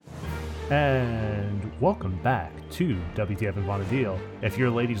And welcome back to WTF and Vanadiel. If your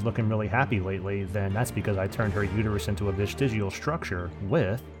lady's looking really happy lately, then that's because I turned her uterus into a vestigial structure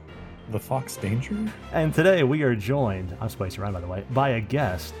with... The Fox Danger? And today we are joined, I'm spiced around by the way, by a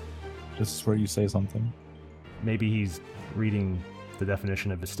guest. This is where you say something. Maybe he's reading the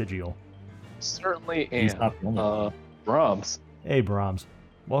definition of vestigial. Certainly He's am. not the only one. Brahms. Hey Brahms,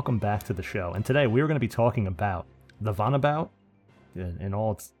 welcome back to the show. And today we are going to be talking about the Vanabout in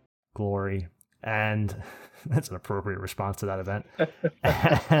all its glory, and that's an appropriate response to that event,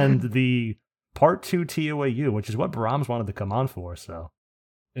 and the Part 2 TOAU, which is what Brahms wanted to come on for, so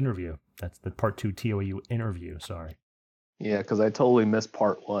interview. That's the Part 2 TOAU interview, sorry. Yeah, because I totally missed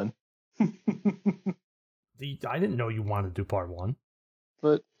part 1. I didn't know you wanted to do Part 1.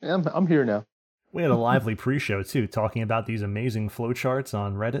 But I'm here now. We had a lively pre-show, too, talking about these amazing flowcharts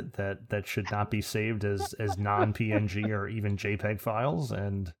on Reddit that should not be saved as non-PNG or even JPEG files,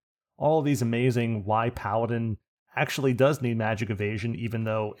 and all of these amazing why Paladin actually does need magic evasion, even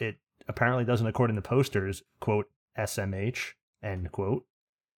though it apparently doesn't according to posters, quote, SMH, end quote.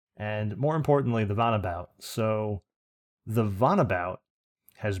 And more importantly, the Vanabout. So the Vanabout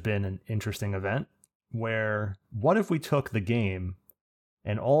has been an interesting event where what if we took the game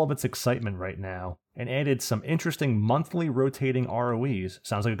and all of its excitement right now and added some interesting monthly rotating ROEs?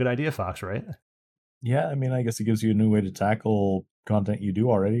 Sounds like a good idea, Fox, right? Yeah, I mean, I guess it gives you a new way to tackle content you do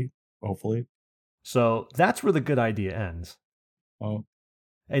already, hopefully. So that's where the good idea ends. Oh,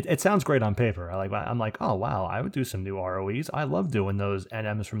 It sounds great on paper. I'm like, oh wow, I would do some new ROEs. I love doing those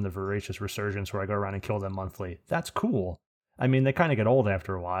NMs from the Voracious Resurgence where I go around and kill them monthly. That's cool. I mean, they kind of get old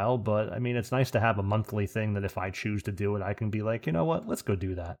after a while, but I mean, it's nice to have a monthly thing that if I choose to do it, I can be like, you know what, let's go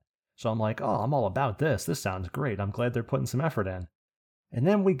do that. So I'm like, oh, I'm all about this. This sounds great. I'm glad they're putting some effort in. And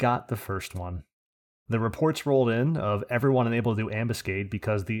then we got the first one. The reports rolled in of everyone unable to do ambuscade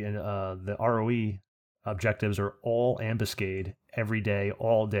because the ROE objectives are all ambuscade every day,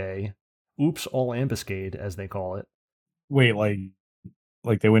 all day. Oops, all ambuscade, as they call it. wait,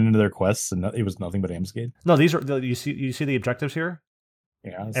 like they went into their quests and it was nothing but ambuscade? No, these are you see the objectives here.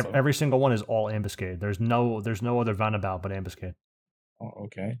 Yeah. So, Every single one is all ambuscade. There's no other Vanabout but ambuscade. oh,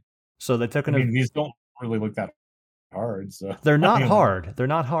 okay. So they took I mean, these don't really look that hard. So They're not hard. They're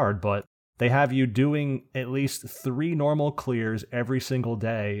not hard, but they have you doing at least 3 normal clears every single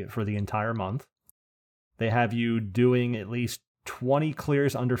day for the entire month. They have you doing at least 20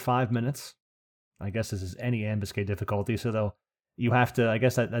 clears under 5 minutes. I guess this is any ambuscade difficulty, so though you have to, I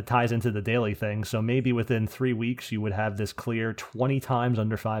guess that ties into the daily thing, so maybe within 3 weeks you would have this clear 20 times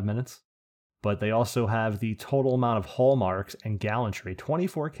under 5 minutes. But they also have the total amount of hallmarks and gallantry,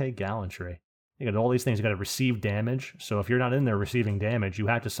 24k gallantry. You got all these things. You got to receive damage. So if you're not in there receiving damage, you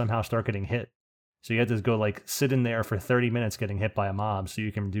have to somehow start getting hit. So you have to go like sit in there for 30 minutes getting hit by a mob so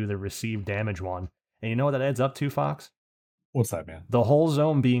you can do the receive damage one. And you know what that adds up to, Fox? What's that, man? The whole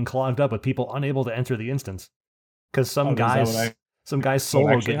zone being clogged up with people unable to enter the instance. Because some guy's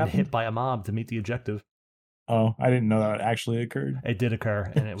solo getting happened? hit by a mob to meet the objective. Oh, I didn't know that actually occurred. It did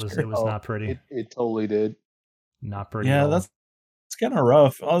occur, and it was not pretty. It totally did. Not pretty. Yeah, at all. it's kind of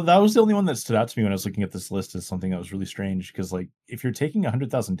rough. Oh, that was the only one that stood out to me when I was looking at this list as something that was really strange. Because like, if you're taking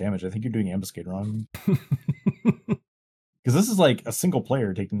 100,000 damage, I think you're doing ambuscade wrong. Because this is like a single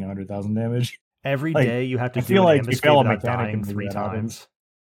player taking 100,000 damage. Every Like, day you have to I do feel an like you ambuscade fail a without mechanic dying and 3 that happens. times.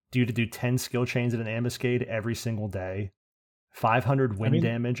 Do you have to do 10 skill chains in an ambuscade every single day? 500 wind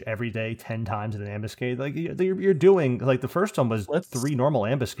damage every day, 10 times in an ambuscade. Like you're doing, like the first one was 3 normal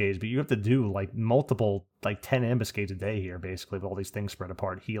ambuscades, but you have to do like multiple, like 10 ambuscades a day here, basically, with all these things spread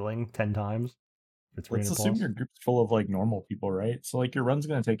apart. Healing 10 times. Let's assume your group's full of like normal people, right? So like your run's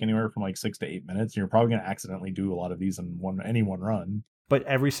going to take anywhere from like 6 to 8 minutes. And you're probably going to accidentally do a lot of these in any one run. But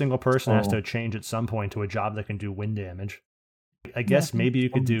every single person has to change at some point to a job that can do wind damage. I guess maybe you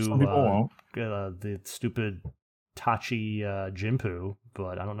could do the stupid Tachi Jinpu,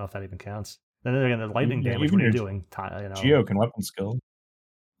 but I don't know if that even counts. Then again, the lightning damage when you're doing, Geo can weapon skill.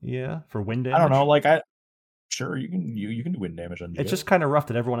 Yeah, for wind damage. I don't know. Like sure you can do wind damage on Geo. It's just kind of rough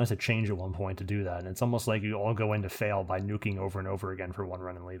that everyone has to change at one point to do that, and it's almost like you all go in to fail by nuking over and over again for one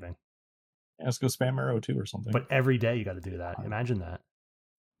run and leaving. Yeah, let's go spam arrow 2 or something. But every day you got to do that. Imagine that.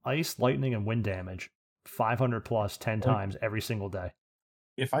 Ice, lightning, and wind damage, 500 plus 10 times every single day.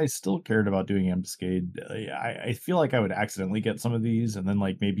 If I still cared about doing ambuscade, I feel like I would accidentally get some of these and then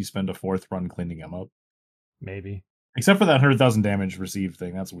like maybe spend a 4th run cleaning them up. Maybe. Except for that 100,000 damage received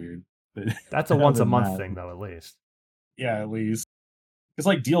thing. That's weird. That's a once a month thing, though, at least. Yeah, at least. It's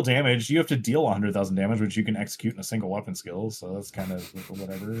like deal damage. You have to deal 100,000 damage, which you can execute in a single weapon skill. So that's kind of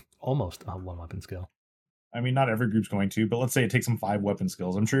whatever. Almost a 1 weapon skill. I mean, not every group's going to, but let's say it takes them 5 weapon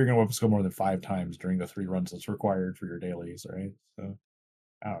skills. I'm sure you're going to weapon skill more than 5 times during the 3 runs that's required for your dailies, right? So,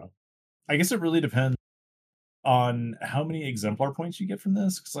 I don't know. I guess it really depends on how many exemplar points you get from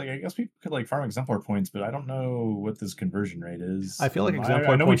this. Because, like, I guess people could, like, farm exemplar points, but I don't know what this conversion rate is. I feel like I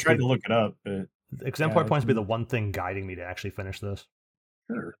exemplar know we points tried to look it up, but exemplar points be the one thing guiding me to actually finish this.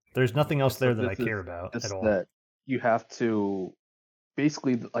 sure. There's nothing else there that I care about at all. That you have to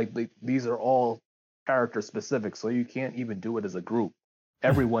basically, like, these are all character specific, so you can't even do it as a group.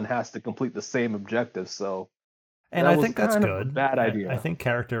 Everyone has to complete the same objective, so and I think that's good. A bad idea. I think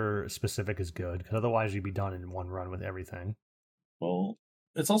character specific is good, because otherwise you'd be done in one run with everything. Well,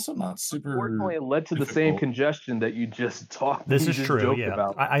 it's also not super. Unfortunately, it led to the same congestion that you just talked. This is true. Yeah,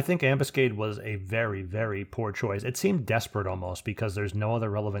 about. I think Ambuscade was a very, very poor choice. It seemed desperate almost, because there's no other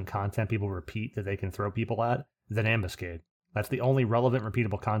relevant content people repeat that they can throw people at than Ambuscade. That's the only relevant,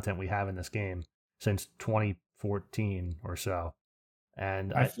 repeatable content we have in this game since 2014 or so.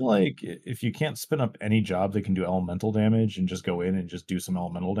 And I feel like if you can't spin up any job that can do elemental damage and just go in and just do some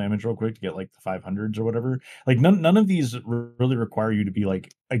elemental damage real quick to get like the 500s or whatever, like none of these really require you to be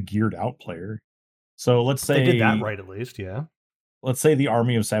like a geared out player. So let's say they did that right, at least, yeah. Let's say the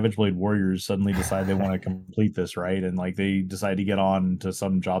army of Savage Blade warriors suddenly decide they want to complete this, right? And like they decide to get on to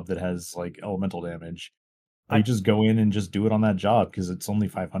some job that has like elemental damage. You just go in and just do it on that job because it's only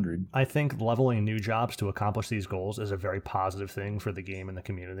 500. I think leveling new jobs to accomplish these goals is a very positive thing for the game and the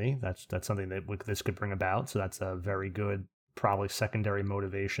community. That's something that this could bring about. So that's a very good, probably secondary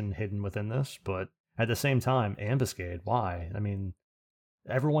motivation hidden within this. But at the same time, Ambuscade, why? I mean,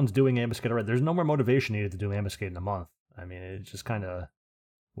 everyone's doing Ambuscade already. There's no more motivation needed to do Ambuscade in a month. I mean, it's just kind of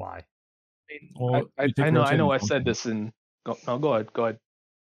why. Well, I know. I said this in. Go ahead.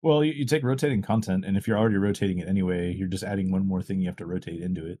 Well, you take rotating content, and if you're already rotating it anyway, you're just adding one more thing you have to rotate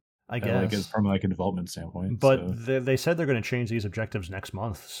into it. I guess, like, from like a development standpoint. But they said they're going to change these objectives next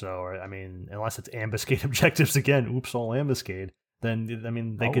month. So I mean, unless it's Ambuscade objectives again, oops, all Ambuscade. Then I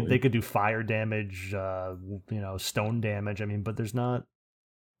mean, they could do fire damage, stone damage. I mean, but there's not,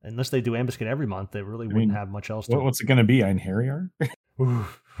 unless they do Ambuscade every month, they really wouldn't have much else. What's it going to be? Einherjar?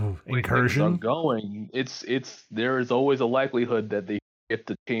 Incursion. Going. It's there is always a likelihood that they get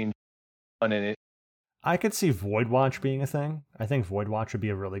to change one in it. I could see Void Watch being a thing. I think Void Watch would be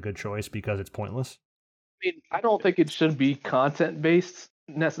a really good choice because it's pointless. I mean, I don't think it should be content based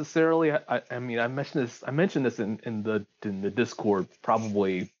necessarily. I mean, I mentioned this in the Discord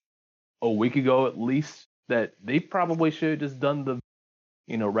probably a week ago at least, that they probably should have just done the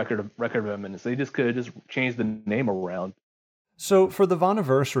record of eminence. They just could have just changed the name around. So for the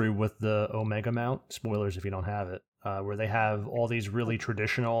Vanaversary with the Omega mount, spoilers if you don't have it, where they have all these really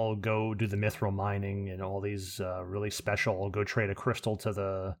traditional go do the mithril mining and all these really special go trade a crystal to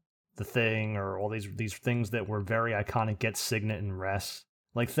the thing, or all these things that were very iconic, get Signet and Rest,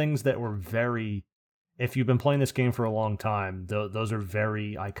 like things that were very, if you've been playing this game for a long time, those are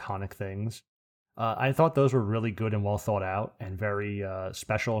very iconic things. I thought those were really good and well thought out and very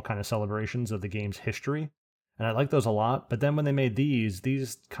special kind of celebrations of the game's history. And I like those a lot, but then when they made these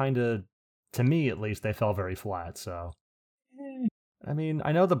kind of, to me at least, they fell very flat. So, I mean,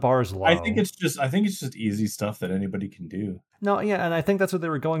 I know the bar is low. I think it's just easy stuff that anybody can do. No, yeah, and I think that's what they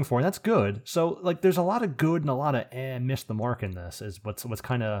were going for, and that's good. So, like, there's a lot of good and a lot of missed the mark in this. Is what's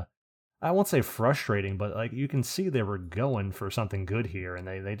kind of, I won't say frustrating, but like you can see they were going for something good here, and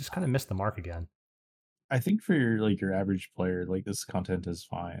they just kind of missed the mark again. I think for your average player, like, this content is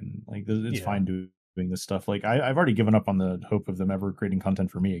fine. Like, it's fine doing this stuff. Like, I've already given up on the hope of them ever creating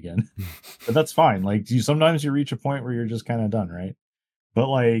content for me again. But that's fine. Like, sometimes you reach a point where you're just kind of done, right? But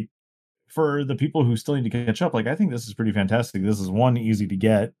like, for the people who still need to catch up, like, I think this is pretty fantastic. This is, one, easy to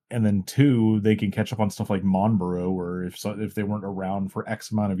get, and then two, they can catch up on stuff like Monborough, or if they weren't around for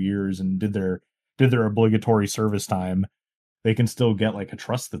X amount of years and did their obligatory service time, they can still get like a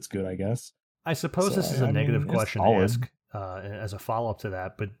trust that's good, I guess. I suppose this is a negative question to ask as a follow-up to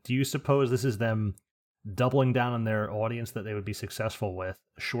that, but do you suppose this is them doubling down on their audience that they would be successful with?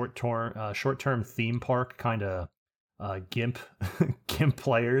 Short-term theme park kind of GIMP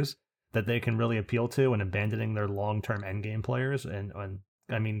players that they can really appeal to, and abandoning their long-term endgame players? And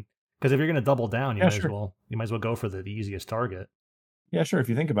I mean, because if you're going to double down, you might as well go for the easiest target. Yeah, sure. If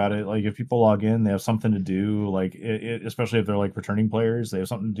you think about it, like, if people log in, they have something to do, like, especially if they're like returning players, they have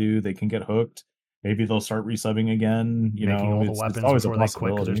something to do, they can get hooked. Maybe they'll start resubbing again. Making all the weapons before they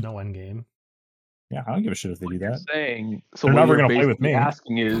quit because there's no end game. Yeah, I don't give a shit if they do that. Saying, so they're never going to play with me.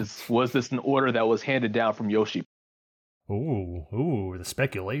 Asking is, was this an order that was handed down from Yoshi? Ooh, the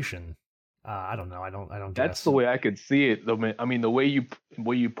speculation. I don't know. I don't That's guess. the way I could see it. Though, I mean, the way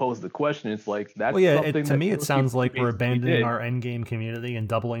you pose the question, it's like that's Well, yeah. something To that me, it Kudos sounds like we're basically abandoning did. our endgame community and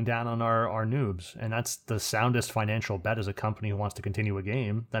doubling down on our noobs, and that's the soundest financial bet as a company who wants to continue a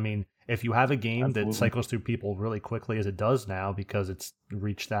game. I mean, if you have a game that Absolutely. cycles through people really quickly as it does now because it's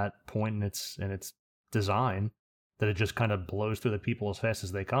reached that point in its design that it just kind of blows through the people as fast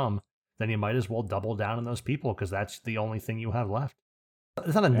as they come, then you might as well double down on those people because that's the only thing you have left.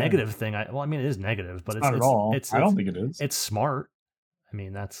 It's not a Yeah. negative thing. Well, I mean, it is negative, but Not at all. I don't think it is. it's smart. I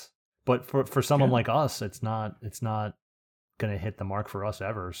mean, but for someone like us, it's not going to hit the mark for us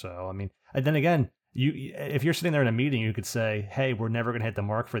ever. So, I mean, and then again, if you're sitting there in a meeting, you could say, "Hey, we're never going to hit the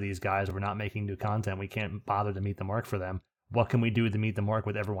mark for these guys. We're not making new content. We can't bother to meet the mark for them. What can we do to meet the mark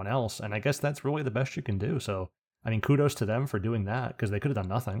with everyone else?" And I guess that's really the best you can do. So, I mean, kudos to them for doing that because they could have done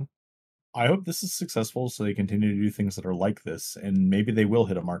nothing. I hope this is successful so they continue to do things that are like this, and maybe they will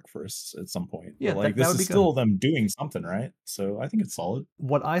hit a mark for us at some point. Yeah, but like that this would be is still good. them doing something, right? So I think it's solid.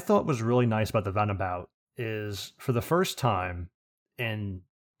 What I thought was really nice about the Vanabout is for the first time in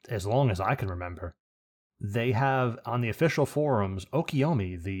as long as I can remember, they have on the official forums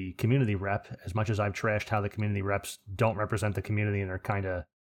Okiyomi, the community rep, as much as I've trashed how the community reps don't represent the community and are kind of,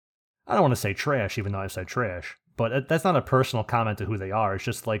 I don't want to say trash, even though I've said trash, but that's not a personal comment to who they are. It's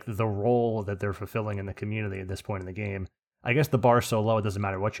just like the role that they're fulfilling in the community at this point in the game. I guess the bar's so low it doesn't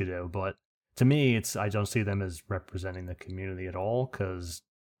matter what you do, but to me, I don't see them as representing the community at all because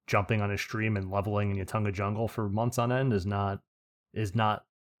jumping on a stream and leveling in Yatunga Jungle for months on end is not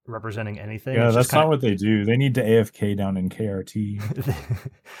representing anything. Yeah, it's that's just kinda, not what they do. They need to AFK down in KRT.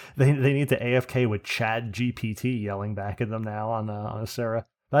 they need to AFK with Chad GPT yelling back at them now on a Sarah.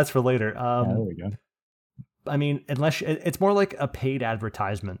 That's for later. Yeah, there we go. I mean, unless it's more like a paid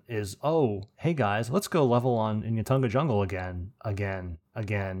advertisement is, oh, hey guys, let's go level on in Yatunga Jungle again, and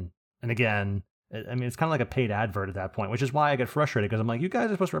again. I mean, it's kind of like a paid advert at that point, which is why I get frustrated because I'm like, you guys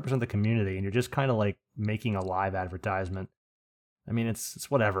are supposed to represent the community and you're just kind of like making a live advertisement. I mean,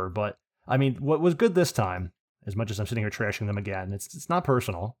 it's whatever, but I mean, what was good this time, as much as I'm sitting here trashing them again, it's not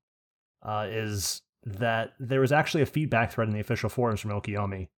personal, is that there was actually a feedback thread in the official forums from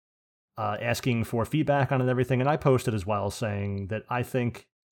Okiyomi asking for feedback on it and everything, and I posted as well saying that I think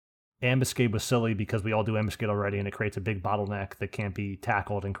Ambuscade was silly because we all do Ambuscade already and it creates a big bottleneck that can't be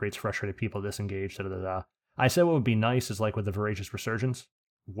tackled and creates frustrated people disengaged. I said what would be nice is like with the Voracious Resurgence,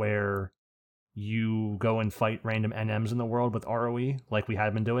 where you go and fight random NMs in the world with ROE like we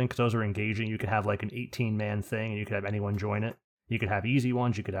had been doing because those are engaging. You could have like an 18-man thing and you could have anyone join it. You could have easy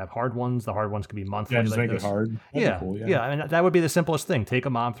ones, you could have hard ones. The hard ones could be monthly. Yeah, just like make this. it hard. That'd be cool, yeah. I mean, that would be the simplest thing. Take a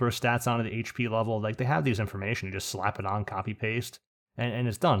mob, throw stats onto the HP level. Like they have these information. You just slap it on, copy paste, and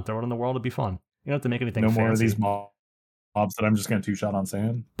it's done. Throw it in the world. It'd be fun. You don't have to make anything fancy. No more of these mobs that I'm just going to two-shot on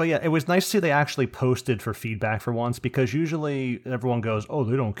sand. But yeah, it was nice to see they actually posted for feedback for once because usually everyone goes, oh,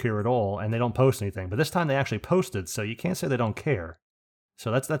 they don't care at all, and they don't post anything. But this time they actually posted, so you can't say they don't care. So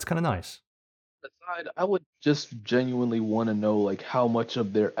that's kind of nice. Aside, I would just genuinely want to know like how much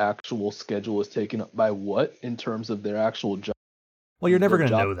of their actual schedule is taken up by what in terms of their actual job. Well, you're never going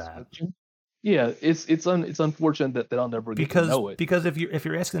to know that. Yeah, it's unfortunate that they'll never get to know it. Because if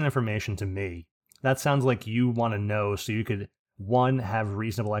you're asking information to me, that sounds like you want to know so you could, one, have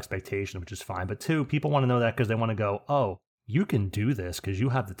reasonable expectation, which is fine, but two, people want to know that because they want to go, oh, you can do this because you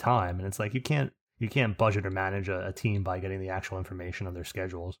have the time, and it's like you can't budget or manage a team by getting the actual information of their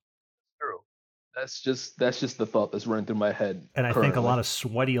schedules. True. That's just the thought that's running through my head. And I think a lot of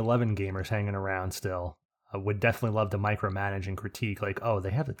sweaty 11 gamers hanging around still would definitely love to micromanage and critique, like, oh, they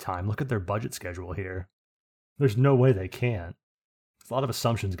have the time. Look at their budget schedule here. There's no way they can't. A lot of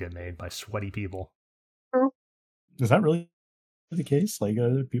assumptions get made by sweaty people. Is that really the case? Like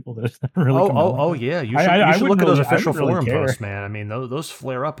people that really yeah. You should look at those official forum posts, man. I mean, those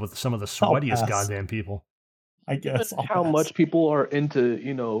flare up with some of the sweatiest goddamn people. I guess how much people are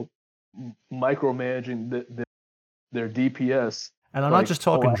into micromanaging their DPS. And I'm not just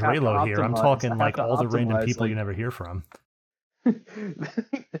talking Drelo here. I'm talking like all the random people you never hear from.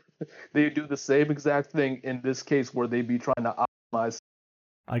 They do the same exact thing in this case where they be trying to optimize.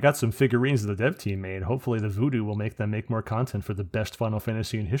 I got some figurines the dev team made. Hopefully the voodoo will make them make more content for the best Final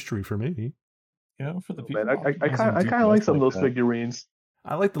Fantasy in history for me. Yeah, for the people. Man, I kind of like some of those figurines.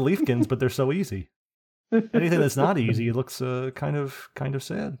 I like the Leafkins, but they're so easy. Anything that's not easy, it looks kind of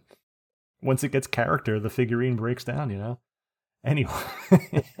sad. Once it gets character, the figurine breaks down, you know? Anyway.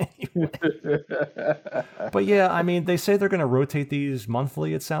 But yeah, I mean, they say they're going to rotate these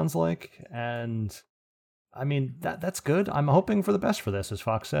monthly, it sounds like. And I mean, that's good. I'm hoping for the best for this, as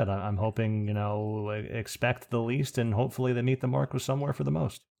Fox said. I'm hoping, expect the least and hopefully they meet the mark with somewhere for the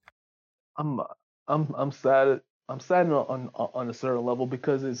most. I'm I'm sad. I'm sad on a certain level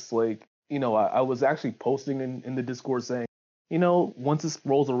because it's like I was actually posting in the Discord saying, once this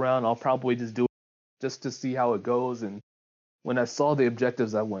rolls around, I'll probably just do it just to see how it goes. And when I saw the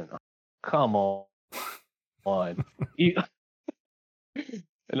objectives, I went, come on. And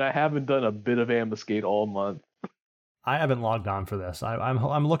I haven't done a bit of Ambuscade all month. I haven't logged on for this.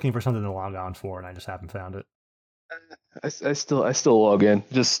 I'm looking for something to log on for, and I just haven't found it. I still log in.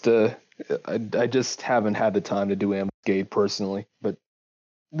 Just I just haven't had the time to do Ambuscade personally. But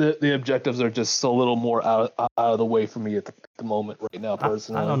the objectives are just a little more out of the way for me at the moment right now.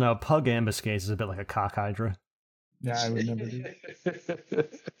 Personally, I don't know. Pug Ambuscades is a bit like a cock hydra. Yeah, I would never do.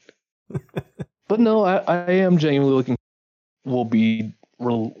 But no, I am genuinely looking. Will be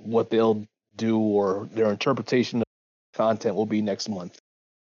what they'll do or their interpretation of content will be next month.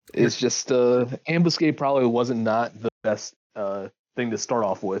 It's just Ambuscade probably wasn't not the best thing to start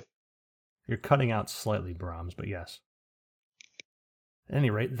off with. You're cutting out slightly, Brahms, but yes. At any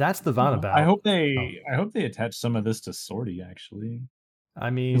rate, that's the Vanabout. I hope they attach some of this to Sortie, actually. I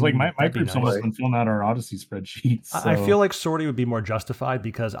mean, like my group's almost been filling out our Odyssey spreadsheets. So. I feel like Sortie would be more justified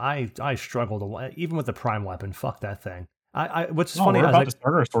because I struggled even with the Prime Weapon. Fuck that thing. What's funny, we're about to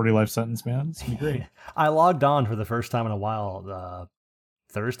start our Sortie life sentence, man. It's gonna be great. I logged on for the first time in a while,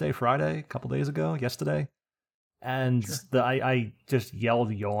 Thursday, Friday, a couple days ago, yesterday, and sure. I just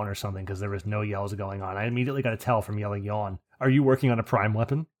yelled yawn or something because there was no yells going on. I immediately got a tell from yelling yawn. Are you working on a Prime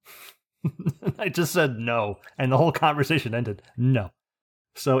Weapon? I just said no, and the whole conversation ended. No.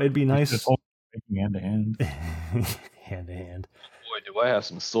 So it'd be nice. Hand to hand. Hand to hand. Boy, do I have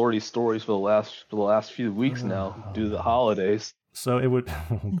some Sortie stories for the last few weeks now due to the holidays. So it would,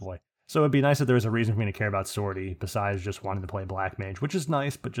 oh boy. So it'd be nice if there was a reason for me to care about Sortie besides just wanting to play Black Mage, which is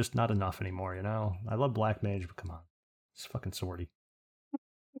nice, but just not enough anymore, you know? I love Black Mage, but come on. It's fucking Sortie.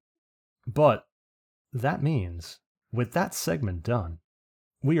 But that means, with that segment done,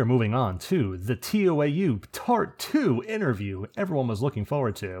 we are moving on to the TOAU Part 2 interview everyone was looking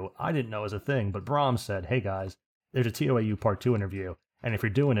forward to. I didn't know it was a thing, but Brahms said, hey guys, there's a TOAU Part 2 interview, and if you're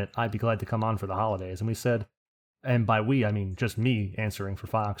doing it, I'd be glad to come on for the holidays. And we said, and by we, I mean just me answering for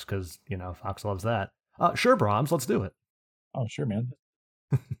Fox, because, Fox loves that. Sure, Brahms, let's do it. Oh, sure, man.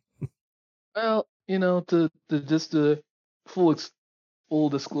 Well, to full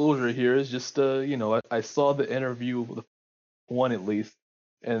disclosure here is just, I saw the interview, one at least,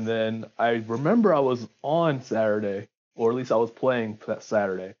 and then I remember I was on Saturday, or at least I was playing that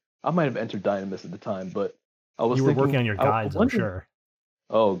Saturday. I might have entered Dynamis at the time, but I was working on your guides, I'm sure.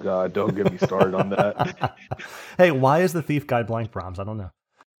 Oh God, don't get me started on that. Hey, why is the Thief Guide blank, Brahms? I don't know.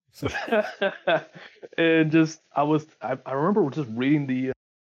 And just I remember just reading the.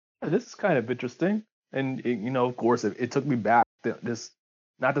 This is kind of interesting, and of course, it took me back. This,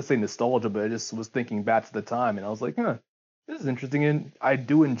 not to say nostalgia, but I just was thinking back to the time, and I was like, this is interesting, and I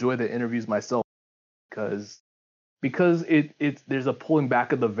do enjoy the interviews myself because it's there's a pulling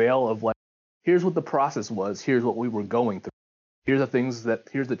back of the veil of like, here's what the process was, here's what we were going through, here's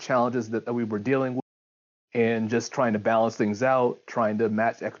the challenges that we were dealing with, and just trying to balance things out, trying to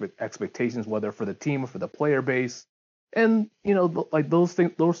match expectations, whether for the team or for the player base, and like those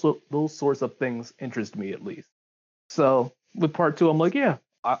things, those sorts of things interest me at least. So with Part 2, I'm like, yeah,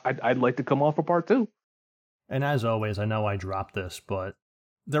 I'd like to come on for Part 2. And as always, I know I dropped this, but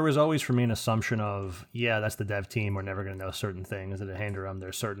there was always for me an assumption of, yeah, that's the dev team. We're never going to know certain things that hinder them.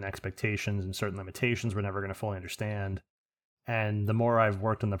 There's certain expectations and certain limitations we're never going to fully understand. And the more I've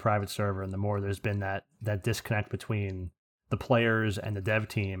worked on the private server and the more there's been that disconnect between the players and the dev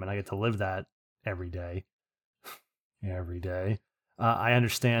team, and I get to live that every day. Every day. I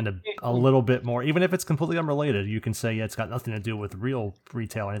understand a little bit more, even if it's completely unrelated. You can say, yeah, it's got nothing to do with real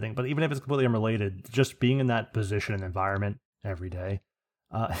retail or anything, but even if it's completely unrelated, just being in that position and environment every day,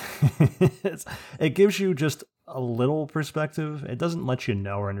 it gives you just a little perspective. It doesn't let you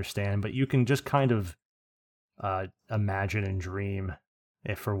know or understand, but you can just kind of imagine and dream,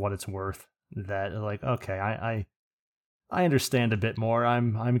 if for what it's worth, that like, okay, I understand a bit more.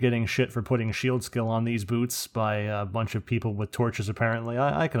 I'm getting shit for putting shield skill on these boots by a bunch of people with torches, apparently.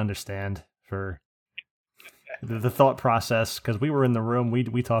 I can understand for the thought process, because we were in the room,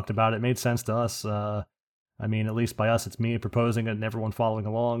 we talked about it. It made sense to us. I mean, at least by us, it's me proposing it and everyone following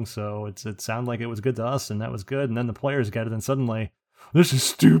along, so it sounded like it was good to us, and that was good. And then the players get it, and suddenly, this is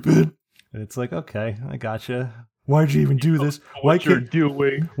stupid. And it's like, okay, I gotcha. Why'd you even do this? Why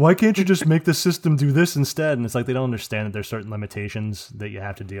can't you just make the system do this instead? And it's like they don't understand that there's certain limitations that you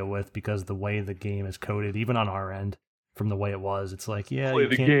have to deal with because the way the game is coded, even on our end, from the way it was, it's like, yeah, you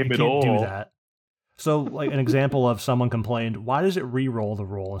can't do that. So, like an example of someone complained, why does it re-roll the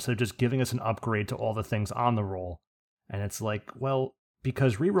roll instead of just giving us an upgrade to all the things on the roll? And it's like, well,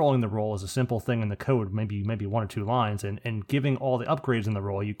 because re-rolling the roll is a simple thing in the code, maybe 1 or 2 lines, and giving all the upgrades in the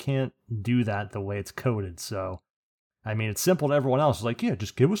roll, you can't do that the way it's coded. So, I mean, it's simple to everyone else. It's like, yeah,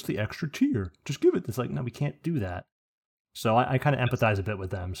 just give us the extra tier. Just give it. It's like, no, we can't do that. So I kind of empathize a bit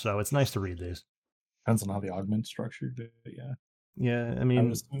with them. So it's nice to read these. Depends on how the augment's structured, but yeah. Yeah, I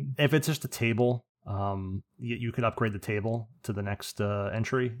mean, if it's just a table, you could upgrade the table to the next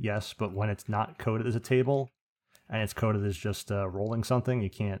entry, yes. But when it's not coded as a table and it's coded as just rolling something, you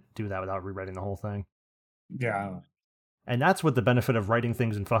can't do that without rewriting the whole thing. Yeah. And that's what the benefit of writing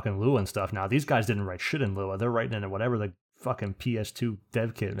things in fucking Lua and stuff. Now, these guys didn't write shit in Lua. They're writing in whatever the fucking PS2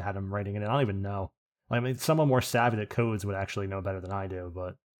 dev kit had them writing in. I don't even know. I mean, someone more savvy that codes would actually know better than I do,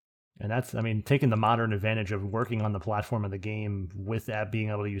 but... And that's, I mean, taking the modern advantage of working on the platform of the game with that being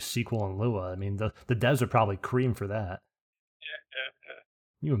able to use SQL and Lua. I mean, the devs are probably cream for that. Yeah.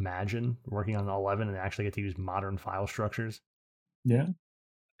 Can you imagine working on 11 and actually get to use modern file structures? Yeah. I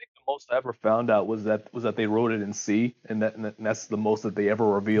think the most I ever found out was that they wrote it in C, and that's the most that they ever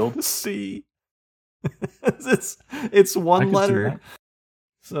revealed. C. it's one letter.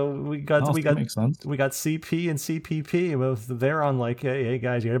 So we got CP and CPP. Well, they're on like, hey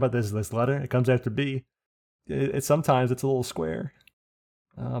guys, you heard about this letter? It comes after B. Sometimes it's a little square.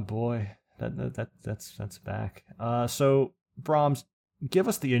 Oh boy, that's back. So Brahms, give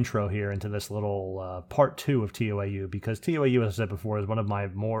us the intro here into this little part 2 of TOAU, because TOAU, as I said before, is one of my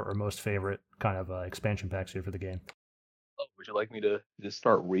more or most favorite kind of expansion packs here for the game. Oh, would you like me to just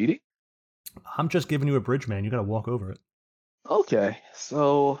start reading? I'm just giving you a bridge, man. You got to walk over it. Okay,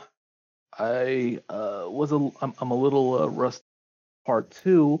 so I'm a little rust. Part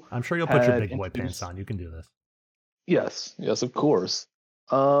 2. I'm sure you'll put your big boy pants on. You can do this. Yes, of course.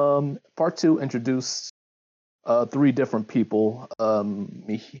 Part 2 introduced 3 different people: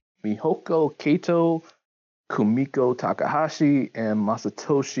 Mihoko Kato, Kumiko Takahashi, and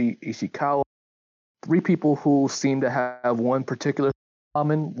Masatoshi Ishikawa. 3 people who seem to have one particular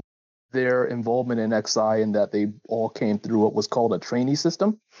common: their involvement in XI, and that they all came through what was called a trainee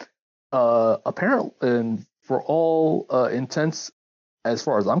system. Apparently, and for all intents, as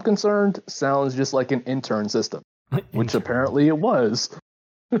far as I'm concerned, sounds just like an intern system, which apparently it was.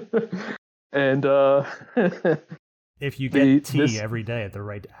 And if you get tea every day at the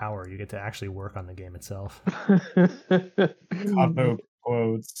right hour, you get to actually work on the game itself. Kato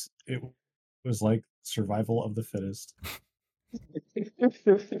quotes, it was like survival of the fittest.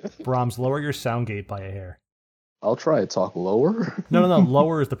 Brahms, lower your sound gate by a hair. I'll try to talk lower. No.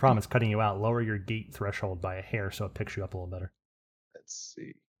 Lower is the problem. It's cutting you out. Lower your gate threshold by a hair so it picks you up a little better. Let's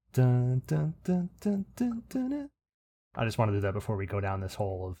see. Dun, dun, dun, dun, dun, dun, dun. I just want to do that before we go down this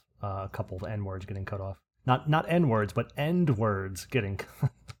hole of a couple of N words getting cut off. Not N words, but end words getting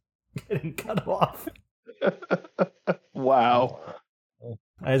cut off. Wow.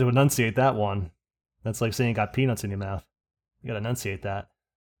 I had to enunciate that one. That's like saying you got peanuts in your mouth. You got to enunciate that.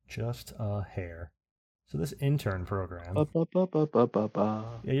 Just a hair. So this intern program. Yeah,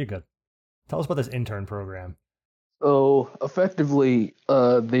 you're good. Tell us about this intern program. So effectively,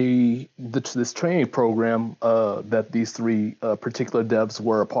 this training program that these 3 particular devs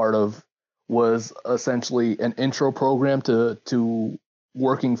were a part of was essentially an intro program to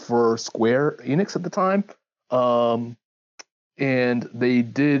working for Square Enix at the time. And they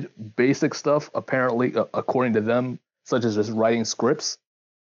did basic stuff, apparently, according to them, such as just writing scripts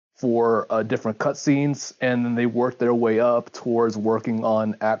for different cutscenes, and then they worked their way up towards working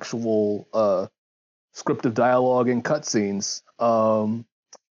on actual scripted dialogue and cutscenes. And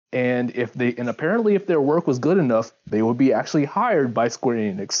apparently if their work was good enough, they would be actually hired by Square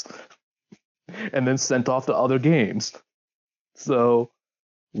Enix and then sent off to other games. So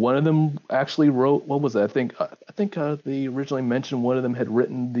one of them actually wrote, what was it? I think they originally mentioned one of them had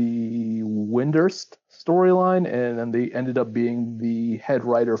written the Windurst storyline, and then they ended up being the head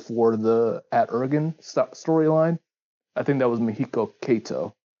writer for the At Ergen storyline. I think that was Mihiko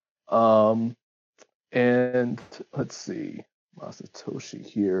Kato. And let's see, Masatoshi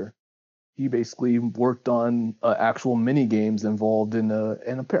here. He basically worked on actual mini games involved in,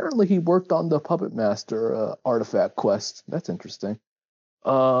 and apparently he worked on the Puppet Master Artifact quest. That's interesting.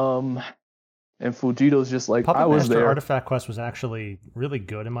 And Fujito's just like, Puppet I was Master there. Artifact quest was actually really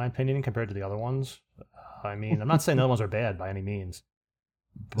good in my opinion compared to the other ones. I mean, I'm not saying the other ones are bad by any means.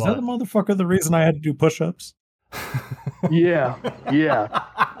 Is that the motherfucker the reason I had to do push-ups? Yeah,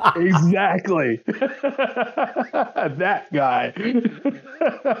 exactly. That guy.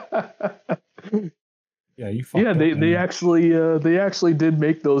 Yeah, you fucked up, they actually did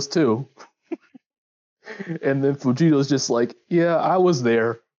make those too. And then Fujito's just like, yeah, I was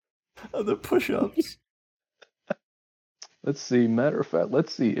there. The push-ups. Let's see.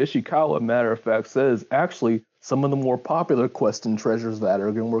 Ishikawa, matter of fact, says actually some of the more popular quests and treasures of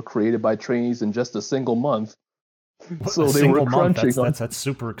Vanagon were created by trainees in just a single month. So A they were single month. crunching That's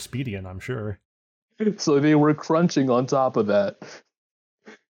super expedient, I'm sure. So they were crunching on top of that.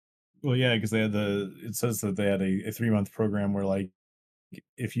 Well, yeah, because they had it says that they had a 3-month program where, like,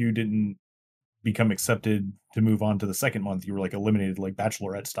 if you didn't become accepted to move on to the second month, you were like eliminated, like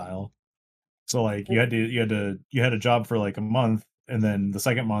bachelorette style. So like you had a job for like a month, and then the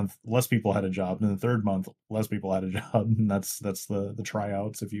second month less people had a job, and then the third month less people had a job, and that's the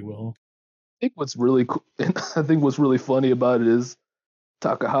tryouts, if you will. I think what's really cool, I think what's really funny about it is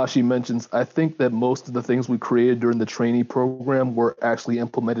Takahashi mentions, I think that most of the things we created during the trainee program were actually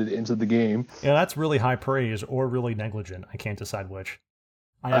implemented into the game. Yeah, that's really high praise or really negligent. I can't decide which.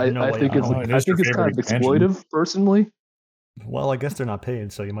 I have no I way. think it's kind of exploitive, personally. Well, I guess they're not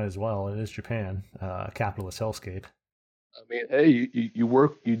paid, so you might as well. It is Japan, capitalist hellscape. I mean, hey,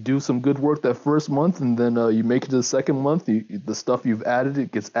 you do some good work that first month, and then you make it to the second month. The stuff you've added,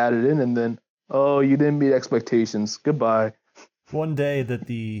 it gets added in, and then you didn't meet expectations. Goodbye. One day that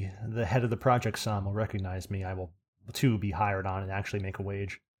the head of the project Sam will recognize me, I will too be hired on and actually make a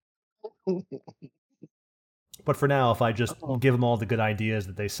wage. But for now, if I just give them all the good ideas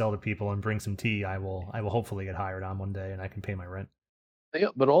that they sell to people and bring some tea, I will hopefully get hired on one day and I can pay my rent. Yeah,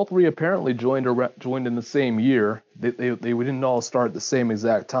 but all three apparently joined in the same year. They didn't all start at the same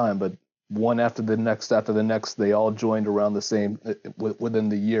exact time, but one after the next, they all joined around the same within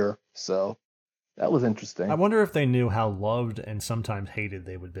the year. So that was interesting. I wonder if they knew how loved and sometimes hated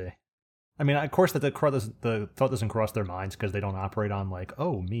they would be. I mean, of course, that the thought doesn't cross their minds because they don't operate on like,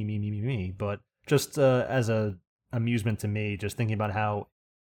 oh, me. But just as a amusement to me, just thinking about how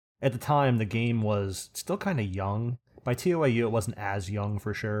at the time the game was still kind of young. By TOAU, it wasn't as young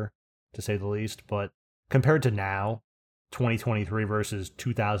for sure, to say the least. But compared to now, 2023 versus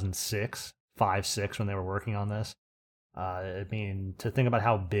 2006, 5, 6 when they were working on this. I mean, to think about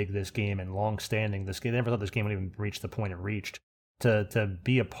how big this game and long-standing this game, I never thought this game would even reach the point it reached. To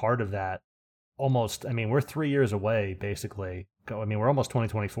be a part of that, almost. I mean, we're 3 years away, basically. I mean, we're almost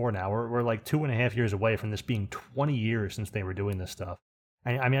 2024 now. We're like 2.5 years away from this being 20 years since they were doing this stuff.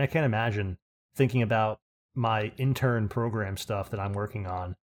 I mean, I can't imagine thinking about my intern program stuff that I'm working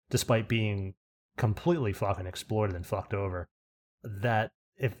on, despite being completely fucking exploited and fucked over, that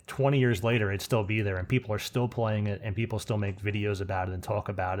if 20 years later it'd still be there and people are still playing it and people still make videos about it and talk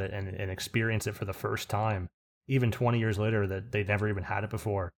about it and experience it for the first time, even 20 years later, that they'd never even had it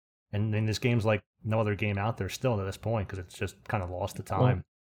before. And this game's like no other game out there still to this point because it's just kind of lost to time. Well,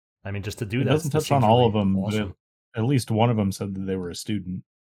 I mean, just to do that. It doesn't touch on all of them, awesome. But at least one of them said that they were a student.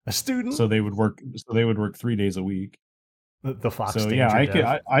 A student? So they would work 3 days a week. The Fox. So yeah,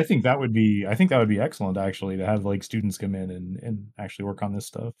 I think that would be excellent actually, to have like students come in and actually work on this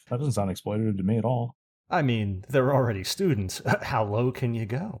stuff. That doesn't sound exploitative to me at all. I mean, they're already students. How low can you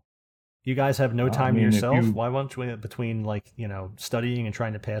go? You guys have no time to yourself. Why won't you, between like, studying and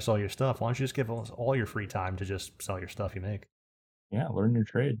trying to pass all your stuff, why don't you just give all your free time to just sell your stuff you make? Yeah, learn your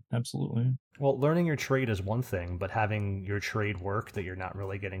trade. Absolutely. Well, learning your trade is one thing, but having your trade work that you're not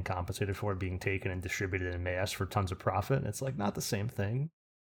really getting compensated for being taken and distributed in mass for tons of profit, it's like not the same thing.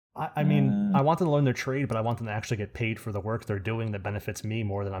 I mean, I want them to learn their trade, but I want them to actually get paid for the work they're doing that benefits me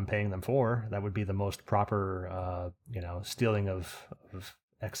more than I'm paying them for. That would be the most proper, stealing of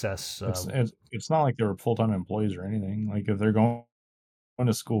excess. It's not like they're full-time employees or anything. Like if they're going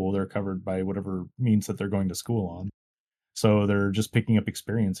to school, they're covered by whatever means that they're going to school on. So they're just picking up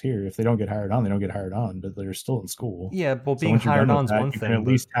experience here. If they don't get hired on, they don't get hired on, but they're still in school. Yeah, well, being hired on is one thing. You can at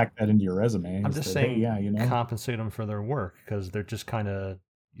least tack that into your resume. I'm just saying, compensate them for their work, because they're just kind of.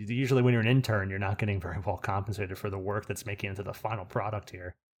 Usually, when you're an intern, you're not getting very well compensated for the work that's making it into the final product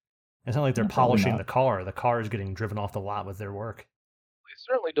here. It's not like they're polishing the car. The car is getting driven off the lot with their work. They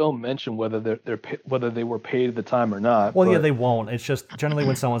certainly don't mention whether whether they were paid at the time or not. Well, yeah, they won't. It's just generally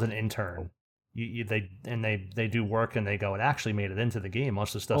when someone's an intern. They do work and they go, it actually made it into the game.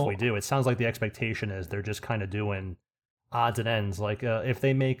 Most of the stuff we do, it sounds like the expectation is they're just kind of doing odds and ends. Like if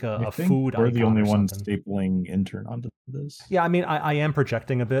they make a food, we're the only ones stapling intern onto this. Yeah, I mean, I am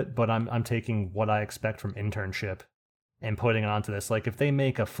projecting a bit, but I'm taking what I expect from internship and putting it onto this. Like if they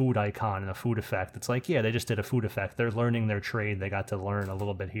make a food icon and a food effect, it's like, yeah, they just did a food effect. They're learning their trade. They got to learn a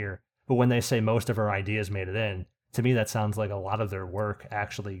little bit here. But when they say most of our ideas made it in, to me, that sounds like a lot of their work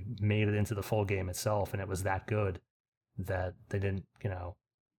actually made it into the full game itself, and it was that good that they didn't,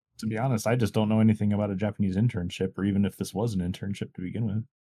 To be honest, I just don't know anything about a Japanese internship, or even if this was an internship to begin with.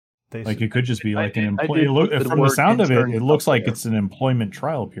 Like it could just be like an employee. From the sound of it looks like it's an employment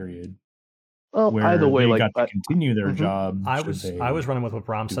trial period. Well, where either way, they like got to continue their job. I was running with what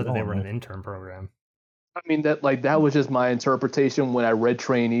Brom said, that they were in an intern program. I mean, that was just my interpretation when I read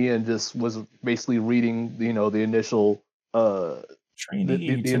trainee and just was basically reading, the initial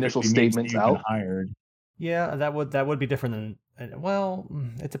trainee, the initial statements out. Hired. Yeah, that would be different than. Well,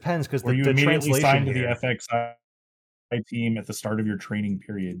 it depends because the immediately translation signed to here, the FXI team at the start of your training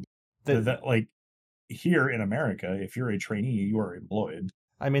period. That like here in America, if you're a trainee, you are employed.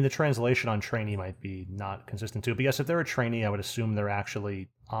 I mean, the translation on trainee might be not consistent too. But yes, if they're a trainee, I would assume they're actually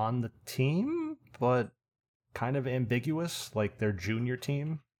on the team, but kind of ambiguous, like their junior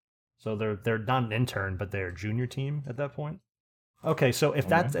team. So they're not an intern, but they're a junior team at that point. Okay, so if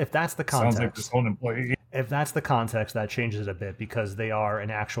that's the context, sounds like this own employee. If that's the context, that changes it a bit because they are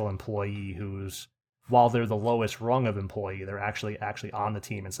an actual employee who's, while they're the lowest rung of employee, they're actually on the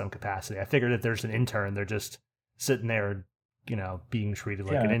team in some capacity. I figured if there's an intern, they're just sitting there, being treated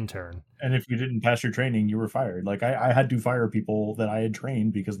like an intern. And if you didn't pass your training, you were fired. Like I had to fire people that I had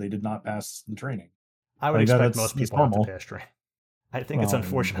trained because they did not pass the training. I would expect most people not to pass training. I think it's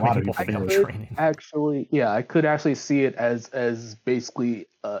unfortunate when people fail training. Actually, yeah, I could actually see it as basically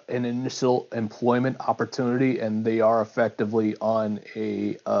an initial employment opportunity, and they are effectively on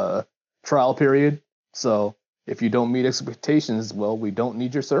a trial period. So if you don't meet expectations, well, we don't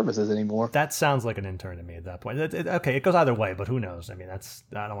need your services anymore. That sounds like an intern to me at that point. Okay, it goes either way, but who knows? I mean, I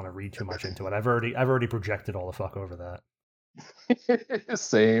don't want to read too much into it. I've already projected all the fuck over that.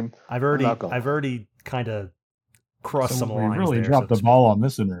 Same. I've already kind of crossed some lines. We really dropped the ball on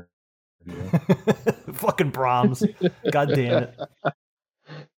this interview. Fucking Brahms. God damn it.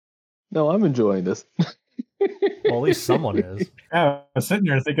 No, I'm enjoying this. Well, at least someone is. Yeah, I was sitting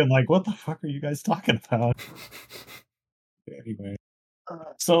there thinking, like, what the fuck are you guys talking about? Anyway.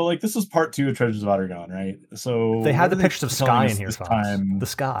 So, like, this is part 2 of Treasures of Ottergon, right? So they had the pictures of Sky in here, Fox. The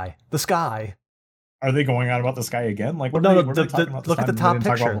sky. Are they going on about the sky again? Like, look at the top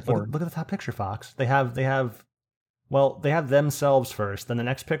picture. Look at the top picture, Fox. They have themselves first. Then the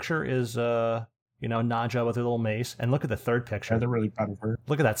next picture is Nadja with her little mace. And look at the third picture. Yeah, they're really proud of her.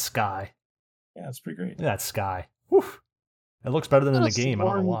 Look at that sky. Yeah, it's pretty great. Look at that sky. Whew. It looks better than in the game. I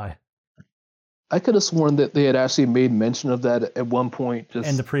don't know why. I could have sworn that they had actually made mention of that at one point. Just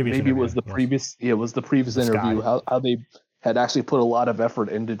in the previous maybe interview, it was the previous. Yeah, it was the previous interview. How they had actually put a lot of effort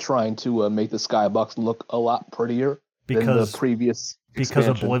into trying to make the skybox look a lot prettier than the previous. Because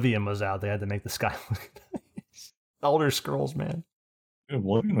Oblivion was out, they had to make the sky look nice. Elder Scrolls, man.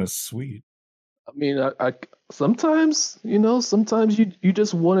 Oblivion was sweet. I mean, I sometimes you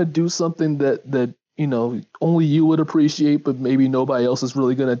just want to do something that only you would appreciate, but maybe nobody else is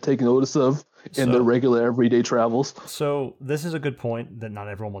really going to take notice of in their regular everyday travels. So this is a good point that not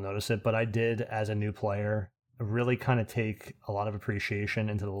everyone will notice it, but I did, as a new player, really kind of take a lot of appreciation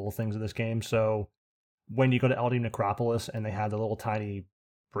into the little things of this game. So when you go to LD Necropolis and they have the little tiny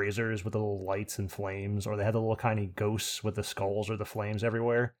braziers with the little lights and flames, or they had the little tiny ghosts with the skulls or the flames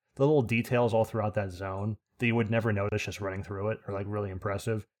everywhere, the little details all throughout that zone that you would never notice just running through it are like really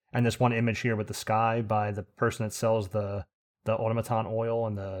impressive. And this one image here with the sky by the person that sells the automaton oil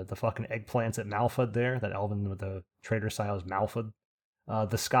and the fucking eggplants at Malfud there, that elven with the trader style is Malfud.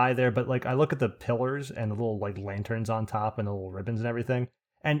 The sky there, but like I look at the pillars and the little like lanterns on top and the little ribbons and everything,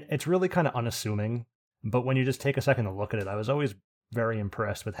 and it's really kind of unassuming. But when you just take a second to look at it, I was always very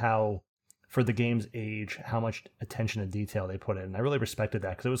impressed with how, for the game's age, how much attention to detail they put in. And I really respected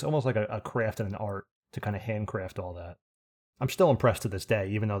that because it was almost like a craft and an art to kind of handcraft all that. I'm still impressed to this day,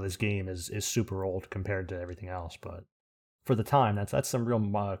 even though this game is super old compared to everything else. But for the time, that's some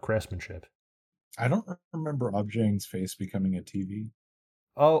real craftsmanship. I don't remember Objang's face becoming a TV.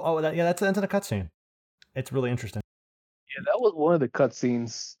 That's in a cutscene. It's really interesting. Yeah, that was one of the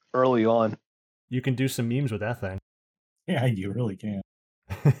cutscenes early on. You can do some memes with that thing. Yeah, you really can.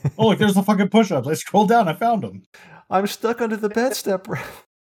 Oh, look, there's the fucking push-ups. I scrolled down, I found them. I'm stuck under the bed step.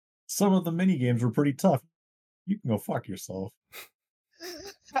 Some of the mini games were pretty tough. You can go fuck yourself.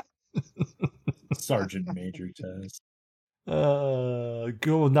 Sergeant Major Tess. Go,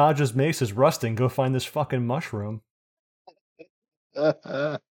 Nadja's mace is rusting. Go find this fucking mushroom.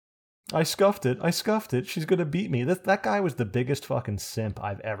 I scuffed it. She's gonna beat me. That guy was the biggest fucking simp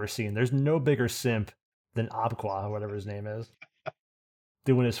I've ever seen. There's no bigger simp than Abqua, whatever his name is.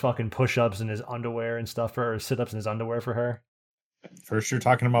 Doing his fucking push-ups in his underwear and stuff for her, or sit-ups in his underwear for her. First you're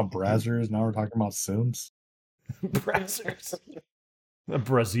talking about brazzers, now we're talking about simps. Brazzers.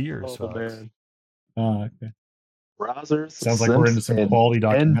 Braziers. Oh, man. Oh, okay. Brazzers. Sounds like we're into some quality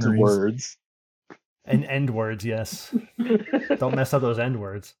documentaries. End words. And end words, yes. Don't mess up those end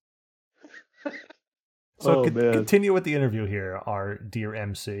words. So man. continue with the interview here, our dear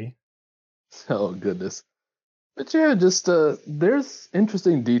MC. Oh goodness. But yeah, just there's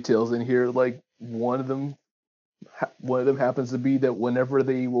interesting details in here. Like one of them happens to be that whenever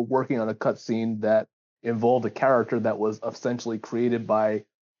they were working on a cutscene that involved a character that was essentially created by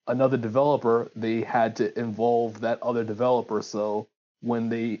another developer, they had to involve that other developer. So when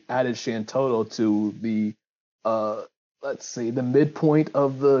they added Shantoto to the uh let's see, the midpoint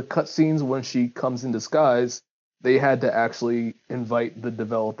of the cutscenes when she comes in disguise, they had to actually invite the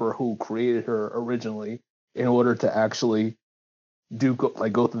developer who created her originally in order to actually go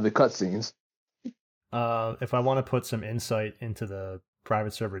through the cutscenes. If I want to put some insight into the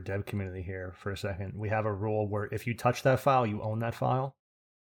private server dev community here for a second, we have a rule where if you touch that file, you own that file.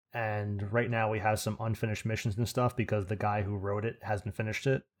 And right now we have some unfinished missions and stuff because the guy who wrote it hasn't finished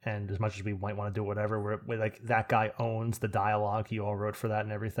it. And as much as we might want to do whatever, we're like that guy owns the dialogue he all wrote for that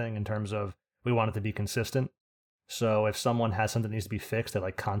and everything in terms of we want it to be consistent. So if someone has something that needs to be fixed, they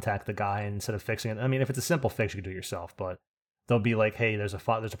like contact the guy instead of fixing it. I mean, if it's a simple fix, you can do it yourself, but they'll be like, hey, there's a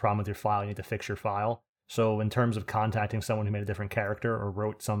problem with your file. You need to fix your file. So in terms of contacting someone who made a different character or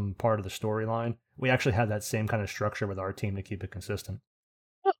wrote some part of the storyline, we actually have that same kind of structure with our team to keep it consistent.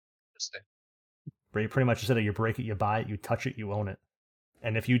 Interesting. Where you pretty much said it, you break it, you buy it, you touch it, you own it.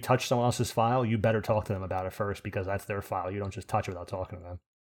 And if you touch someone else's file, you better talk to them about it first because that's their file. You don't just touch it without talking to them.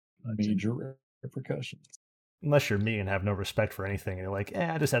 Major repercussions. Unless you're me and have no respect for anything, and you're like,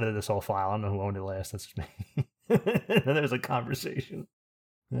 I just edited this whole file. I don't know who owned it last. That's just me. And then there's a conversation.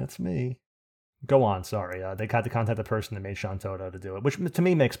 That's me. Go on, sorry. They had to contact the person that made Shantoto to do it, which to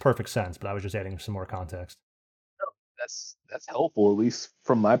me makes perfect sense, but I was just adding some more context. That's helpful, at least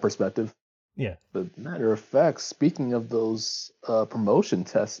from my perspective. Yeah. But matter of fact, speaking of those promotion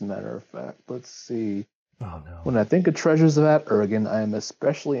tests, let's see. Oh no. When I think of Treasures of At Urgen, I am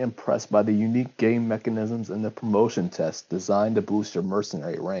especially impressed by the unique game mechanisms in the promotion test designed to boost your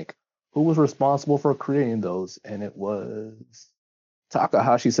mercenary rank. Who was responsible for creating those? And it was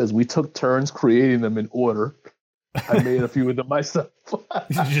Takahashi says we took turns creating them in order. I made a few of them myself.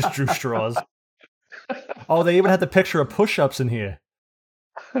 You just drew straws. Oh, they even had the picture of push-ups in here.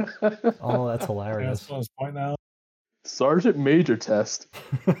 Oh, that's hilarious. That's what I was pointing out. Sergeant Major test.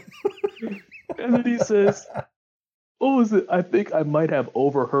 And then he says, what was it? I think I might have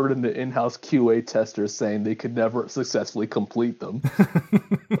overheard in the in-house QA testers saying they could never successfully complete them.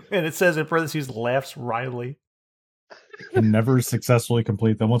 And it says in parentheses, laughs wryly. Can never successfully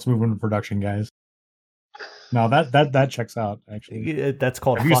complete them. Let's move into production, guys. No, that checks out, actually. That's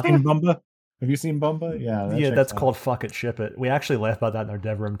called Have you seen Bumba? Have you seen Bumba? Yeah, that's called fuck it, ship it. We actually laugh about that in our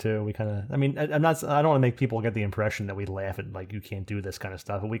dev room too. We kind of, I mean, I don't want to make people get the impression that we laugh at like you can't do this kind of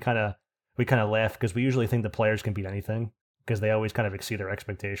stuff, but we kind of laugh because we usually think the players can beat anything because they always kind of exceed our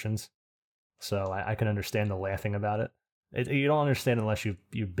expectations. So I can understand the laughing about it. You don't understand unless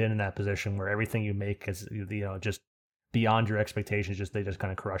you've been in that position where everything you make is just beyond your expectations. They just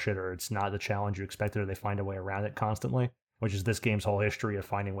kind of crush it, or it's not the challenge you expected, or they find a way around it constantly. Which is this game's whole history of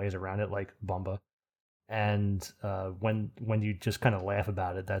finding ways around it, like Bumba. And when you just kind of laugh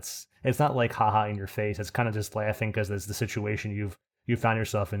about it, it's not like haha in your face. It's kind of just laughing because it's the situation you found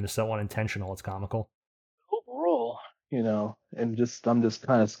yourself in. It's so unintentional, it's comical. Overall, and I'm just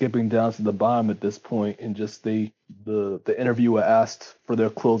kind of skipping down to the bottom at this point, and just the interviewer asked for their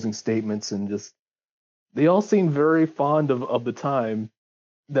closing statements, and just they all seem very fond of the time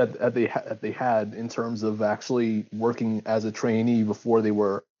that they had in terms of actually working as a trainee before they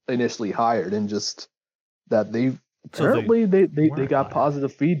were initially hired, and just that they got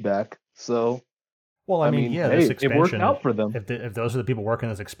positive feedback. So, well, I mean, yeah, hey, this expansion, it worked out for them. If those are the people working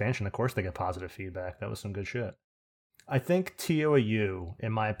this expansion, of course they get positive feedback. That was some good shit. I think TOAU,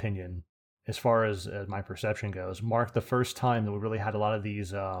 in my opinion, as far as my perception goes, marked the first time that we really had a lot of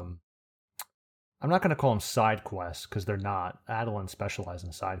these. I'm not going to call them side quests because they're not. Adeline specialized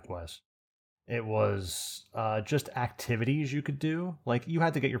in side quests. It was just activities you could do. Like you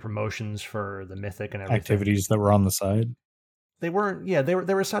had to get your promotions for the mythic and everything. Activities that were on the side. They weren't. Yeah, they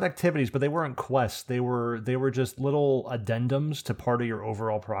were side activities, but they weren't quests. They were just little addendums to part of your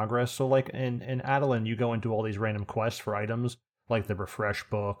overall progress. So like in Adeline, you go and do all these random quests for items, like the refresh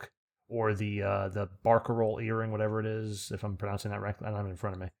book or the Barcarolle earring, whatever it is. If I'm pronouncing that right, I don't have it in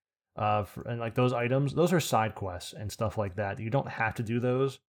front of me. And like those items, those are side quests and stuff like that. You don't have to do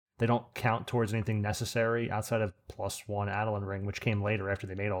those. They don't count towards anything necessary outside of +1 Adeline ring, which came later after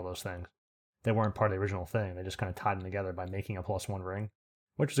they made all those things. They weren't part of the original thing. They just kind of tied them together by making a +1 ring,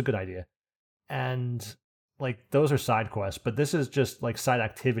 which is a good idea. And like those are side quests, but this is just like side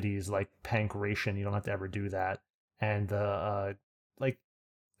activities like pancration. You don't have to ever do that. And like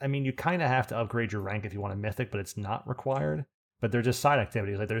I mean, you kind of have to upgrade your rank if you want a mythic, but it's not required. But they're just side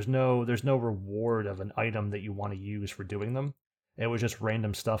activities. Like there's no reward of an item that you want to use for doing them. It was just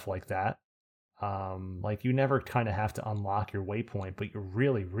random stuff like that. Like you never kind of have to unlock your waypoint, but you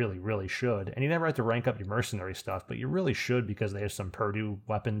really, really, really should. And you never have to rank up your mercenary stuff, but you really should because they have some Purdue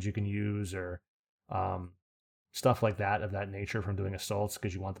weapons you can use or stuff like that of that nature from doing assaults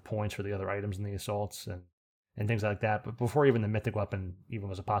because you want the points for the other items in the assaults and things like that. But before even the mythic weapon even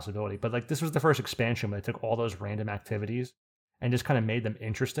was a possibility. But like this was the first expansion where they took all those random activities and just kind of made them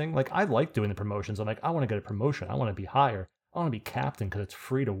interesting. Like I like doing the promotions. I'm like, I want to get a promotion. I want to be higher. I want to be captain because it's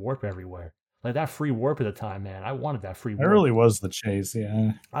free to warp everywhere. Like that free warp at the time, man. I wanted that free warp. It really was the chase,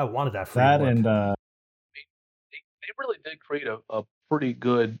 yeah. I wanted that free warp. And they really did create a pretty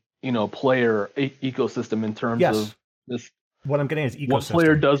good, player ecosystem in terms of this. What I'm getting is ecosystem. One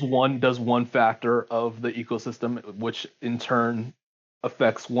player does one factor of the ecosystem, which in turn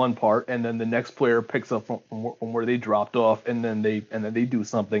affects one part, and then the next player picks up from where they dropped off, and then they do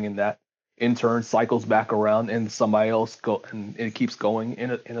something, and that in turn cycles back around, and somebody else and it keeps going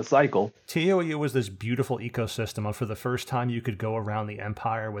in a cycle. TOU was this beautiful ecosystem of for the first time you could go around the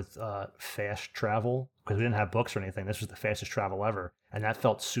Empire with fast travel because we didn't have books or anything. This was the fastest travel ever, and that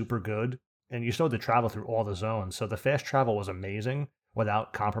felt super good. And you still had to travel through all the zones, so the fast travel was amazing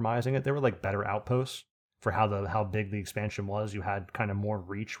without compromising it. There were like better outposts for how big the expansion was. You had kind of more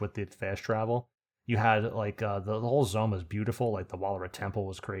reach with the fast travel. You had like the whole zone was beautiful. Like the Wallara Temple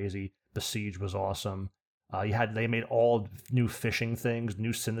was crazy. Besiege was awesome. They made all new fishing things,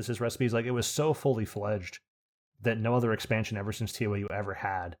 new synthesis recipes. Like it was so fully fledged that no other expansion ever since TOU ever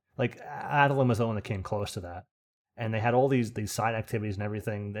had. Like Adalin was the one that came close to that. And they had all these side activities and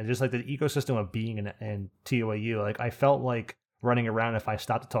everything. And just like the ecosystem of being in TOU, like I felt like running around, if I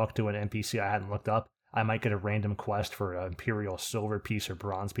stopped to talk to an NPC I hadn't looked up, I might get a random quest for an Imperial silver piece or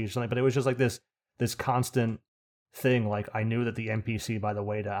bronze piece or something. But it was just like this constant thing. Like I knew that the NPC by the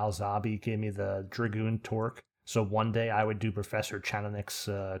way to Alzabi gave me the Dragoon Torque. So one day I would do Professor Chananik's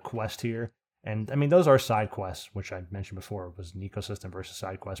quest here. And I mean, those are side quests, which I mentioned before was an ecosystem versus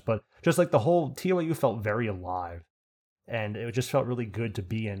side quest. But just like the whole TOU felt very alive. And it just felt really good to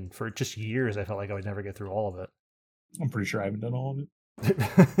be in for just years. I felt like I would never get through all of it. I'm pretty sure I haven't done all of it.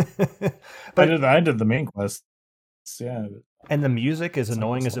 But I did the main quests. Yeah. And the music, as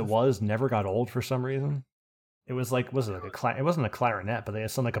annoying as it was, never got old for some reason. It was like, it wasn't a clarinet, but they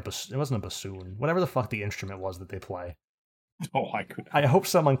had something like it wasn't a bassoon. Whatever the fuck the instrument was that they play. Oh, I hope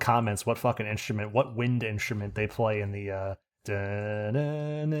someone comments what fucking instrument, what wind instrument they play in the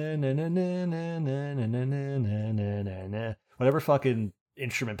whatever fucking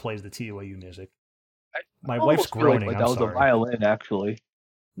instrument plays the TOU music. My wife's groaning. Like that was a violin, actually.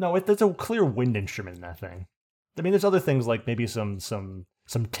 No, there's a clear wind instrument in that thing. I mean, there's other things like maybe some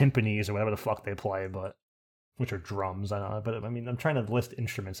timpanis or whatever the fuck they play, but which are drums. I don't know, but I mean, I'm trying to list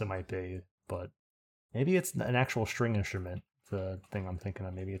instruments it might be, but maybe it's an actual string instrument. The thing I'm thinking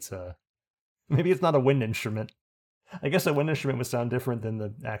of, maybe it's not a wind instrument. I guess a wind instrument would sound different than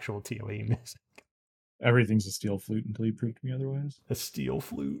the actual TOU music. Everything's a steel flute until you prove to me otherwise. A steel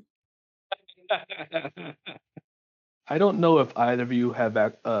flute. I don't know if either of you have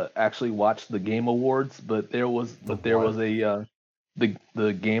actually watched the Game Awards, but there was the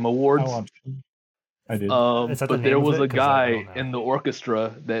Game Awards. I did. But there was a guy in the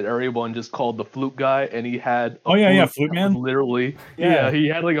orchestra that everyone just called the flute guy, and he had flute man. Literally, he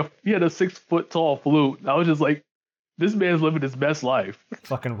had a 6 foot tall flute. I was just like, this man's living his best life.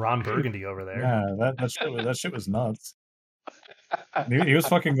 Fucking Ron Burgundy over there. Yeah, that shit was nuts. He was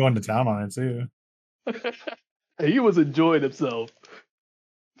fucking going to town on it too. He was enjoying himself.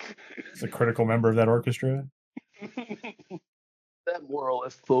 He's a critical member of that orchestra. That more or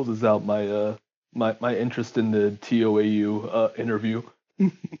less closes out my my interest in the TOAU interview.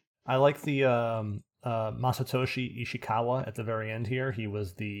 I like the Masatoshi Ishikawa at the very end here. He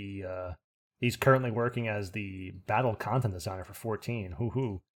was he's currently working as the battle content designer for 14.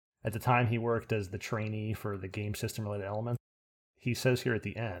 Hoo-hoo. At the time, he worked as the trainee for the game system related elements. He says here at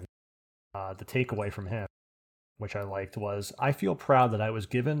the end, the takeaway from him, which I liked, was, I feel proud that I was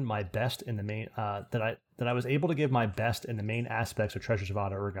given my best in the main, that I was able to give my best in the main aspects of Treasures of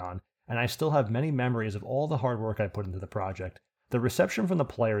Odd Oregon, and I still have many memories of all the hard work I put into the project. The reception from the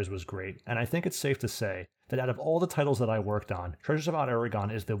players was great, and I think it's safe to say that out of all the titles that I worked on, Treasures of Odd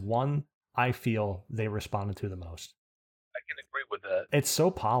Oregon is the one I feel they responded to the most. I can agree with that. It's so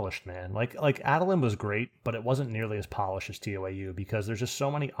polished, man. Like Adalin was great, but it wasn't nearly as polished as TOAU because there's just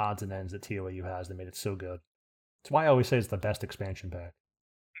so many odds and ends that TOAU has that made it so good. That's why I always say it's the best expansion pack.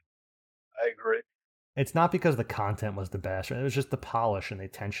 I agree. It's not because the content was the best. It was just the polish and the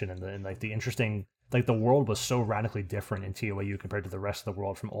attention and like the interesting. Like the world was so radically different in TOAU compared to the rest of the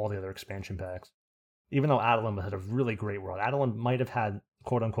world from all the other expansion packs. Even though Adeline had a really great world, Adeline might have had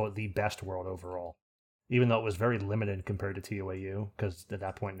quote unquote the best world overall. Even though it was very limited compared to TOAU, because at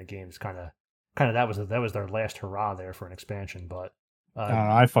that point in the game, it's kind of that was their last hurrah there for an expansion. But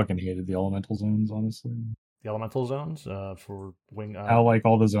I fucking hated the elemental zones, honestly. the elemental zones for wing. How like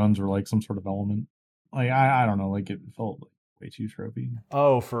all the zones were like some sort of element. Like I don't know, like it felt like way too tropey.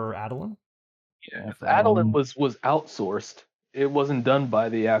 Oh, for Adeline. Yeah, for Adeline was outsourced. It wasn't done by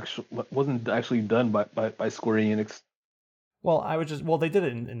wasn't actually done by Square Enix. Well, they did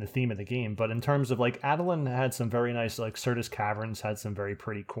it in the theme of the game, but in terms of like Adeline had some very nice, like Certus Caverns had some very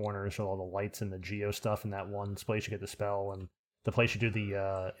pretty corners with all the lights and the geo stuff in that one place you get the spell and the place you do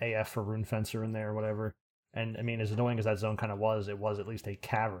the AF for Rune Fencer in there or whatever. And I mean, as annoying as that zone kind of was, it was at least a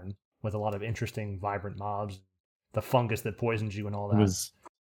cavern with a lot of interesting, vibrant mobs, the fungus that poisons you and all that.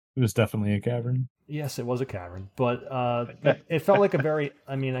 It was definitely a cavern. Yes, it was a cavern, but it felt like a very,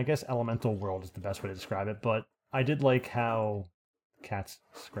 I mean, I guess elemental world is the best way to describe it, but I did like how cat's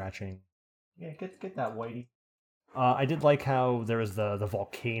scratching. Yeah, get that Whitey. I did like how there was the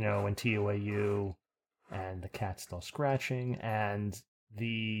volcano in TOAU, and the cat's still scratching, and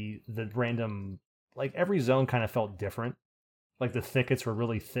the random, like every zone kind of felt different. Like the thickets were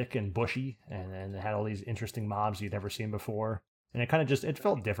really thick and bushy, and it had all these interesting mobs you'd never seen before. And it kind of just, it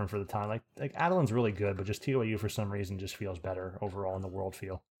felt different for the time. Like Adeline's really good, but just TOAU for some reason just feels better overall in the world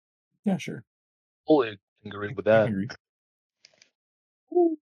feel. Yeah, sure. Fully agree with that. I agree.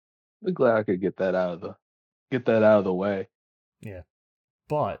 I'm glad I could get that out of the way. Yeah.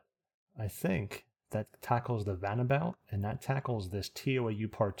 But I think that tackles the Vanabout, and that tackles this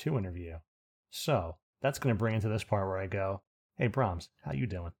TOAU Part 2 interview. So, that's going to bring into this part where I go, hey, Brahms, how you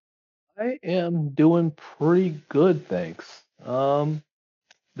doing? I am doing pretty good, thanks.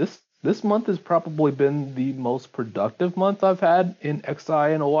 This month has probably been the most productive month I've had in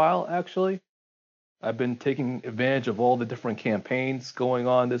XI in a while, actually. I've been taking advantage of all the different campaigns going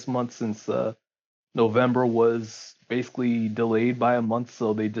on this month since November was basically delayed by a month,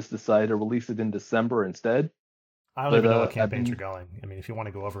 so they just decided to release it in December instead. I don't even know what campaigns are going. I mean, if you want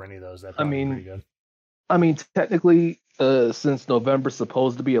to go over any of those, that'd probably be pretty good. I mean, technically, since November's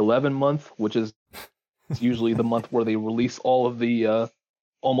supposed to be 11 month, which is usually the month where they release all of the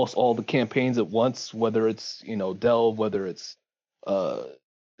almost all the campaigns at once, whether it's Delve, whether it's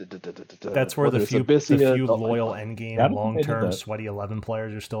that's where the few loyal endgame long-term sweaty 11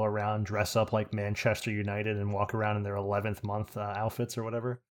 players are still around, dress up like Manchester United and walk around in their 11th month outfits or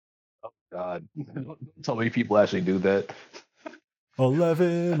whatever. Oh God, so many people actually do that.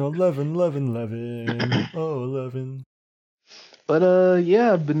 11, 11, 11, 11, oh 11. But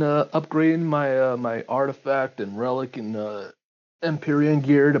yeah, I've been upgrading my artifact and relic and Empyrean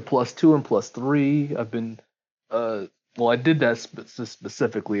gear to +2 and +3. I've been I did that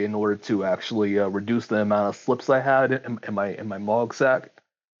specifically in order to actually reduce the amount of slips I had in my Mog sack.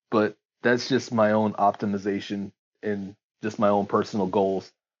 But that's just my own optimization and just my own personal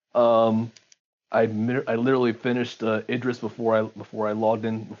goals. I literally finished Idris before I logged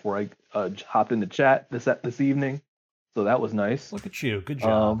in, before I hopped into chat this evening. So that was nice. Look at you, good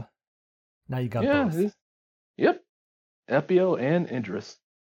job. Now you got both. Yep, Epio and Idris.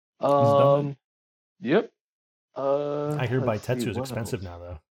 Yep. I hear Baitetsu is expensive now,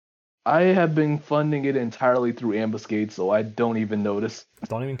 though. I have been funding it entirely through Ambuscade, so I don't even notice.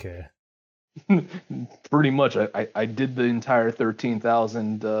 Don't even care. Pretty much, I did the entire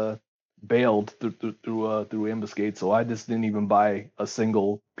 13,000 bailed through Ambuscade, so I just didn't even buy a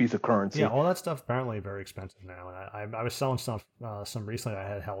single piece of currency. Yeah, all that stuff apparently very expensive now. And I was selling stuff some recently I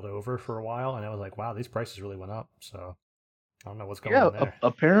had held over for a while, and I was like, wow, these prices really went up. So I don't know what's going on there.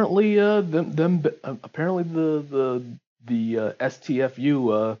 Apparently, apparently the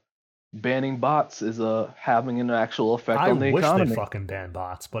STFU banning bots is having an actual effect on the economy. I wish they fucking ban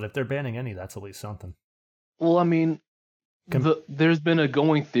bots, but if they're banning any, that's at least something. Well, I mean, there's been a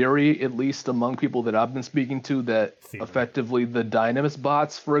going theory, at least among people that I've been speaking to, that effectively the Dynamis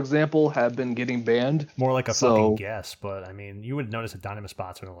bots, for example, have been getting banned. More like a fucking guess, but I mean, you would notice that Dynamis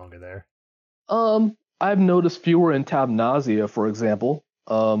bots are no longer there. I've noticed fewer in Tab Nausea, for example.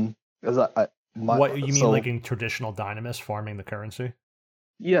 What you mean, like in traditional Dynamis farming the currency?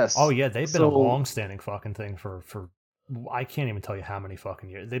 Yes. Oh yeah, they've been a long-standing fucking thing for I can't even tell you how many fucking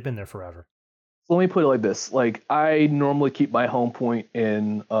years. They've been there forever. Let me put it like this: like I normally keep my home point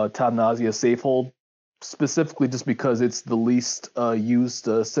in Tab Nausea Safehold, specifically just because it's the least used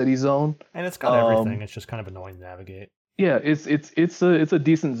city zone, and it's got everything. It's just kind of annoying to navigate. Yeah, it's a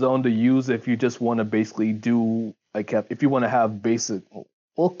decent zone to use if you just want to basically do like if you want to have basic,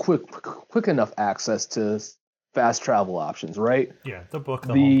 well, quick enough access to fast travel options, right? Yeah, the book,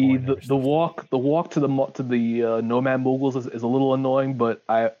 the home point, every stuff. The walk to the Nomad Moguls is a little annoying, but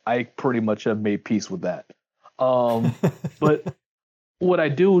I pretty much have made peace with that. But what I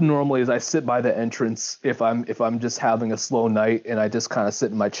do normally is I sit by the entrance if I'm just having a slow night, and I just kind of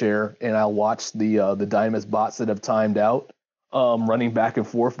sit in my chair and I'll watch the Dynamis bots that have timed out, running back and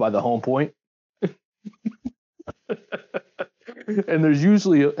forth by the home point. And there used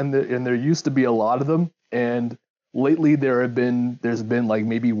to be a lot of them, and lately there's been like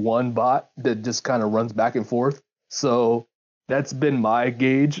maybe one bot that just kind of runs back and forth. So that's been my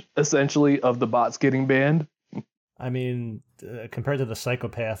gauge essentially of the bots getting banned. I mean, compared to the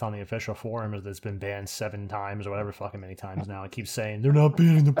psychopath on the official forum that's been banned 7 times or whatever fucking many times now, it keeps saying they're not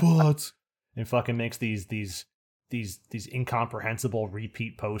banning the bots, and fucking makes these incomprehensible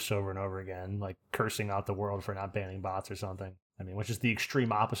repeat posts over and over again, like cursing out the world for not banning bots or something. I mean, which is the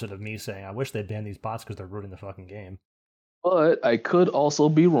extreme opposite of me saying I wish they banned these bots because they're ruining the fucking game. But I could also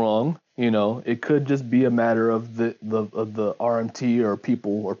be wrong. It could just be a matter of the RMT or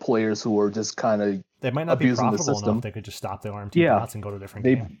people or players who are just kind of they might not be abusing the profitable system. enough. They could just stop the RMT bots and go to a different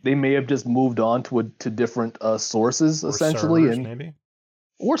game. They may have just moved on to different sources Or essentially, servers, and maybe.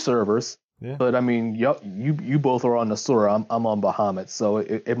 or servers. Yeah. But I mean, you both are on Nasura. I'm on Bahamut, so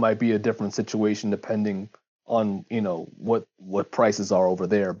it might be a different situation depending on what prices are over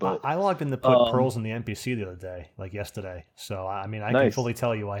there. But I logged in to put pearls in the NPC the other day, like yesterday. So I mean, I can fully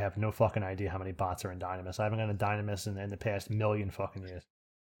tell you I have no fucking idea how many bots are in Dynamis. I haven't gone to Dynamis in the past million fucking years.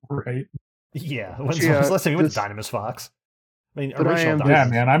 Right. Yeah. When's the last time you went to Dynamis, Fox? I mean, original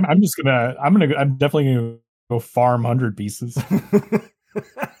Dynamis. Yeah, man. I'm definitely gonna go farm 100 pieces.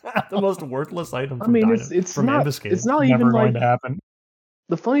 The most worthless item. From it's from not. Ambuscade. It's not never even going like to happen.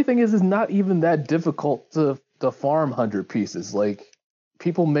 The funny thing is, it's not even that difficult to farm 100 pieces. Like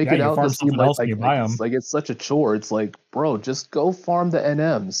people make it out to seem like it's such a chore. It's like, bro, just go farm the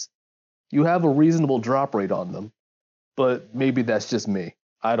NMs. You have a reasonable drop rate on them, but maybe that's just me.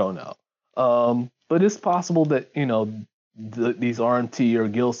 I don't know. But it's possible that these RMT or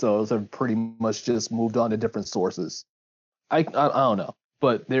guild cells have pretty much just moved on to different sources. I don't know,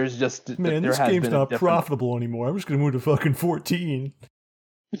 but there's just this game's not profitable anymore. I'm just gonna move to fucking 14.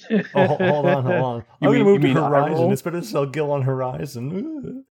 Oh, hold on. I'm gonna move to Horizon. It's better to sell Gil on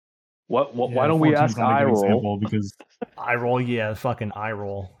Horizon. Why don't we ask iRoll? Because iRoll, yeah, fucking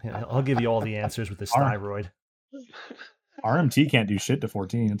iRoll. Yeah, I'll give you all the answers with this thyroid. RMT can't do shit to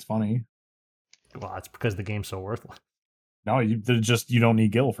 14. It's funny. Well, it's because the game's so worthless. No, you don't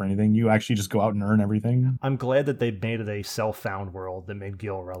need Gil for anything. You actually just go out and earn everything. I'm glad that they made it a self-found world that made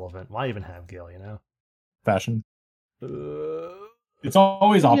Gil relevant. Why even have Gil, Fashion. It's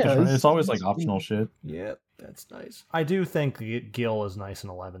always optional. It's always like optional shit. Yeah, that's nice. I do think Gil is nice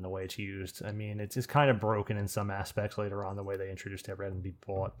in 11 the way it's used. I mean, it's kind of broken in some aspects later on the way they introduced it rather than be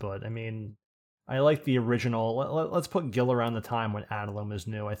bought. But I mean, I like the original. Let's put Gil around the time when Adalum is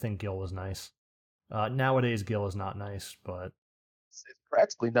new. I think Gil was nice. Nowadays, Gil is not nice, but it's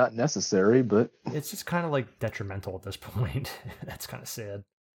practically not necessary. But it's just kind of like detrimental at this point. That's kind of sad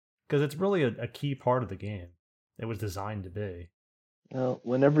because it's really a key part of the game. It was designed to be.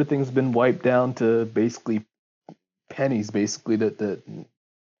 When everything's been wiped down to basically pennies, basically that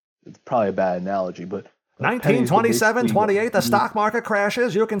it's probably a bad analogy, but 1927-28, the stock market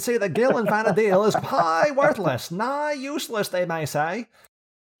crashes. You can see that Gil and Vanadiel is high worthless, nigh useless, they may say.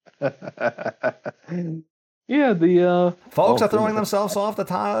 Yeah, the folks are throwing themselves off the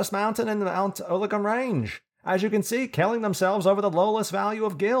highest mountain in the Mount Oligum range. As you can see, killing themselves over the lowest value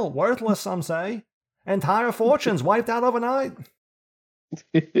of Gil. Worthless, some say. Entire fortunes wiped out overnight.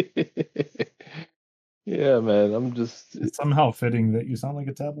 Yeah, man, I'm just... It's somehow fitting that you sound like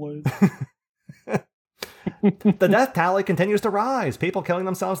a tabloid. The death tally continues to rise. People killing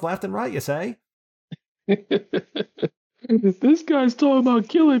themselves left and right, you say? This guy's talking about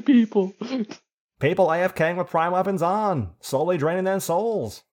killing people. People AFKing with prime weapons on, slowly draining their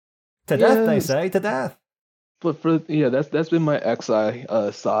souls. To death, they say, to death. But that's been my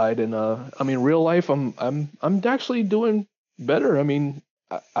XI side, and I mean, real life, I'm actually doing better. I mean,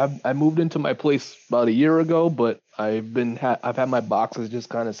 I moved into my place about a year ago, but I've had my boxes just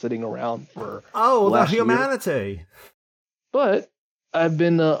kind of sitting around for the humanity. Year. But I've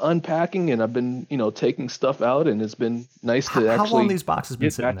been unpacking, and I've been taking stuff out, and it's been nice to actually. How long these boxes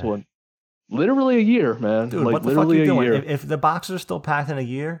been sitting there? Literally a year, man. Dude, like, what the fuck are you doing? If the boxes are still packed in a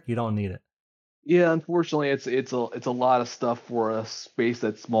year, you don't need it. Yeah, unfortunately, it's a lot of stuff for a space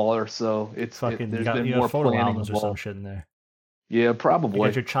that's smaller, so Fucking, there's been you got more photo planning albums or some involved. shit in there. Yeah, You got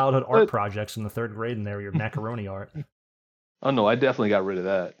probably. your childhood art But projects in the third grade in there, your macaroni art. oh no, I definitely got rid of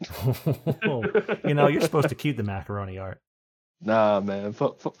You're supposed to that. keep the macaroni art. Nah, man,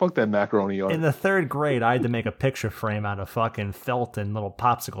 fuck that macaroni In art. the third grade, I had to make a picture frame out of fucking felt and little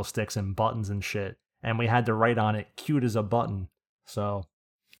popsicle sticks and buttons and shit. And we had to write on it, cute as a button. So,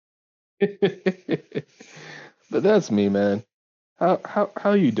 But that's me, man.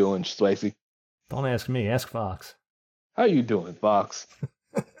 How you doing, Spicy? don't ask me, ask Fox. How you doing, Fox?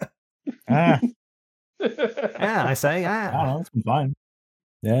 Ah, Yeah, I say, I don't yeah. know. It's been fine.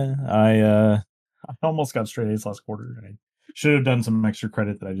 Yeah, I almost got straight A's last quarter. I should have done some extra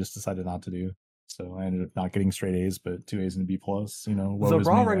credit that I just decided not to do. So I ended up not getting straight A's, but 2 A's and a B plus. Woe The is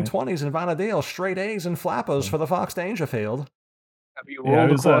me, Roaring right? 20s in Vanadiel, straight A's and flappos for the Fox Dangerfield. Have you Yeah,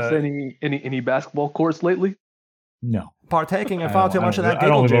 rolled across any basketball courts lately? no. Partaking in far too much of that I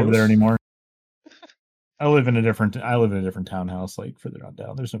don't giggle live over there juice. anymore. I live in a different townhouse, like further on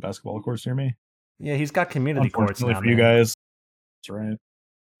down. There's no basketball courts near me. Yeah, he's got community courts Unfortunately now, for you man. guys. That's right.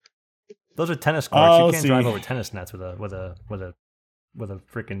 Those are tennis courts. You Let's can't drive see. over tennis nets with a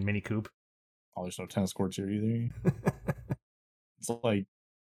freaking mini coupe. Oh, there's no tennis courts here either. It's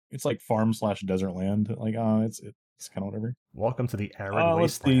like farm / desert land. Like, it's kind of whatever. Welcome to the arid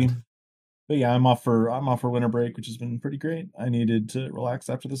Let's see. wasteland. But yeah, I'm off for winter break, which has been pretty great. I needed to relax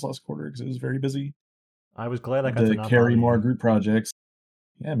after this last quarter because it was very busy. I was glad I Had got to to not carry bother more you. group projects.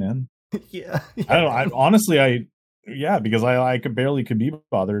 Yeah, man. Yeah. I don't. I honestly, because I could barely be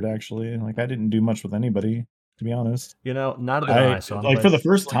bothered actually. Like I didn't do much with anybody, to be honest. Neither did I. So I'm like glad. for the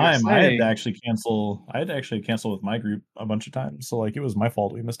first So you're time, I had to saying actually cancel. With my group a bunch of times. So like it was my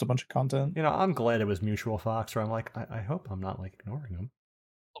fault. We missed a bunch of content. I'm glad it was mutual, Fox. Where I'm like, I hope I'm not like ignoring him.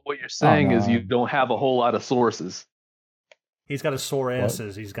 what you're Oh saying is you no. don't have a whole lot of sources. He's got his sore What?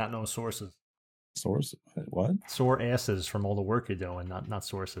 asses. He's got no sources. Source? What? Sore asses from all the work you're doing, not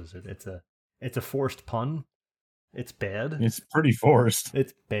sources. It's a forced pun. It's bad. It's pretty forced.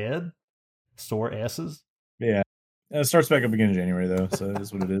 It's bad. Sore asses. Yeah. It starts back up again in January though, so it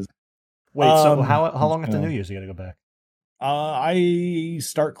is what it is. Wait, so how long after New Year's you gotta go back? I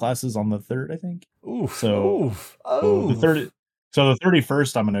start classes on the 3rd, I think. Oof. So, oof. the 3rd. So the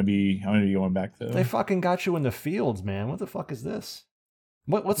 31st, I'm gonna be going back though. They fucking got you in the fields, man. What the fuck is this?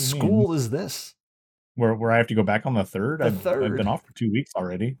 What What do you school mean? is this? Where I have to go back on the 3rd? The I've 3rd. been off for 2 weeks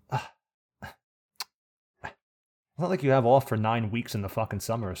already. It's not like you have off for 9 weeks in the fucking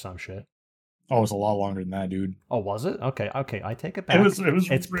summer or some shit. Oh, it's a lot longer than that, dude. Oh, was it? Okay, I take it back. It was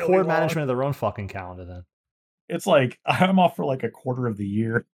It's really poor long. management of their own fucking calendar then. It's like I'm off for like a quarter of the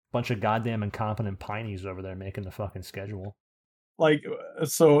year. Bunch of goddamn incompetent pineys over there making the fucking schedule. Like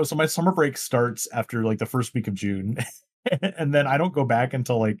so my summer break starts after like the first week of June, and then I don't go back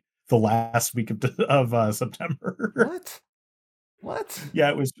until like the last week of September. What?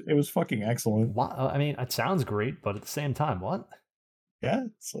 Yeah, it was fucking excellent. What? I mean, it sounds great, but at the same time, what? Yeah,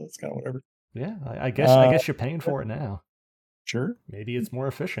 so it's kind of whatever. Yeah, I guess you're paying for it now. Sure. Maybe it's more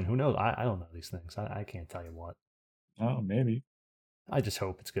efficient. Who knows? I don't know these things. I can't tell you what. Oh, maybe. I just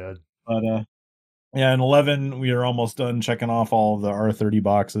hope it's good. But yeah, in 11 we are almost done checking off all the R30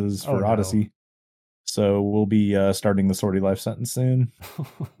 boxes for Oh, no. Odyssey. So we'll be starting the Sortie Life sentence soon.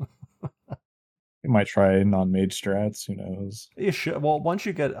 We might try non-mage strats. Who knows? You should. Well, once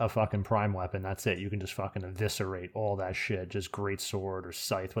you get a fucking prime weapon, that's it. You can just fucking eviscerate all that shit. Just great sword or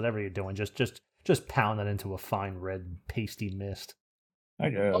scythe, whatever you're doing. Just pound it into a fine red pasty mist. I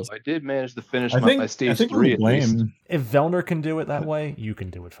guess. I did manage to finish I my stage 3 at least. If Velner can do it that way, you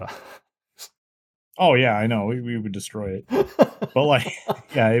can do it. Oh yeah, I know. We would destroy it, but like,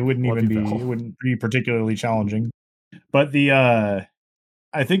 yeah, it wouldn't be particularly challenging. But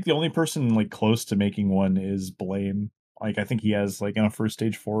I think the only person like close to making one is Blame. Like I think he has like in a first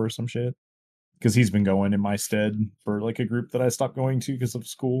stage 4 or some shit because he's been going in my stead for like a group that I stopped going to because of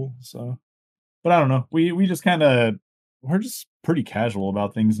school. So, but I don't know. We just we're just pretty casual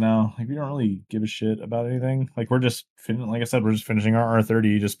about things now. Like we don't really give a shit about anything. Like we're just like I said, we're just finishing our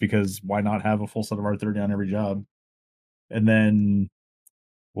R30 just because why not have a full set of R30 on every job, and then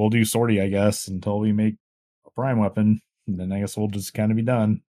we'll do sortie, I guess, until we make a prime weapon. And then I guess we'll just kind of be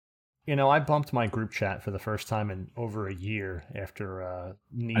done. I bumped my group chat for the first time in over a year after I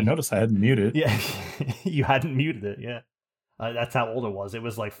noticed I hadn't muted. Yeah, you hadn't muted it. Yeah, that's how old it was. It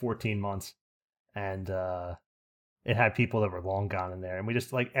was like 14 months, and it had people that were long gone in there, and we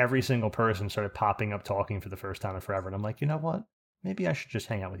just like every single person started popping up talking for the first time in forever. And I'm like, you know what? Maybe I should just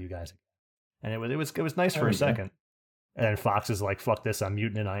hang out with you guys. And it was nice for a second. And then Fox is like, fuck this, I'm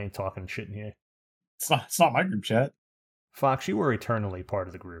muting it. I ain't talking shit in here. It's not my group chat. Fox, you were eternally part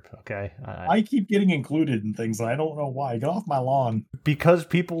of the group, okay? I keep getting included in things, and I don't know why. Get off my lawn. Because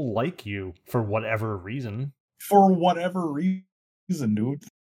people like you for whatever reason. For whatever reason, dude.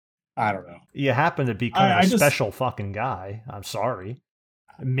 I don't know. You happen to be kind of a special fucking guy. I'm sorry.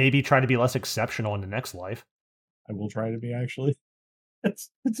 Maybe try to be less exceptional in the next life. I will try to be, actually.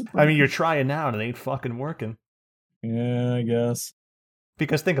 I mean, you're trying now, and it ain't fucking working. Yeah, I guess.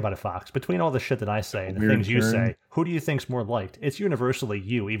 Because think about it, Fox. Between all the shit that I say and the things you say, who do you think's more liked? It's universally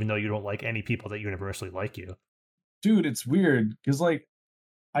you, even though you don't like any people that universally like you. Dude, it's weird, because, like,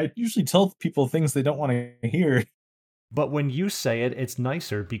 I usually tell people things they don't want to hear. But when you say it, it's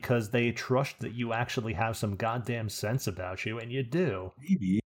nicer because they trust that you actually have some goddamn sense about you, and you do.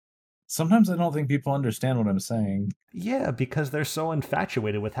 Maybe. Sometimes I don't think people understand what I'm saying. Yeah, because they're so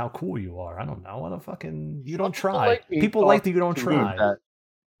infatuated with how cool you are. I don't know. What a fucking... You don't try. People like that you don't try.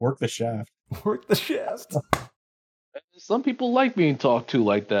 Work the shaft. Work the shaft. Some people like being talked to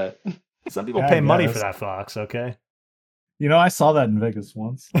like that. Some people pay money for that, Fox, okay? You know, I saw that in Vegas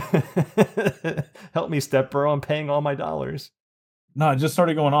once. Help me, stepbro. I'm paying all my dollars. No, it just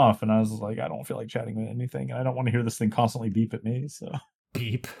started going off, and I was like, I don't feel like chatting with anything, and I don't want to hear this thing constantly beep at me, so...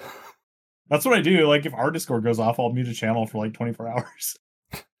 Beep? That's what I do. Like, if our Discord goes off, I'll mute a channel for, like, 24 hours.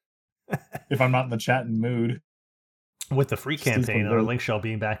 If I'm not in the chatting mood. With the free campaign and our link shell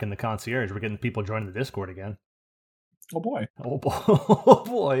being back in the concierge, we're getting people joining the Discord again. Oh, boy. Oh, boy. Oh,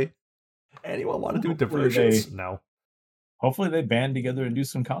 boy. Anyone want to do diversions? No. Hopefully they band together and do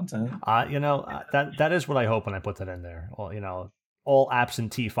some content. That is what I hope when I put that in there. Well, all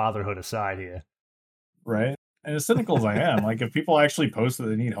absentee fatherhood aside here. Right? And as cynical as I am, like, if people actually post that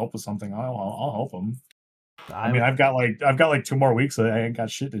they need help with something, I'll help them. I mean, I've got like 2 more weeks. I ain't got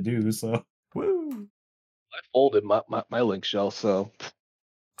shit to do, so. Woo! I folded my link shell, so.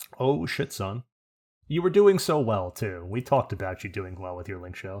 Oh shit, son! You were doing so well too. We talked about you doing well with your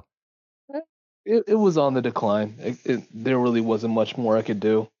link shell. It was on the decline. There really wasn't much more I could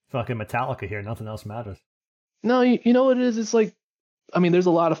do. Fucking Metallica here. Nothing else matters. No, you know what it is? It's like, I mean, there's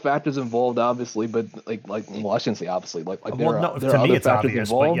a lot of factors involved, obviously, but well, I shouldn't say obviously. Like there are to me it's obvious,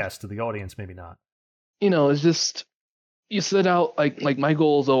 involved. but yes, to the audience maybe not. It's just you set out like my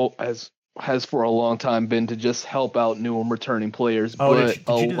goals has for a long time been to just help out new and returning players. Oh, but did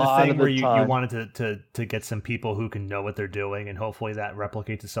you do the thing where you wanted to get some people who can know what they're doing, and hopefully that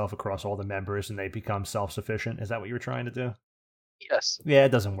replicates itself across all the members and they become self-sufficient? Is that what you were trying to do? Yes. Yeah, it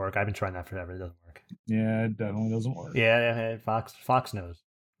doesn't work. I've been trying that forever. It doesn't work. Yeah, it definitely doesn't work. Yeah, Fox knows.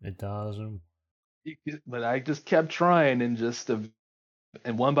 It doesn't. But I just kept trying, and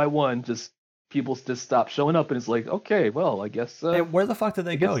and one by one, just people just stopped showing up, and it's like, okay, well, I guess. And where the fuck did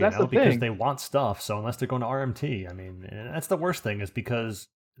they go? Because they want stuff. So unless they're going to RMT, I mean, and that's the worst thing, is because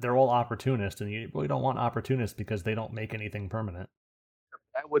they're all opportunists, and you really don't want opportunists because they don't make anything permanent.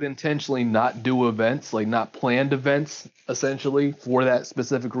 I would intentionally not do events, like not planned events, essentially for that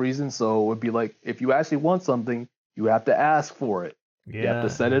specific reason. So it would be like, if you actually want something, you have to ask for it. Yeah, you have to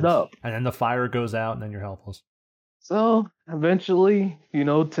set it up. And then the fire goes out, and then you're helpless. So eventually,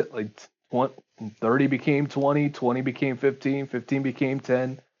 30 became 20, 20 became 15, 15 became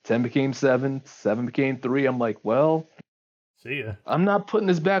 10, 10 became 7, 7 became 3. I'm like, well, see ya. I'm not putting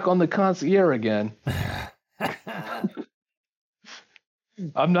this back on the concierge again.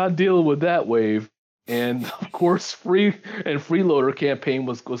 I'm not dealing with that wave. And of course, freeloader campaign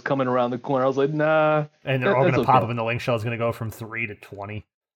was coming around the corner. I was like, nah. And they're all going to pop up, and the link shell is going to go from 3 to 20.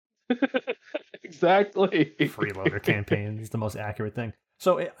 Exactly. Freeloader campaign is the most accurate thing.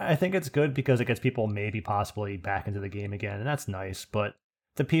 So I think it's good because it gets people maybe possibly back into the game again, and that's nice. But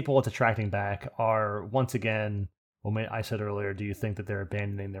the people it's attracting back are, once again, well, I said earlier, do you think that they're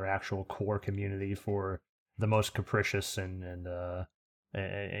abandoning their actual core community for the most capricious and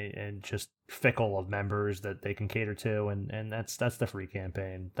just fickle of members that they can cater to? And that's the free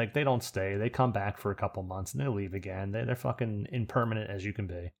campaign. Like, they don't stay. They come back for a couple months and they leave again. They're fucking impermanent as you can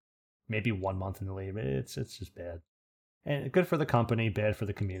be. Maybe 1 month and they leave. It's just bad. And good for the company, bad for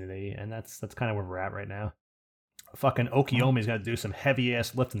the community, and that's kind of where we're at right now. Fucking Okiomi's got to do some heavy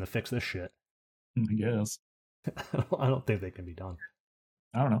ass lifting to fix this shit. I guess. I don't think they can be done.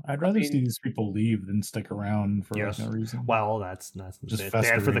 I don't know. I'd rather see these people leave than stick around for no reason. Well, that's just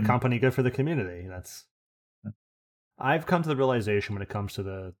bad for the company, good for the community. I've come to the realization when it comes to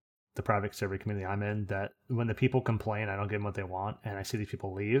the private server community I'm in, that when the people complain, I don't give them what they want, and I see these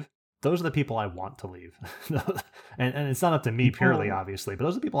people leave, those are the people I want to leave. and it's not up to me purely, obviously, but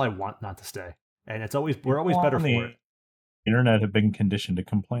those are the people I want not to stay. And we're always better for it. The internet have been conditioned to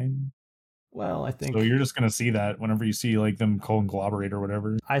complain. Well, I think so. You're just gonna see that whenever you see like them collaborate or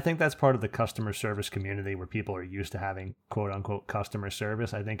whatever. I think that's part of the customer service community where people are used to having quote unquote customer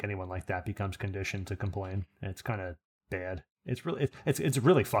service. I think anyone like that becomes conditioned to complain. It's kind of bad. It's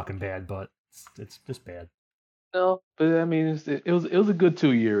really fucking bad, but it's just bad. No, but I mean, it was a good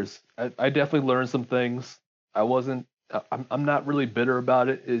 2 years. I definitely learned some things. I wasn't. I'm not really bitter about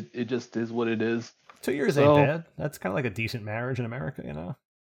it. It just is what it is. 2 years ain't bad. That's kind of like a decent marriage in America, you know.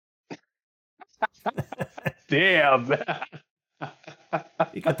 Damn.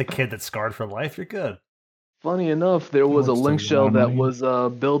 You got the kid that's scarred for life. You're good. Funny enough, there was a Looks link like a shell lot of that money.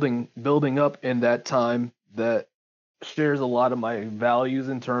 was building up in that time that shares a lot of my values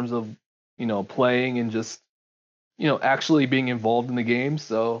in terms of playing and just actually being involved in the game.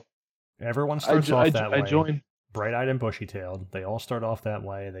 So Everyone starts off that way. I joined. Bright-eyed and bushy-tailed. They all start off that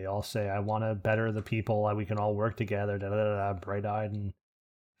way. They all say, "I want to better the people. We can all work together." Da da da. Bright-eyed and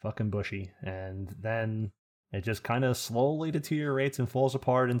fucking bushy, and then it just kind of slowly deteriorates and falls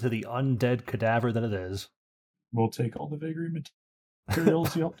apart into the undead cadaver that it is. We'll take all the vagary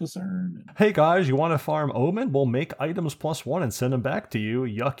materials you helped us earn. Hey guys, you want to farm Omen? We'll make items +1 and send them back to you.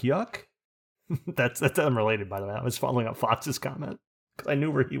 Yuck yuck. That's unrelated, by the way. I was following up Fox's comment because I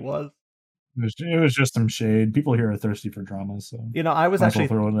knew where he was. It was just some shade. People here are thirsty for drama, so I was actually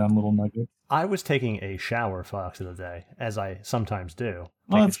throwing down little nuggets. I was taking a shower, Fox, the other day, as I sometimes do.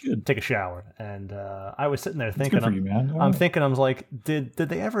 That's good. Take a shower, and I was sitting there That's thinking, good for you, man. I'm thinking, I was like, did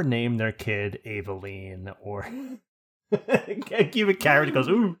they ever name their kid Aveline or? Keep it carrot goes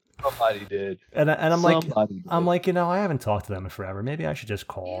ooh. Somebody did, and I'm like, Somebody did. I'm like, I haven't talked to them in forever. Maybe I should just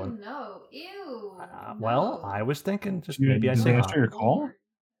call. Ew, and, no. Ew. Well, no. I was thinking, just Did maybe I they say answer hi. your call?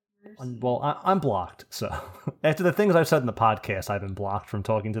 Well, I'm blocked. So after the things I've said in the podcast, I've been blocked from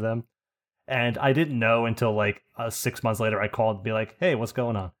talking to them. And I didn't know until like 6 months later, I called to be like, hey, what's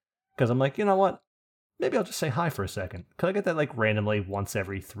going on? Because I'm like, you know what? Maybe I'll just say hi for a second. Because I get that like randomly once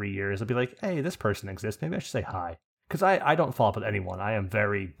every 3 years. I'll be like, hey, this person exists. Maybe I should say hi. Because I don't follow up with anyone. I am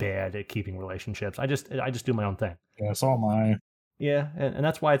very bad at keeping relationships. I just do my own thing. Yeah, so am I. Yeah, and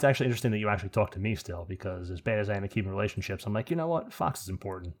that's why it's actually interesting that you actually talk to me still, because as bad as I am at keeping relationships, I'm like, you know what? Fox is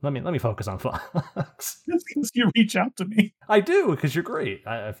important. Let me focus on Fox. It's because you reach out to me. I do, because you're great.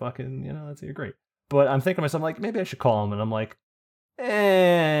 I fucking, you're great. But I'm thinking to myself, like, maybe I should call him, and I'm like,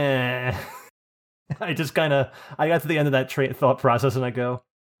 I just kind of, I got to the end of that thought process, and I go,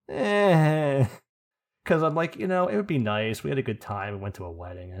 because I'm like, it would be nice. We had a good time. We went to a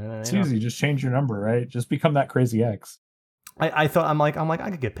wedding. And, It's easy. Just change your number, right? Just become that crazy ex. I thought, I'm like,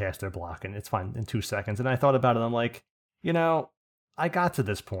 I could get past their blocking. It's fine in 2 seconds. And I thought about it. I'm like, I got to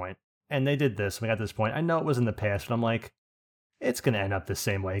this point, and they did this. And we got to this point. I know it was in the past, but I'm like, it's going to end up the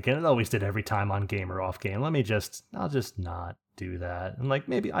same way again. It always did every time on game or off game. I'll just not do that. And like,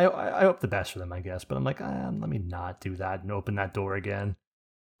 maybe I hope the best for them, I guess. But I'm like, let me not do that and open that door again.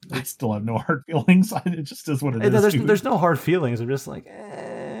 I still have no hard feelings. It just is what it is. There's no hard feelings. I'm just like,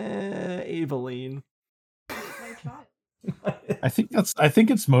 Aveline. My child. I think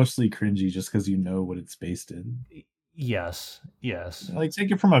it's mostly cringy just because you know what it's based in. Yes. Like,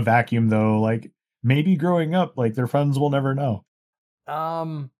 take it from a vacuum though. Like, maybe growing up, like, their friends will never know.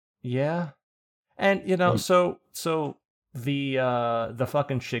 Yeah. And so the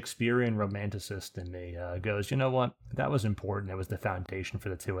fucking Shakespearean romanticist in me goes, you know what? That was important. It was the foundation for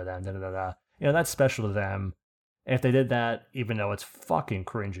the two of them. Da, da, da, da. That's special to them. If they did that, even though it's fucking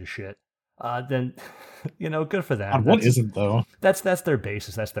cringe as shit, then good for them. God, what isn't though? That's their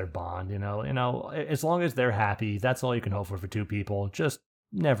basis. That's their bond. As long as they're happy, that's all you can hope for two people. Just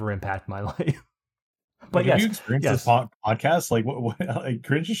never impact my life. But have you experienced this podcast? Like, what like,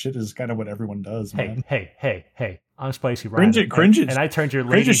 cringe shit is kind of what everyone does, man. Hey. I'm Spicy Ryan. And I turned your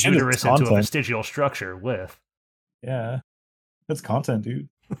lady uterus into a vestigial structure with. Yeah. That's content, dude.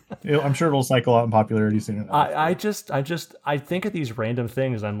 I'm sure it'll cycle out in popularity soon enough. I think of these random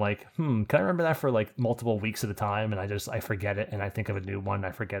things. I'm like, can I remember that for like multiple weeks at a time? And I forget it, and I think of a new one.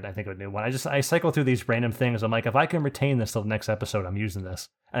 I forget it, I think of a new one. I cycle through these random things. I'm like, if I can retain this till the next episode, I'm using this.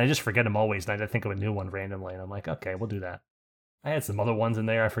 And I just forget them always, and I think of a new one randomly, and I'm like, okay, we'll do that. I had some other ones in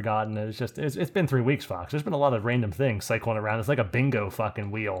there I've forgotten. It's been 3 weeks, Fox. There's been a lot of random things cycling around. It's like a bingo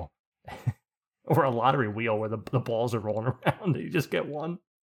fucking wheel. Or a lottery wheel where the balls are rolling around and you just get one.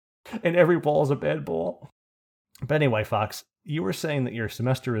 And every ball is a bad ball. But anyway, Fox, you were saying that your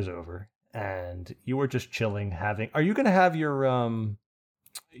semester is over and you were just chilling are you going to have your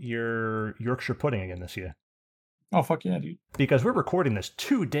Yorkshire pudding again this year? Oh, fuck yeah, dude. Because we're recording this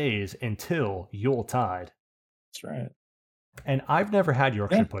 2 days until Yuletide. That's right. And I've never had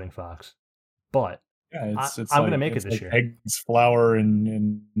Yorkshire pudding, Fox. But Yeah, it's I'm like gonna make it it's this like year. eggs, flour,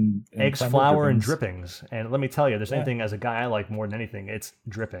 and Eggs, prime rib flour, and drippings. drippings. And let me tell you, there's Yeah, anything as a guy I like more than anything, it's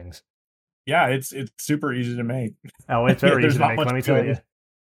drippings. yeah, it's super easy to make. Oh, it's Yeah, very there's easy to not make. much Let me to tell it. you.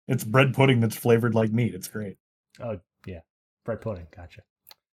 It's bread pudding that's flavored like meat. It's great. Oh yeah, bread pudding. Gotcha.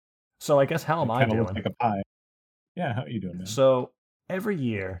 So I guess how am It I kind of looks doing? like a pie. Yeah, how are you doing, man? So every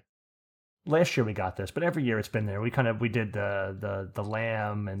year, last year we got this, but every year it's been there. We did the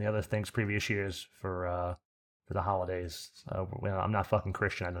lamb and the other things previous years for the holidays. I'm not fucking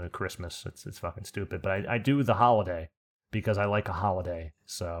Christian. I don't do Christmas. It's fucking stupid. But I do the holiday because I like a holiday.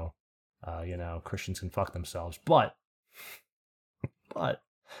 So Christians can fuck themselves. But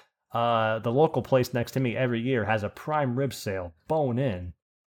the local place next to me every year has a prime rib sale, bone in,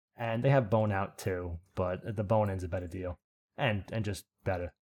 and they have bone out too. But the bone in's a better deal, and just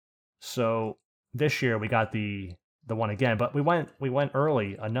better. So this year we got the one again, but we went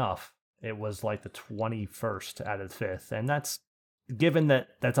early enough. It was like the 21st out of the 5th, and that's given that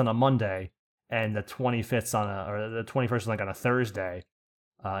that's on a Monday and the 25th or the 21st is like on a Thursday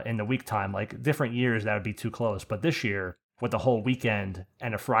in the week time. Like different years that would be too close, but this year with the whole weekend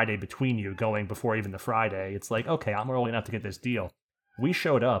and a Friday between you going before even the Friday, it's like okay, I'm early enough to get this deal. We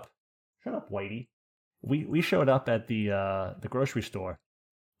showed up. Shut up, Whitey. We showed up at the grocery store.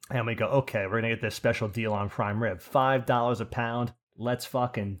 And we go, okay, we're going to get this special deal on prime rib. $5 a pound. Let's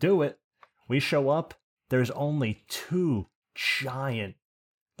fucking do it. We show up. There's only 2 giant,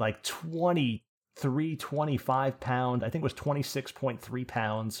 like 23, 25 pound, I think it was 26.3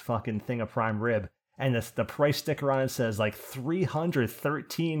 pounds fucking thing of prime rib. And the price sticker on it says like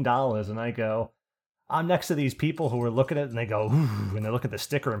 $313. And I go, I'm next to these people who are looking at it and they go, ooh, and they look at the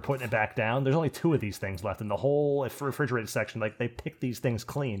sticker and putting it back down. There's only 2 of these things left in the whole refrigerated section. Like they pick these things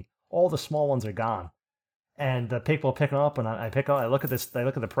clean. All the small ones are gone. And the people pick them up and I look at this, I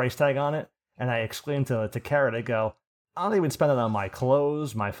look at the price tag on it and I exclaim to Carrot, I go, I don't even spend it on my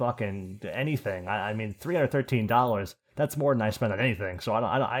clothes, my fucking anything. I mean, $313, that's more than I spend on anything. So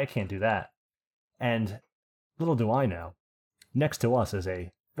I can't do that. And little do I know, next to us is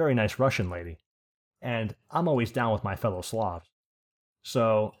a very nice Russian lady. And I'm always down with my fellow Slavs.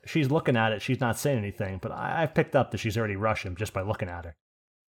 So she's looking at it, she's not saying anything, but I've picked up that she's already Russian just by looking at her.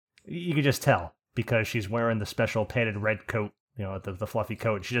 You can just tell, because she's wearing the special padded red coat, the fluffy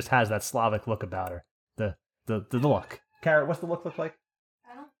coat. She just has that Slavic look about her. The look. Carrot, what's the look like?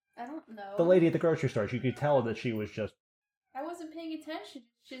 I don't know. The lady at the grocery store, you could tell that she was just... I wasn't paying attention.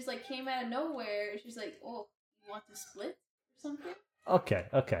 She just like came out of nowhere. She's like, oh, you want to split or something? Okay.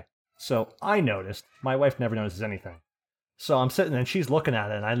 So I noticed. My wife never notices anything. So I'm sitting there and she's looking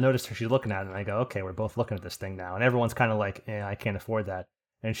at it, and I noticed her. She's looking at it, and I go, okay, we're both looking at this thing now. And everyone's kind of like, I can't afford that.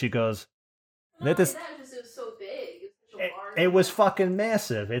 And she goes, Not this. That just it was so big. It was fucking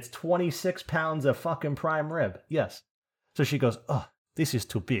massive. It's 26 pounds of fucking prime rib. Yes. So she goes, oh, this is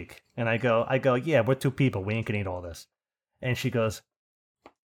too big. And I go, yeah, we're 2 people. We ain't gonna eat all this. And she goes,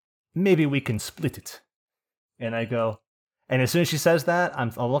 maybe we can split it. And I go, and as soon as she says that,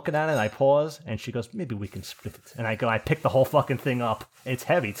 I'm looking at it, and I pause, and she goes, maybe we can split it. And I go, I pick the whole fucking thing up. It's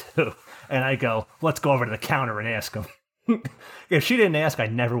heavy, too. And I go, let's go over to the counter and ask him. If she didn't ask, I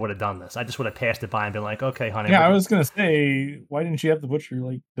never would have done this. I just would have passed it by and been like, okay, honey. Yeah, I was going to say, why didn't she have the butcher,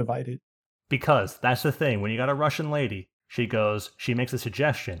 divide it? Because that's the thing. When you got a Russian lady, she makes a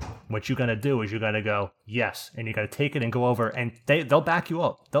suggestion. What you got to do is you got to go, yes. And you got to take it and go over, and they'll back you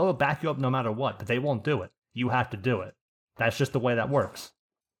up. They'll back you up no matter what, but they won't do it. You have to do it. That's just the way that works.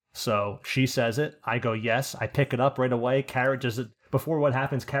 So she says it. I go, yes. I pick it up right away. Carrot just, before what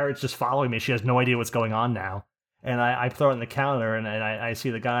happens, Carrot's just following me. She has no idea what's going on now. And I throw it in the counter, and I see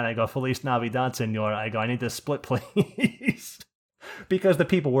the guy, and I go, Feliz Navidad, senor. I go, I need this split, please. Because the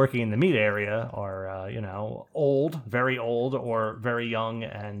people working in the meat area are, old, very old, or very young,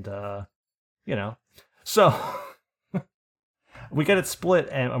 and, So, we get it split,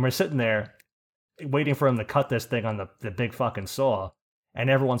 and we're sitting there waiting for him to cut this thing on the big fucking saw, and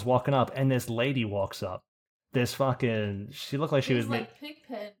everyone's walking up, and this lady walks up. This fucking... She looked like she was... like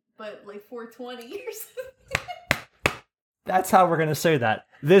Pigpen, but like 420 or something. That's how we're going to say that.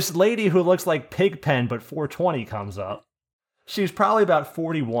 This lady who looks like Pigpen but 420 comes up. She's probably about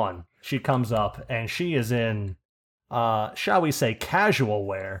 41. She comes up, and she is in, shall we say, casual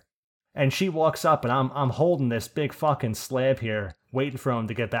wear. And she walks up, and I'm holding this big fucking slab here, waiting for him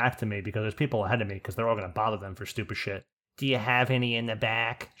to get back to me, because there's people ahead of me, because they're all going to bother them for stupid shit. Do you have any in the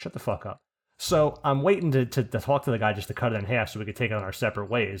back? Shut the fuck up. So I'm waiting to talk to the guy just to cut it in half so we could take it on our separate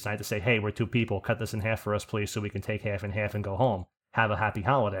ways. And I had to say, hey, we're 2 people. Cut this in half for us, please, so we can take half and half and go home. Have a happy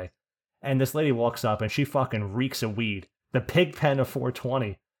holiday. And this lady walks up, and she fucking reeks of weed. The pig pen of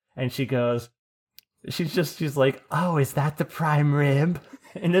 420. And she goes, She's like, oh, is that the prime rib?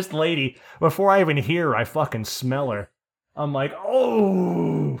 And this lady, before I even hear her, I fucking smell her. I'm like,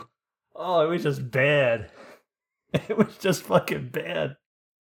 oh, it was just bad. It was just fucking bad.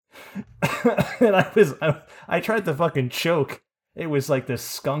 And I tried to fucking choke. It was like this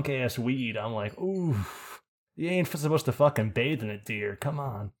skunk ass weed. I'm like, ooh, you ain't supposed to fucking bathe in it, dear. Come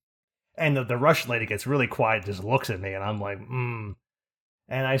on. And the Russian lady gets really quiet, just looks at me, and I'm like, And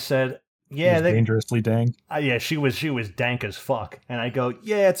I said, yeah, dangerously dank. Yeah, she was dank as fuck. And I go,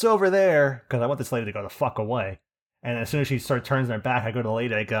 yeah, it's over there, because I want this lady to go the fuck away. And as soon as she turns her back, I go to the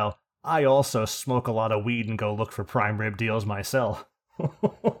lady, I go, I also smoke a lot of weed and go look for prime rib deals myself.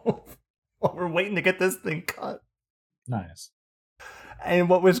 While we're waiting to get this thing cut. Nice. And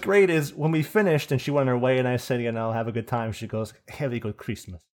what was great is when we finished and she went on her way and I said, have a good time. She goes, have a good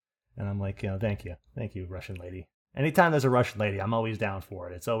Christmas. And I'm like, thank you. Thank you, Russian lady. Anytime there's a Russian lady, I'm always down for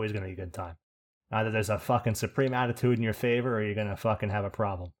it. It's always going to be a good time. Either there's a fucking supreme attitude in your favor or you're going to fucking have a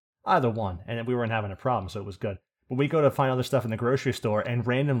problem. Either one. And we weren't having a problem, so it was good. But we go to find other stuff in the grocery store, and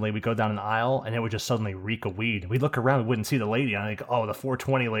randomly we go down an aisle, and it would just suddenly reek of weed. We look around, we wouldn't see the lady. And I'm like, oh, the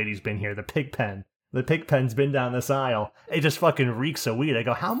 420 lady's been here. The pig pen. The pig pen's been down this aisle. It just fucking reeks of weed. I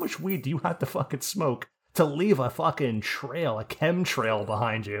go, how much weed do you have to fucking smoke to leave a fucking trail, a chemtrail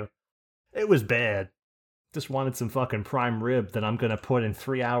behind you? It was bad. Just wanted some fucking prime rib that I'm going to put in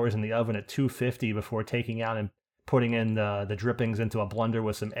 3 hours in the oven at 250 before taking out and putting in the drippings into a blender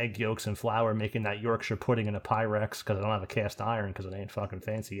with some egg yolks and flour, making that Yorkshire pudding in a Pyrex because I don't have a cast iron because it ain't fucking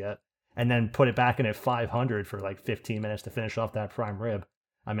fancy yet. And then put it back in at 500 for like 15 minutes to finish off that prime rib.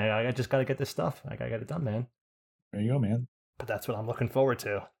 I mean, I just got to get this stuff. I got to get it done, man. There you go, man. But that's what I'm looking forward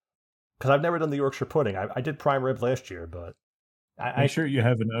to. Because I've never done the Yorkshire pudding. I did prime rib last year, but... Make sure you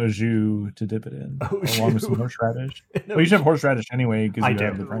have an au jus to dip it in, au jus. Along with some horseradish. Well, you should have horseradish anyway because you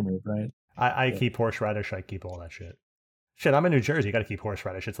have the prime rib, right? I keep horseradish. I keep all that shit. Shit, I'm in New Jersey. You got to keep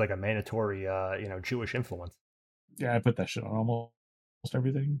horseradish. It's like a mandatory, Jewish influence. Yeah, I put that shit on almost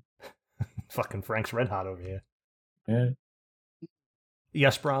everything. Fucking Frank's Red Hot over here. Yeah.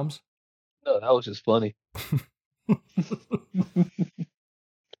 Yes, Brahms? No, that was just funny.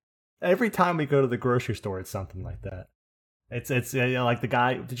 Every time we go to the grocery store, it's something like that. It's like the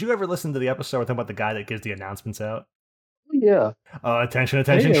guy. Did you ever listen to the episode talking about the guy that gives the announcements out? Yeah. Attention,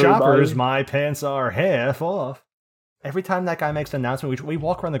 Hey, shoppers! everybody. My pants are half off. Every time that guy makes an announcement, we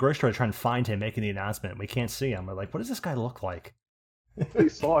walk around the grocery store to try and find him making the announcement. We can't see him. We're like, what does this guy look like? We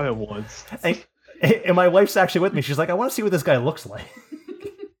saw him once. And my wife's actually with me. She's like, I want to see what this guy looks like.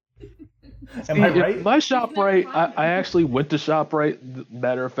 Am I right? My ShopRite, I actually went to ShopRite,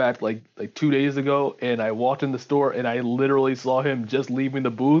 matter of fact, like 2 days ago, and I walked in the store and I literally saw him just leaving the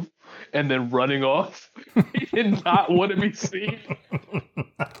booth and then running off. He did not want to be seen.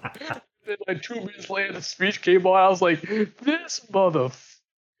 Then like 2 minutes later, the speech came on. I was like, this mother...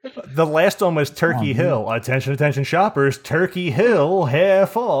 The last one was Turkey Hill. Attention, shoppers! Turkey Hill,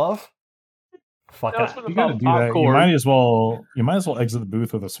 half off. Fuck That was it. for the You gotta do that. You might as well exit the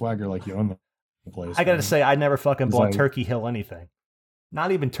booth with a swagger like you own the place. I gotta man. say, I never fucking It's bought like- Turkey Hill anything.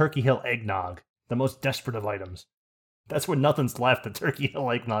 Not even Turkey Hill eggnog. The most desperate of items. That's where nothing's left. The Turkey Hill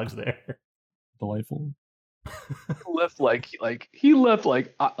eggnog's there. Delightful. He left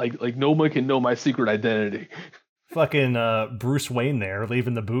like no one can know my secret identity. Fucking Bruce Wayne there,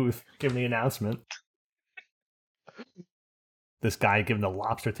 leaving the booth, giving the announcement. This guy giving the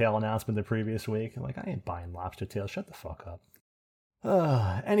lobster tail announcement the previous week. I'm like, I ain't buying lobster tail. Shut the fuck up.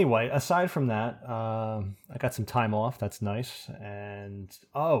 Anyway, aside from that, I got some time off. That's nice. And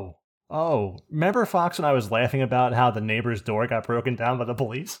remember, Fox, when I was laughing about how the neighbor's door got broken down by the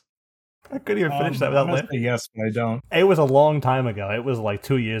police? I couldn't even finish that without I'm gonna laughing. say yes, but I don't. It was a long time ago. It was like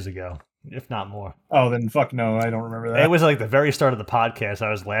 2 years ago, if not more. Oh, then fuck no, I don't remember that. It was like the very start of the podcast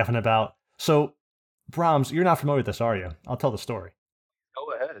I was laughing about. So, Brahms, you're not familiar with this, are you? I'll tell the story.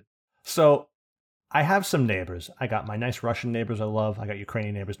 Go ahead. So, I have some neighbors. I got my nice Russian neighbors I love. I got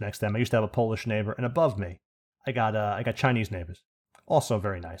Ukrainian neighbors next to them. I used to have a Polish neighbor, and above me, I got Chinese neighbors. Also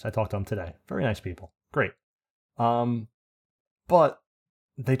very nice. I talked to them today. Very nice people. Great. But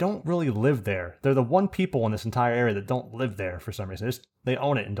they don't really live there. They're the one people in this entire area that don't live there for some reason. They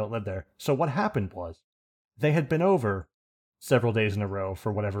own it and don't live there. So what happened was, they had been over several days in a row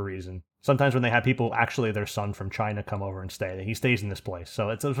for whatever reason. Sometimes when they have people, actually their son from China, come over and stay, he stays in this place. So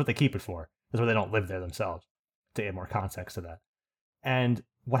that's what they keep it for. That's why they don't live there themselves, to add more context to that. And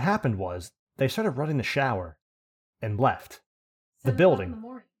what happened was, they started running the shower and left the 7 o'clock building. in the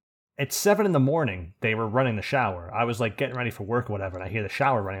morning. At 7 a.m, they were running the shower. I was like getting ready for work or whatever, and I hear the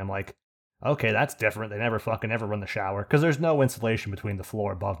shower running. I'm like, okay, that's different. They never run the shower, because there's no insulation between the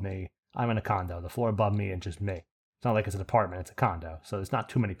floor above me, I'm in a condo. The floor above me and just me. It's not like it's an apartment. It's a condo. So there's not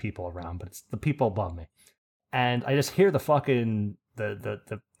too many people around, but it's the people above me. And I just hear the fucking,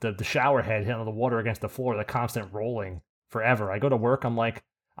 the shower head hitting the water against the floor, the constant rolling forever. I go to work. I'm like,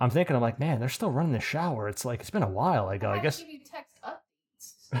 man, they're still running the shower. It's like, it's been a while. I go, I guess. Give you text updates.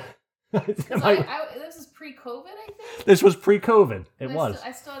 This is pre-COVID, I think. This was pre-COVID. It was.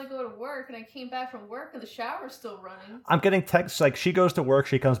 I still had to go to work, and I came back from work, and the shower's still running. I'm getting texts, like, she goes to work,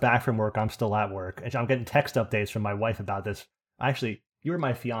 she comes back from work, I'm still at work. And I'm getting text updates from my wife about this. Actually, you were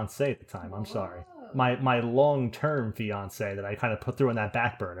my fiancé at the time. I'm sorry. My long-term fiancé that I kind of put through on that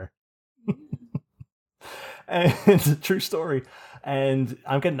back burner. And it's a true story. And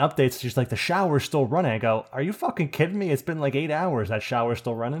I'm getting updates. She's like, the shower's still running. I go, are you fucking kidding me? It's been like 8 hours. That shower's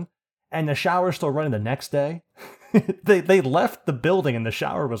still running. And the shower's still running the next day. They left the building and the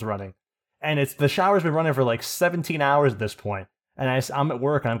shower was running. And the shower's been running for like 17 hours at this point. And I'm at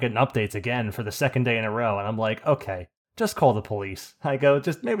work and I'm getting updates again for the second day in a row. And I'm like, okay, just call the police. I go,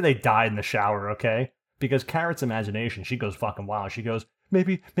 just maybe they died in the shower, okay? Because Carrot's imagination, she goes fucking wild. She goes,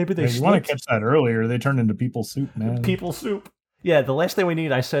 maybe they You want to catch that earlier. They turned into people soup, man. People soup. Yeah, the last thing we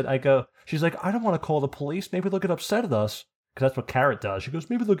need, she's like, I don't want to call the police. Maybe they'll get upset at us. Because that's what Carrot does. She goes,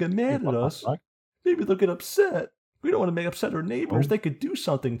 maybe they'll get mad at us. Maybe they'll get upset. We don't want to make upset our neighbors. They could do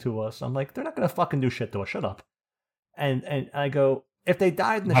something to us. I'm like, they're not going to fucking do shit to us. Shut up. And I go, if they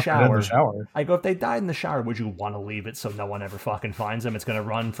died in the shower, I go, if they died in the shower, would you want to leave it so no one ever fucking finds them? It's going to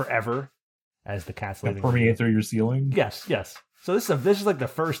run forever as the cat's leaving. Permeate through your ceiling? Yes. So this is like the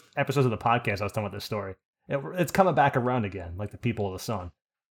first episode of the podcast I was talking about this story. It's coming back around again, like the people of the sun.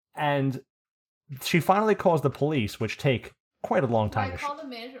 And she finally calls the police, which take quite a long time. I called the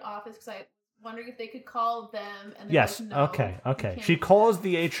management office because I wondering if they could call them. And yes. Like, no, okay. She calls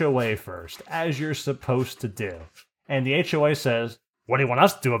the HOA first, as you're supposed to do. And the HOA says, what do you want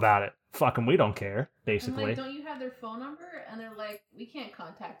us to do about it? Fucking we don't care, basically. I'm like, don't you have their phone number? And they're like, we can't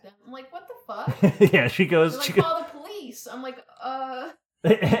contact them. I'm like, what the fuck? Yeah, she goes... They're like, call the police. I'm like,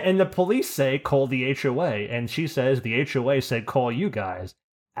 And the police say, call the HOA. And she says, the HOA said, call you guys.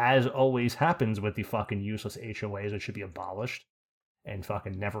 As always happens with the fucking useless HOAs, it should be abolished and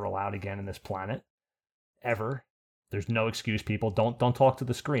fucking never allowed again in this planet. Ever. There's no excuse, people. Don't talk to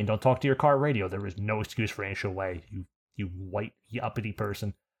the screen. Don't talk to your car radio. There is no excuse for HOA, you white uppity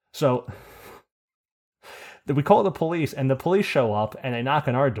person. So we call the police, and the police show up, and they knock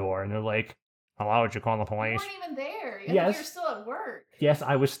on our door, and they're like, hello, would you call the police? You weren't even there. Yes. You were still at work. Yes,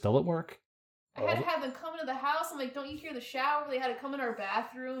 I was still at work. I had to have them come into the house. I'm like, don't you hear the shower? They had to come in our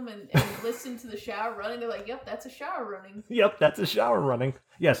bathroom and listen to the shower running. They're like, yep, that's a shower running. Yep, that's a shower running.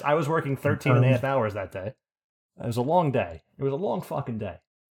 Yes, I was working 13 and a half hours that day. It was a long day. It was a long fucking day.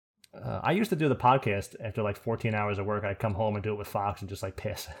 I used to do the podcast after like 14 hours of work. I'd come home and do it with Fox and just like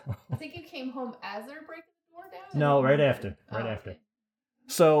piss. I think you came home as they were breaking the door down? No, right after. After.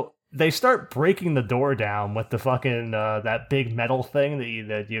 So they start breaking the door down with the fucking, that big metal thing,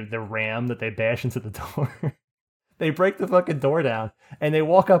 the ram that they bash into the door. They break the fucking door down and they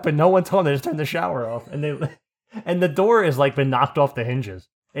walk up and no one told them. They just turn the shower off. And the door has like been knocked off the hinges.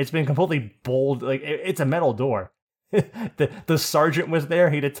 It's been completely bowled. Like, it's a metal door. The sergeant was there.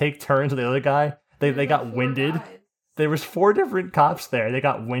 He had to take turns with the other guy. They got winded. Guys. There was 4 different cops there. They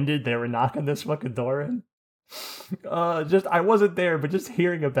got winded. They were knocking this fucking door in. I wasn't there, but just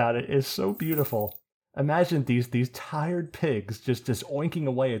hearing about it is so beautiful. Imagine these tired pigs just oinking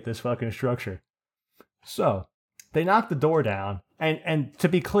away at this fucking structure. So they knocked the door down, and to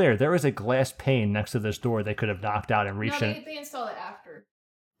be clear, there was a glass pane next to this door they could have knocked out and reached in. They installed it after.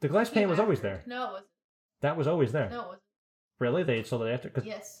 The glass pane was always there. No, it wasn't. That was always there. No, it wasn't. Really? They installed it after?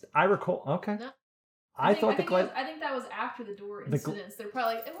 Yes. I recall. Okay. No. I thought the glass. I think that was after the door incidents. They're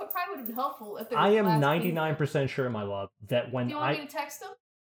probably like, it probably would have been helpful if there I was am glass 99% sure, my love, that when Do you want me to text them?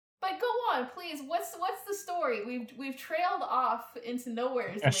 But go on, please. What's the story? We've trailed off into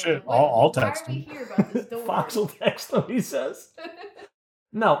nowhere. Yeah, shit. I'll text Why are we here about this door? Fox will text them, he says.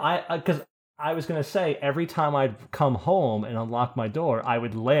 No, because I was going to say, every time I'd come home and unlock my door, I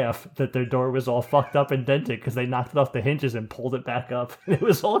would laugh that their door was all fucked up and dented because they knocked it off the hinges and pulled it back up. And it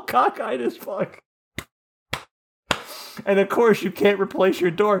was all cockeyed as fuck. And of course, you can't replace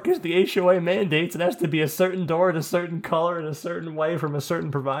your door because the HOA mandates it has to be a certain door in a certain color in a certain way from a certain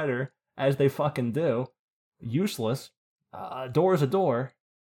provider, as they fucking do. Useless. A door's a door.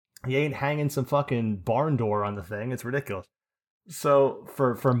 You ain't hanging some fucking barn door on the thing. It's ridiculous. So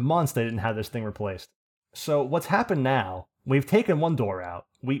for months, they didn't have this thing replaced. So what's happened now, we've taken one door out.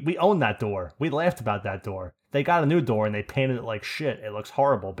 We own that door. We laughed about that door. They got a new door and they painted it like shit. It looks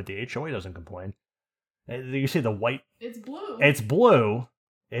horrible, but the HOA doesn't complain. You see the white... It's blue. It's blue.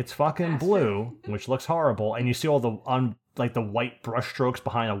 It's fucking blue, which looks horrible, and you see all the the white brush strokes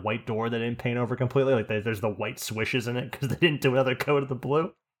behind a white door that didn't paint over completely. Like there's the white swishes in it because they didn't do another coat of the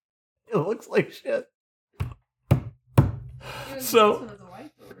blue. It looks like shit. So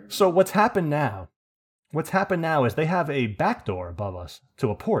what's happened now? What's happened now is they have a back door above us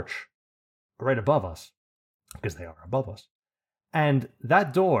to a porch, right above us, because they are above us, and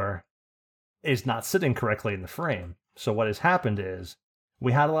that door is not sitting correctly in the frame. So what has happened is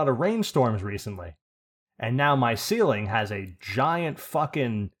we had a lot of rainstorms recently, and now my ceiling has a giant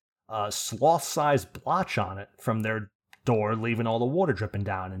fucking sloth-sized blotch on it from their door, leaving all the water dripping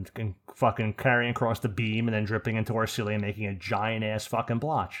down and fucking carrying across the beam and then dripping into our ceiling and making a giant-ass fucking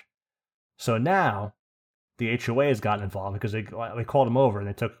blotch. So now the HOA has gotten involved because we called them over and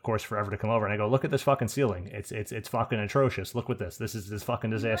they took, of course, forever to come over. And I go, look at this fucking ceiling. It's fucking atrocious. Look what this. This is this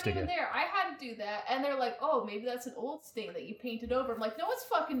fucking disaster. You weren't even there. I had to do that, and they're like, "Oh, maybe that's an old stain that you painted over." I'm like, "No, it's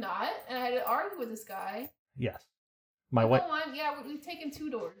fucking not." And I had to argue with this guy. Yes, my wife. Yeah, we've taken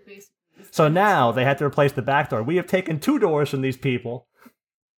 2 doors basically. So now they had to replace the back door. We have taken 2 doors from these people.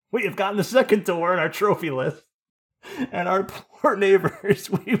 We have gotten the second door in our trophy list. And our poor neighbors,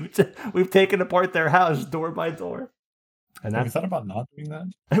 we've taken apart their house door by door. And have you thought about not doing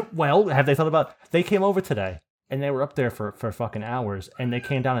that? Well, have they thought about... They came over today, and they were up there for fucking hours, and they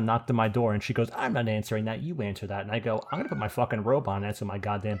came down and knocked on my door, and she goes, I'm not answering that, you answer that. And I go, I'm going to put my fucking robe on and answer my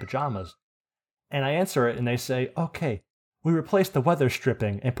goddamn pajamas. And I answer it, and they say, okay, we replaced the weather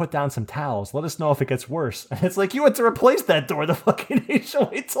stripping and put down some towels. Let us know if it gets worse. And it's like, you had to replace that door. The fucking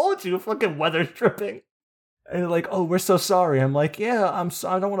HOA told you, fucking weather stripping. And they're like, oh, we're so sorry. I'm like, yeah,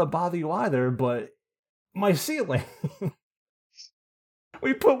 I don't want to bother you either, but my ceiling.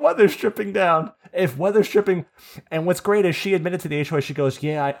 We put weather stripping down. If weather stripping... And what's great is she admitted to the HOA, she goes,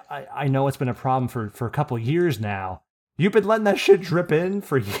 yeah, I know it's been a problem for a couple years now. You've been letting that shit drip in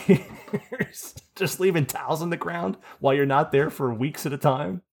for years. Just leaving towels on the ground while you're not there for weeks at a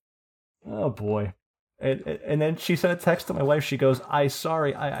time. Oh, boy. And then she sent a text to my wife. She goes, I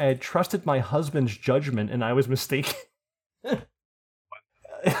had trusted my husband's judgment and I was mistaken.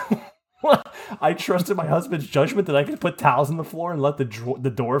 What? I trusted my husband's judgment that I could put towels on the floor and let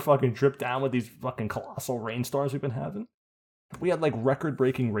the door fucking drip down with these fucking colossal rainstorms we've been having. We had like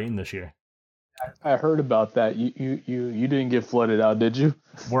record-breaking rain this year. I heard about that. You didn't get flooded out, did you?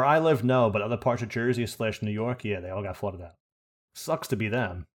 Where I live, no, but other parts of Jersey / New York, yeah, they all got flooded out. Sucks to be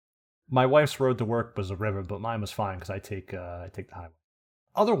them. My wife's road to work was a river, but mine was fine because I take the highway.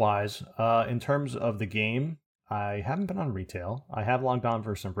 Otherwise, in terms of the game, I haven't been on retail. I have logged on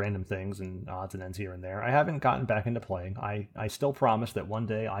for some random things and odds and ends here and there. I haven't gotten back into playing. I still promise that one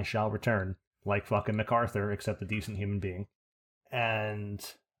day I shall return, like fucking MacArthur, except a decent human being. And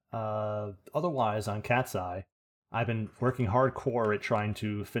otherwise, on Cat's Eye, I've been working hardcore at trying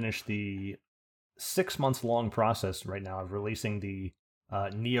to finish the 6 months long process right now of releasing the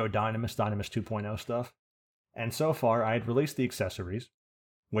Neo Dynamis 2.0 stuff. And so far, I had released the accessories,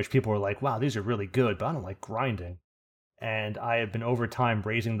 which people were like, wow, these are really good, but I don't like grinding. And I have been over time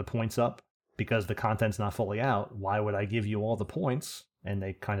raising the points up because the content's not fully out. Why would I give you all the points? And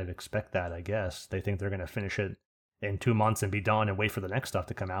they kind of expect that, I guess. They think they're going to finish it in 2 months and be done and wait for the next stuff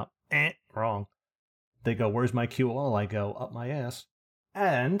to come out. Wrong. They go, where's my QOL? I go, up my ass.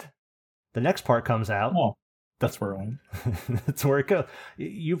 And the next part comes out. Oh, that's where I am. That's where it goes.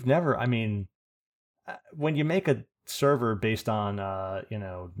 You've never, when you make a server based on,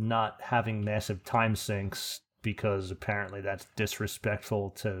 not having massive time sinks because apparently that's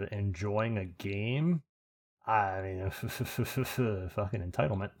disrespectful to enjoying a game. Fucking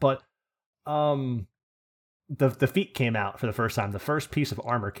entitlement. But, the feat came out for the first time. The first piece of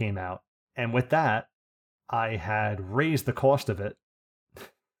armor came out. And with that, I had raised the cost of it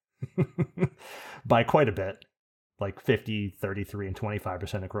by quite a bit. Like 50, 33, and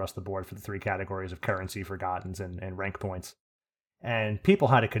 25% across the board for the 3 categories of currency, forgottens, and rank points. And people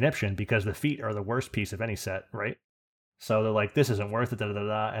had a conniption because the feet are the worst piece of any set, right? So they're like, this isn't worth it,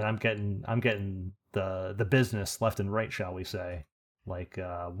 and I'm getting the business left and right, shall we say. Like,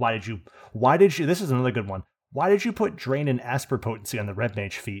 why did you, this is another good one. Why did you put Drain and Asper potency on the Red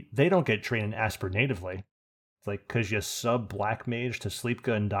Mage feat? They don't get Drain and Asper natively. It's like, because you sub Black Mage to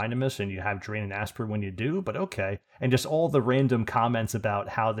Sleepka and Dynamis and you have Drain and Asper when you do, but okay. And just all the random comments about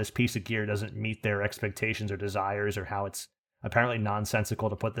how this piece of gear doesn't meet their expectations or desires, or how it's apparently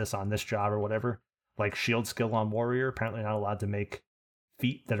nonsensical to put this on this job or whatever. Like Shield Skill on Warrior, apparently not allowed to make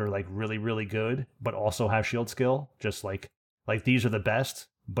feat that are like really, really good, but also have Shield Skill. Just like these are the best,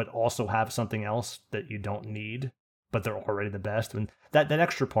 but also have something else that you don't need, but they're already the best. And that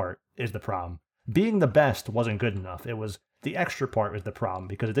extra part is the problem. Being the best wasn't good enough. It was The extra part was the problem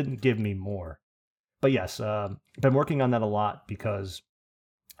because it didn't give me more. But yes, I've been working on that a lot because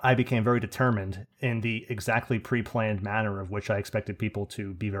I became very determined in the exactly pre-planned manner of which I expected people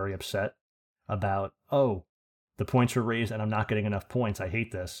to be very upset about, oh, the points were raised and I'm not getting enough points. I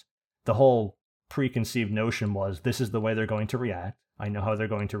hate this. The whole preconceived notion was this is the way they're going to react. I know how they're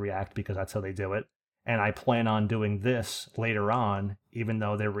going to react because that's how they do it. And I plan on doing this later on, even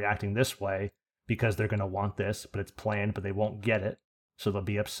though they're reacting this way, because they're going to want this, but it's planned, but they won't get it. So they'll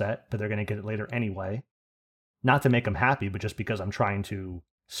be upset, but they're going to get it later anyway. Not to make them happy, but just because I'm trying to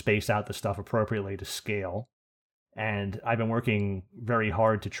space out the stuff appropriately to scale. And I've been working very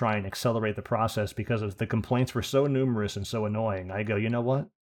hard to try and accelerate the process because the complaints were so numerous and so annoying. I go, you know what?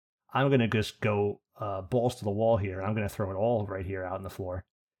 I'm going to just go balls to the wall here. I'm going to throw it all right here out on the floor.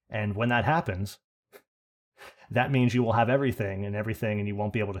 And when that happens, that means you will have everything and you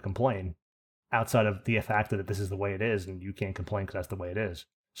won't be able to complain outside of the fact that this is the way it is and you can't complain because that's the way it is.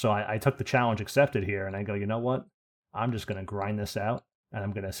 So I took the challenge accepted here and I go, you know what? I'm just going to grind this out and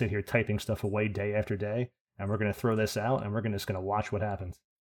I'm going to sit here typing stuff away day after day and we're going to throw this out and we're just going to watch what happens.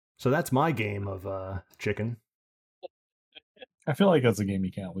 So that's my game of chicken. I feel like that's a game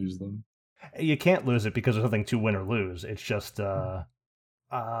you can't lose, though. You can't lose it because there's nothing to win or lose. It's just, it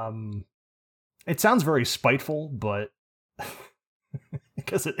sounds very spiteful, but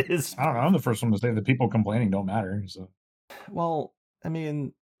because it is. I don't know. I'm the first one to say that people complaining don't matter. So, well, I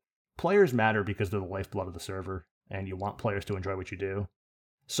mean, players matter because they're the lifeblood of the server, and you want players to enjoy what you do.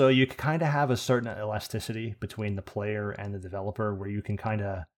 So you kind of have a certain elasticity between the player and the developer, where you can kind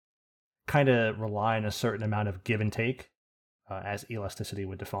of rely on a certain amount of give and take, as elasticity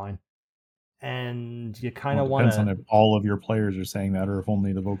would define. And you kind of want to... Depends on if all of your players are saying that or if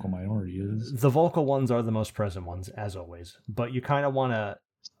only the vocal minority is. The vocal ones are the most present ones, as always. But you kind of want to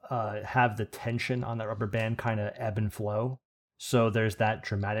have the tension on that rubber band kind of ebb and flow. So there's that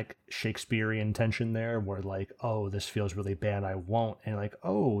dramatic Shakespearean tension there where like, oh, this feels really bad, I won't. And like,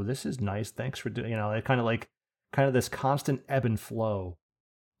 oh, this is nice, thanks for doing... it kind of this constant ebb and flow.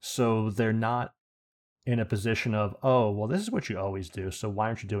 So they're not in a position of, oh, well, this is what you always do, so why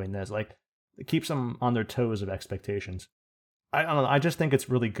aren't you doing this? Like, it keeps them on their toes of expectations. I don't know, I just think it's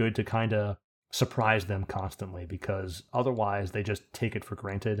really good to kind of surprise them constantly because otherwise they just take it for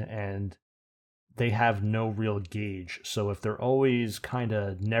granted and they have no real gauge. So if they're always kind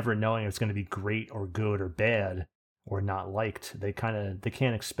of never knowing if it's going to be great or good or bad or not liked, they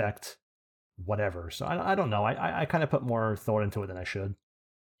can't expect whatever. So I don't know. I kind of put more thought into it than I should.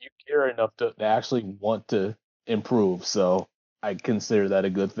 You care enough to actually want to improve, so I consider that a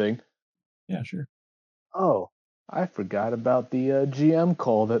good thing. Yeah, sure. Oh, I forgot about the GM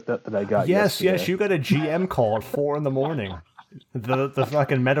call that I got. Yes, yesterday. you got a GM call at 4 a.m. The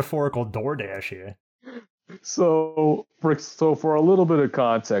fucking metaphorical DoorDash here. So for a little bit of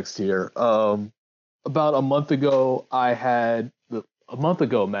context here, about a month ago,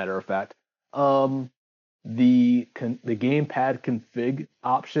 matter of fact, the gamepad config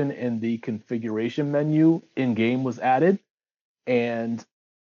option in the configuration menu in game was added, and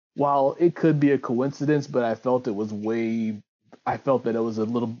while it could be a coincidence, but I felt that it was a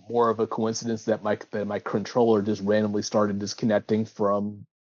little more of a coincidence that my controller just randomly started disconnecting from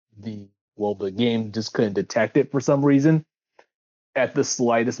the game just couldn't detect it for some reason at the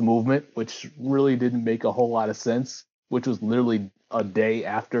slightest movement, which really didn't make a whole lot of sense, which was literally a day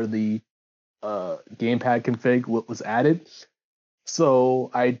after the gamepad config was added. So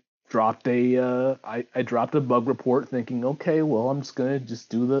I dropped a bug report thinking, okay, well, I'm just gonna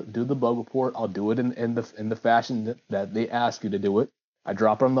do the bug report. I'll do it in the fashion that they ask you to do it. I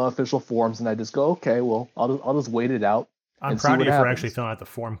drop it on the official forums and I just go, okay, well, I'll just wait it out. I'm proud of you for actually filling out the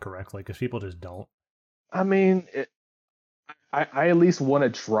form correctly because people just don't. I mean, I at least want to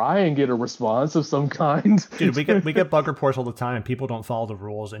try and get a response of some kind. Dude, we get bug reports all the time, and people don't follow the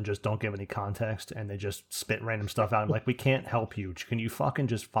rules and just don't give any context, and they just spit random stuff out. I'm like, we can't help you. Can you fucking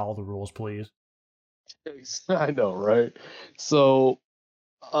just follow the rules, please? I know, right? So,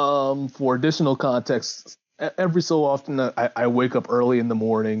 for additional context, every so often I wake up early in the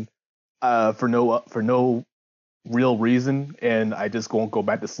morning, for no real reason, and I just won't go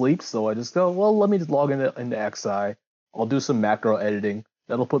back to sleep. So I just go, well, let me just log into XI. I'll do some macro editing.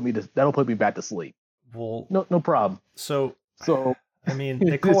 That'll put me back to sleep. Well, no problem. So I mean,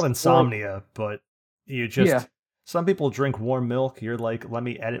 they call it insomnia, but you just... Yeah. Some people drink warm milk. You're like, let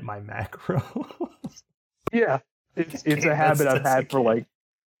me edit my macro. Yeah, it's a habit I've had for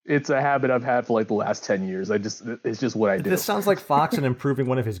like the last 10 years. It's just what I do. This sounds like Fox and improving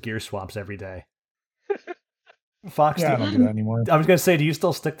one of his gear swaps every day. Fox, I don't do that anymore. I was gonna say, do you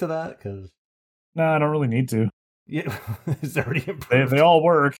still stick to that? Because no, I don't really need to. Yeah, it's already improved. They all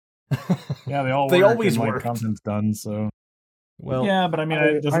work. Yeah, they all They work. always and, work. Content's done, so. Well, yeah, but I mean,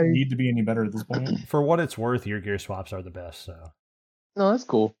 it doesn't need to be any better at this point. For what it's worth, your gear swaps are the best. So. No, that's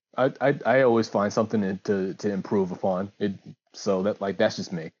cool. I always find something to improve upon it. So that's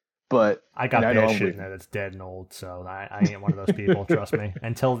just me. But I got bad shit in that it's dead and old, so I ain't one of those people. Trust me.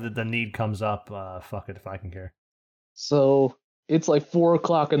 Until the need comes up, fuck it if I can care. So it's like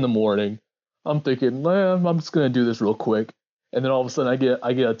 4:00 in the morning. I'm thinking, I'm just gonna do this real quick, and then all of a sudden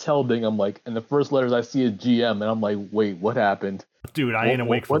I get a tell ding. I'm like, and the first letters I see is GM, and I'm like, wait, what happened? Dude, I ain't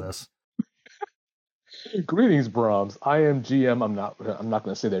awake for this. Greetings, Brahms. I am GM. I'm not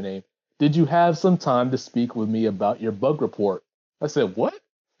gonna say their name. Did you have some time to speak with me about your bug report? I said, what?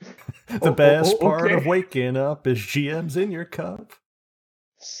 The best part of waking up is GM's in your cup.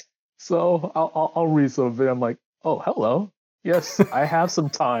 So I'll read some of it. I'm like, oh, hello. Yes, I have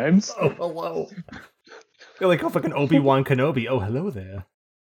some times. Oh, hello. You're like, oh, fucking Obi-Wan Kenobi. Oh, hello there.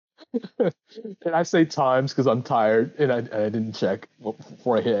 And I say times because I'm tired and I didn't check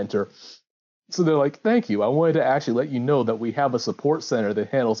before I hit enter. So they're like, thank you. I wanted to actually let you know that we have a support center that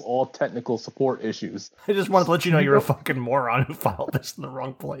handles all technical support issues. I just wanted to let you know you're a fucking moron who filed this in the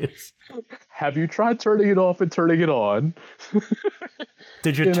wrong place. Have you tried turning it off and turning it on?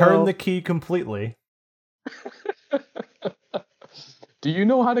 Did you turn the key completely? Do you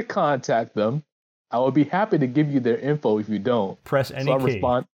know how to contact them? I would be happy to give you their info if you don't. Press any key.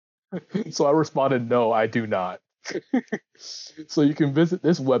 So I responded, no, I do not. So you can visit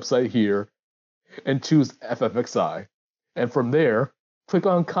this website here and choose FFXI. And from there, click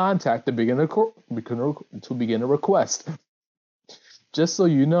on contact to begin a request. Just so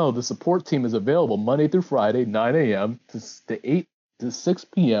you know, the support team is available Monday through Friday, 9 a.m. to 8 to 6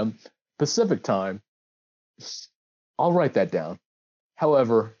 p.m. Pacific time. I'll write that down.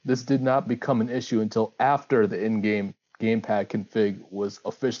 However, this did not become an issue until after the in-game gamepad config was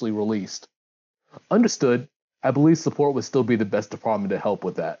officially released. Understood. I believe support would still be the best department to help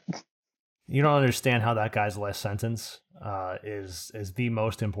with that. You don't understand how that guy's last sentence is the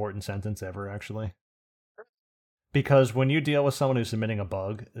most important sentence ever, actually. Because when you deal with someone who's submitting a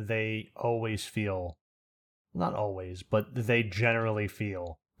bug, they always feel, not always, but they generally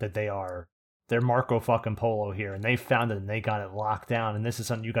feel that they're Marco fucking Polo here, and they found it and they got it locked down, and this is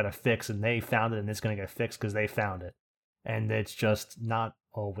something you got to fix, and they found it and it's going to get fixed because they found it. And it's just not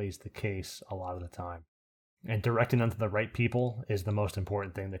always the case a lot of the time. And directing them to the right people is the most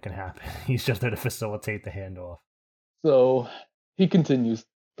important thing that can happen. He's just there to facilitate the handoff. So he continues.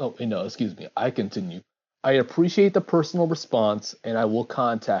 Oh, no, excuse me. I continue. I appreciate the personal response and I will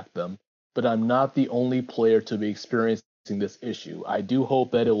contact them, but I'm not the only player to be experiencing this issue. I do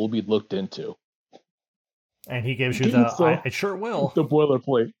hope that it will be looked into. And he gives you I sure will. The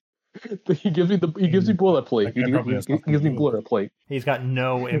boilerplate. He gives me boilerplate. He gives me boilerplate. He's got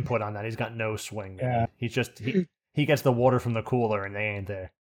no input on that. He's got no swing. Yeah. He's just he gets the water from the cooler and they ain't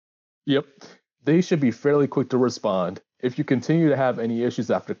there. Yep. They should be fairly quick to respond. If you continue to have any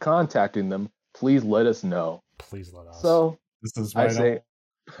issues after contacting them, please let us know. Please let us. So this is why I say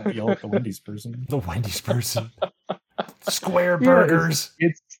don't yell at the Wendy's person. The Wendy's person. Square burgers.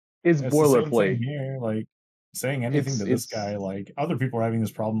 It's boilerplate here. Like saying anything to this guy, like other people are having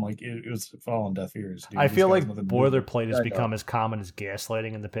this problem, like it was fall on deaf ears. Dude. I feel like boilerplate has become as common as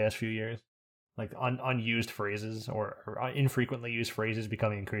gaslighting in the past few years. Like unused phrases or infrequently used phrases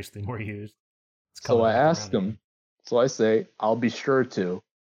becoming increasingly more used. So I asked him. So I say, I'll be sure to.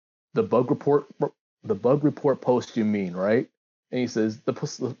 The bug report post you mean, right? And he says,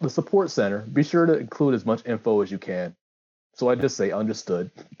 the support center, be sure to include as much info as you can. So I just say, understood.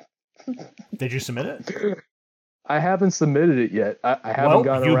 Did you submit it? I haven't submitted it yet. I haven't gotten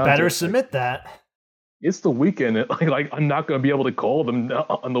around to it. You better submit that. It's the weekend. Like I'm not going to be able to call them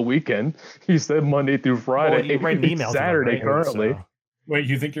on the weekend. He said Monday through Friday. Well, you write an email Saturday to them, right? currently. So. Wait,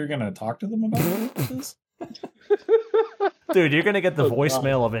 you think you're going to talk to them about this? Dude, you're going to get the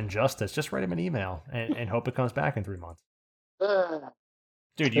voicemail of injustice. Just write him an email and hope it comes back in 3 months.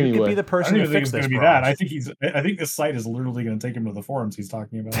 Dude, you could be the person to fix this. That. I think this site is literally going to take him to the forums he's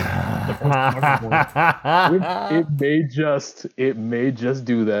talking about. It may just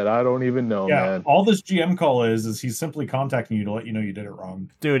do that. I don't even know, man. All this GM call is he's simply contacting you to let you know you did it wrong.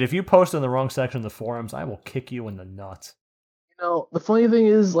 Dude, if you post in the wrong section of the forums, I will kick you in the nuts. You know, the funny thing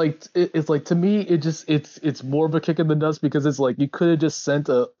is, like, it's like to me, it's more of a kick in the nuts because it's like you could have just sent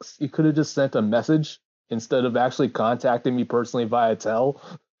a message instead of actually contacting me personally via tel.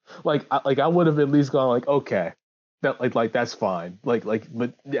 Like I would have at least gone like, okay, that like that's fine. But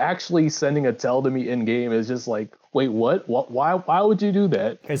actually sending a tell to me in game is just like, wait, what? Why would you do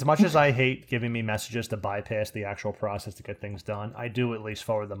that? As much as I hate giving me messages to bypass the actual process to get things done, I do at least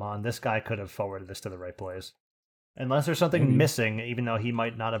forward them on. This guy could have forwarded this to the right place. Unless there's something missing, even though he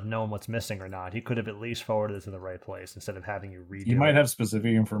might not have known what's missing or not, he could have at least forwarded it to the right place instead of having you redo it. He might have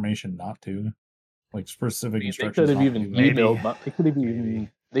specific information not to, like specific instructions. They could have even emailed.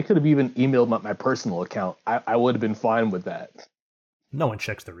 They could have even emailed my personal account. I would have been fine with that. No one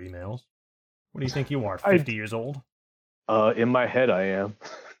checks their emails. What do you think you are, 50 years old? In my head, I am.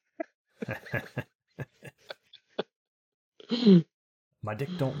 My dick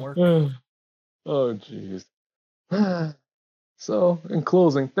don't work. Oh, jeez. So, in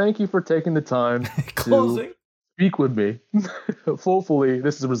closing, thank you for taking the time to speak with me. Hopefully,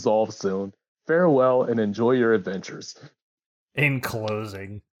 this is resolved soon. Farewell and enjoy your adventures. In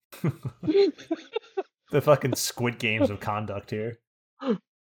closing. The fucking Squid Games of conduct here.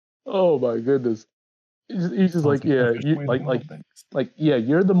 Oh my goodness. He's just like, yeah, yeah,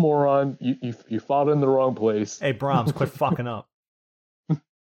 you're the moron. You fought in the wrong place. Hey, Brahms, quit fucking up.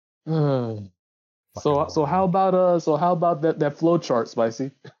 So how about that flow chart,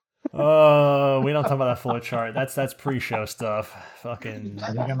 Spicy? We don't talk about that flow chart. That's pre-show stuff. Fucking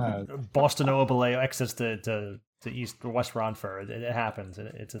Boston Obaleo exits to East or West Ronford. It happens.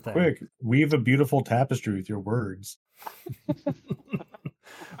 It's a thing. Quick, weave a beautiful tapestry with your words.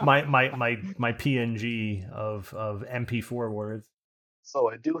 my PNG of MP4 words.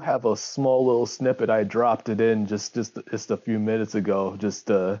 So I do have a small little snippet. I dropped it in just a few minutes ago.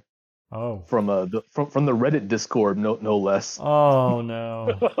 From the Reddit Discord, no less. Oh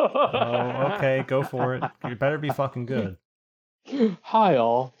no. Oh, okay, go for it. You better be fucking good. Hi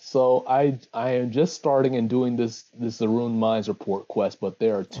all. So I am just starting and doing this Arun Mines report quest, but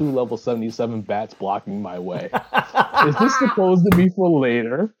there are 2 level 77 bats blocking my way. Is this supposed to be for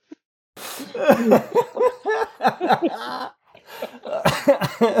later?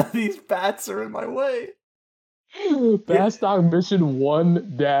 These bats are in my way. Batstock mission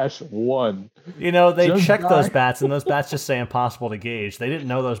 1-1. You know, they checked those bats, and those bats just say impossible to gauge. They didn't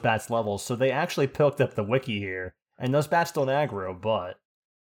know those bats' levels, so they actually picked up the wiki here. And those bats don't aggro, but...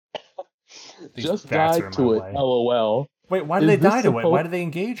 Just died to it, LOL. Wait, why did they die to it? Why did they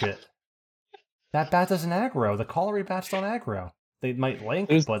engage it? That bat doesn't aggro. The colliery bats don't aggro. They might link,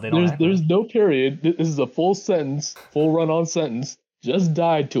 but they don't aggro. There's no period. This is a full sentence, full run-on sentence. Just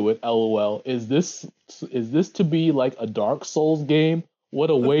died to it, LOL. Is this to be like a Dark Souls game?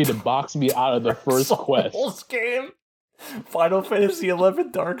 What a way to box me out of the first quest. Souls game? Final Fantasy XI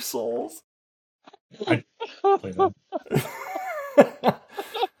Dark Souls?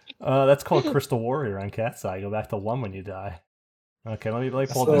 That's called Crystal Warrior on Cat's Eye. Go back to 1 when you die. Okay, let me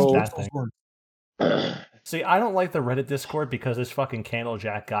pull this bat thing. See, I don't like the Reddit Discord because this fucking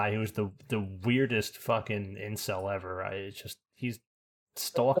Candlejack guy, who's the weirdest fucking incel ever. He's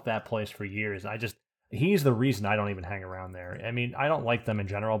stalked that place for years. He's the reason I don't even hang around there. I mean, I don't like them in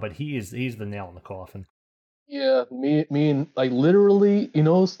general, but he's the nail in the coffin. Yeah, me and like literally, you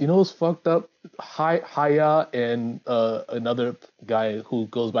know what's fucked up? Haya and another guy who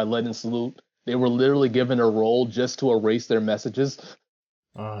goes by Legend Salute. They were literally given a role just to erase their messages.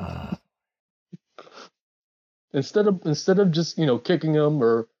 Instead of just kicking them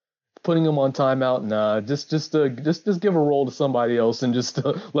or putting them on timeout, nah, just give a role to somebody else and just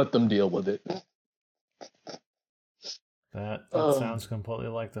let them deal with it. That sounds completely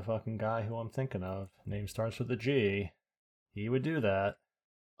like the fucking guy who I'm thinking of. Name starts with a G. He would do that.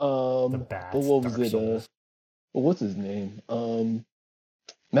 The bats. But what was it? What's his name?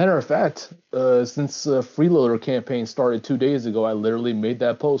 Matter of fact, since Freeloader campaign started 2 days ago, I literally made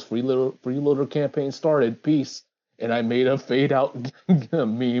that post. Freeloader campaign started. Peace. And I made a fade out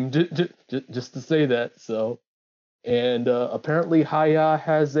meme just to say that. So, and apparently Haya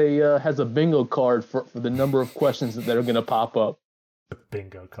has a bingo card for the number of questions that are going to pop up. A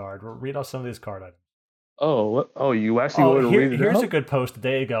bingo card. Read off some of these card items. Oh, you actually want to read it? Here's a good post a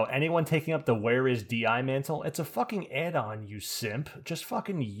day ago. Anyone taking up the Where is DI mantle? It's a fucking add-on, you simp. Just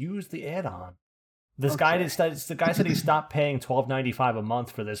fucking use the add-on. The guy said he stopped paying $12.95 a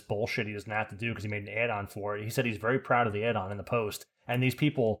month for this bullshit he doesn't have to do because he made an add-on for it. He said he's very proud of the add-on in the post. And these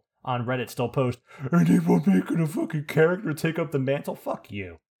people on Reddit still post, anyone making a fucking character take up the mantle? Fuck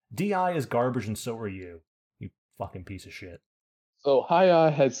you. DI is garbage and so are you. You fucking piece of shit. So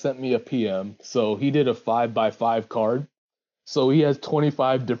Haya had sent me a PM. So he did a 5x5 card. So he has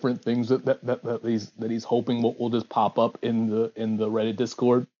 25 different things that he's hoping will just pop up in the Reddit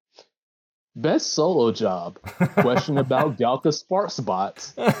Discord. Best solo job. Question about Galka Spark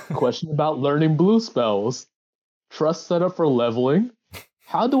spots. Question about learning blue spells. Trust setup for leveling.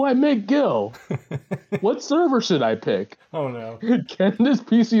 How do I make Gil? What server should I pick? Oh no. Can this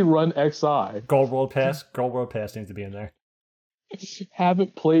PC run XI? Gold World Pass? Gold World Pass needs to be in there.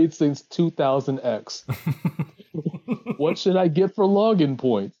 Haven't played since 2000X. What should I get for login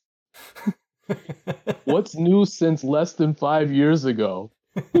points? What's new since less than 5 years ago?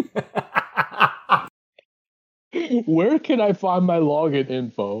 Where can I find my login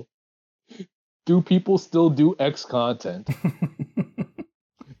info? Do people still do X content?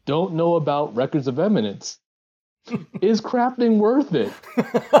 Don't know about Records of Eminence. Is crafting worth it?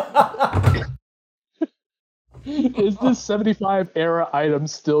 Is this 75 era item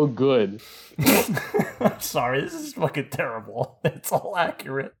still good? I'm sorry, this is fucking terrible. It's all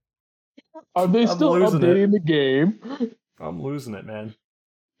accurate. Are they still updating the game? I'm losing it, man.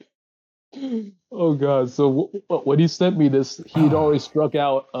 Oh god! So when he sent me this, he'd already struck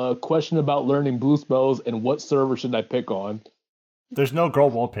out a question about learning blue spells and what server should I pick on. There's no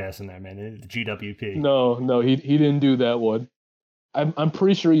Gold World Pass in there, man. The GWP. No, he didn't do that one. I'm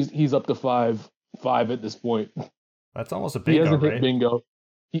pretty sure he's up to five at this point. That's almost a bingo, he hasn't right? hit bingo.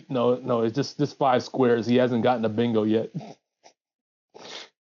 No, it's just 5 squares. He hasn't gotten a bingo yet.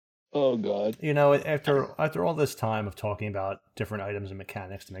 Oh god. You know, after all this time of talking about different items and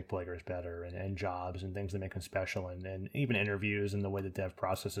mechanics to make players better and jobs and things that make them special and even interviews and the way the dev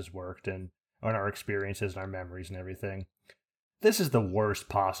processes worked and on our experiences and our memories and everything, this is the worst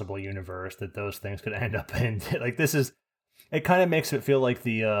possible universe that those things could end up in. Like, it kind of makes it feel like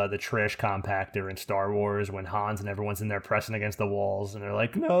the trash compactor in Star Wars when Hans and everyone's in there pressing against the walls and they're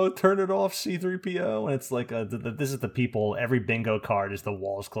like, no, turn it off, C-3PO. And it's like, this is the people, every bingo card is the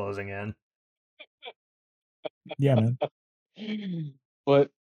walls closing in. Yeah, man. But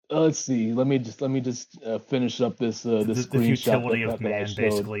let's see. Let me just finish up this The screenshot. futility that of I man showed.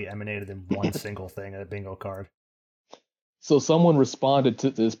 basically emanated in one single thing, a bingo card. So someone responded to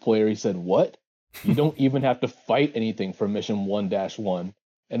this player. He said, "What? You don't even have to fight anything for mission 1-1,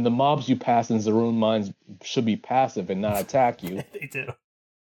 and the mobs you pass in Zaroon mines should be passive and not attack you." They do.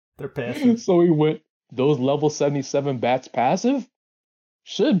 They're passive. So he went, "Those level 77 bats passive?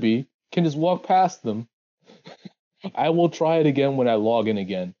 Should be. Can just walk past them. I will try it again when I log in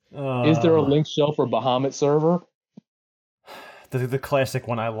again. Is there a link shell for Bahamut server?" The classic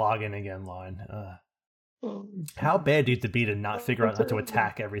 "when I log in again" line. How bad do you have to be to not figure out how to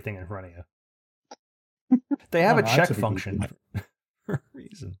attack everything in front of you? They have a check function for a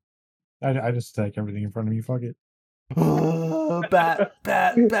reason. I just attack everything in front of me. Fuck it. Bat.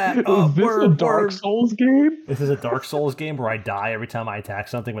 Is this a Dark Souls game? This is a Dark Souls game where I die every time I attack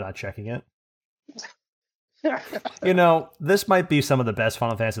something without checking it. You know, this might be some of the best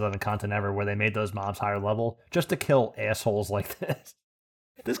Final Fantasy XI content ever, where they made those mobs higher level just to kill assholes like this.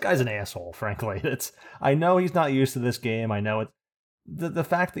 This guy's an asshole, frankly. I know he's not used to this game. I know it. The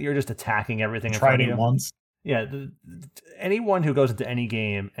fact that you're just attacking everything in front of you. Tried it once. Yeah, anyone who goes into any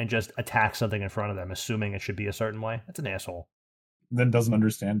game and just attacks something in front of them, assuming it should be a certain way, that's an asshole. Then doesn't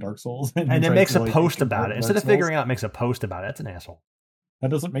understand Dark Souls. And then makes a post about it. Instead of figuring out, makes a post about it. That's an asshole.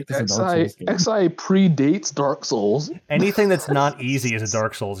 That doesn't make this a Dark Souls game. XI predates Dark Souls. Anything that's not easy is a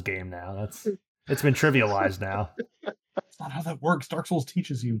Dark Souls game now. It's been trivialized now. That's not how that works. Dark Souls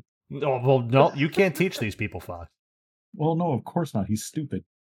teaches you. Oh, well, no, you can't teach these people, Fox. Well, no, of course not. He's stupid.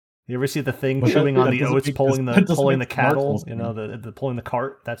 You ever see the thing chewing on the oats, pulling the cattle? You know, the pulling the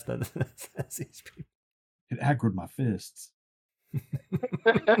cart. That's these people. It aggroed my fists.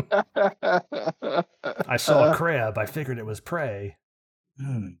 I saw a crab. I figured it was prey.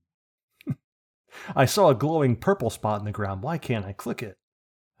 I saw a glowing purple spot in the ground. Why can't I click it?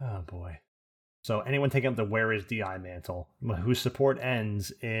 Oh boy. So anyone taking up the Where is DI mantle, whose support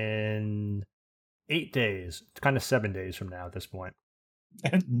ends in 8 days, it's kind of 7 days from now at this point.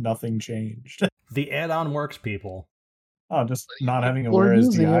 And nothing changed. The add-on works, people. Oh, just not having a Where is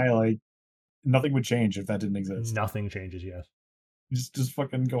DI, like, nothing would change if that didn't exist. Nothing changes, yes. Just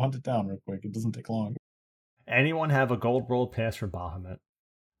fucking go hunt it down real quick. It doesn't take long. Anyone have a Gold World Pass for Bahamut?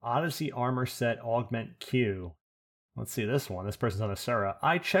 Odyssey Armor Set Augment Q. Let's see this one. This person's on Asura.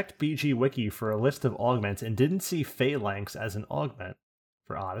 I checked BG Wiki for a list of augments and didn't see Phalanx as an augment.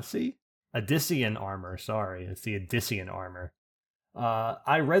 For Odyssey? Odyssean Armor, sorry. It's the Odyssean Armor.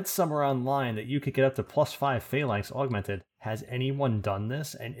 I read somewhere online that you could get up to +5 Phalanx augmented. Has anyone done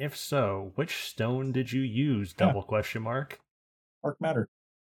this? And if so, which stone did you use? Double question mark. Dark Matter.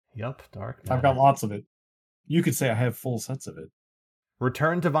 Yup, Dark Matter. I've got lots of it. You could say I have full sets of it.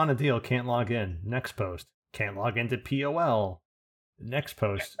 Return to Vanadiel, can't log in. Next post. Can't log into POL. Next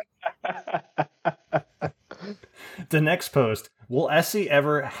post. The next post. Will Essie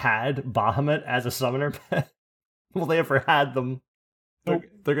ever had Bahamut as a summoner pet? Will they ever had them? Nope.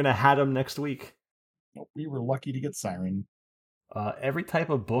 They're gonna had them next week. Nope, we were lucky to get Siren. Every type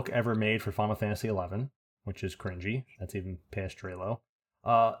of book ever made for Final Fantasy XI, which is cringy. That's even past Drelo.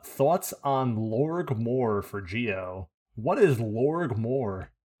 Thoughts on Lorg Moor for Geo? What is Lorg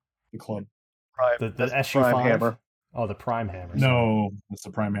Moor? The club. The SU5? Prime Hammer. Oh, the Prime Hammer. No, it's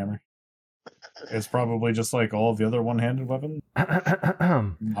the Prime Hammer. It's probably just like all of the other one-handed weapons.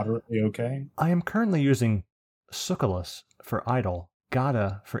 Moderately okay. I am currently using Succulus for idle,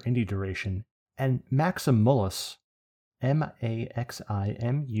 Gata for indie duration, and Maximulus, Maximulus,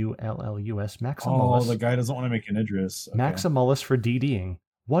 Maximulus. Oh, the guy doesn't want to make an Idris. Okay. Maximulus for DDing.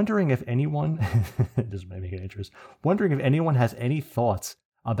 Wondering if anyone this might make an interest. Wondering if anyone has any thoughts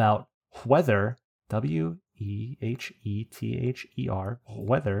about whether WEHETHER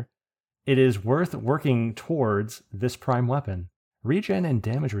whether it is worth working towards this prime weapon. Regen and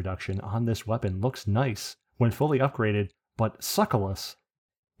damage reduction on this weapon looks nice when fully upgraded, but Succulus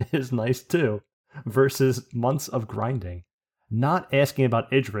is nice too, versus months of grinding. Not asking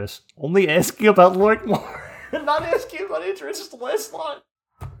about Idris, only asking about Lorkmore. Not asking about Idris, just the last line.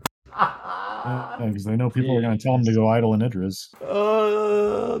 Because they know people are going to tell him to go idle in Idris.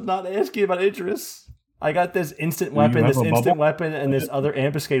 Not asking about Idris. I got this instant weapon, and this other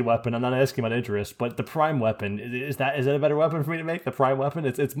ambuscade weapon. I'm not asking about Idris, but the prime weapon is that a better weapon for me to make? The prime weapon,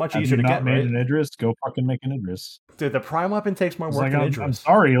 it's much easier to get. Made an Idris, go fucking make an Idris. Dude, the prime weapon takes more work than Idris. I'm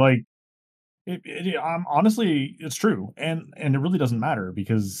sorry, like I'm honestly, it's true, and it really doesn't matter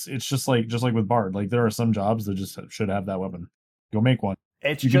because it's just like with Bard. Like there are some jobs that just should have that weapon. Go make one.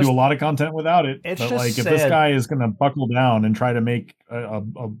 You can do a lot of content without it. But like, if this guy is going to buckle down and try to make a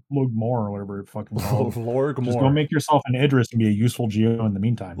Lorgmore or whatever it fucking called, just go make yourself an Idris and be a useful Geo in the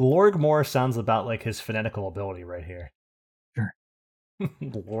meantime. Lorgmore sounds about like his phonetical ability right here. Sure.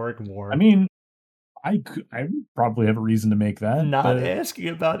 Lorgmore. I mean, I probably have a reason to make that. Not asking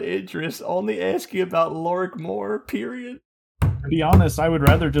about Idris, only asking about Lorgmore, period. To be honest, I would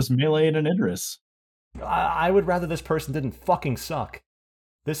rather just melee an Idris. I would rather this person didn't fucking suck.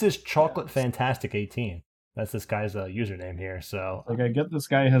 This is Chocolate Fantastic 18. That's this guy's username here. So, like, I get this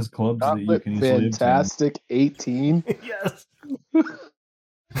guy has clubs Chocolate that you can easily Fantastic 18. Yes. And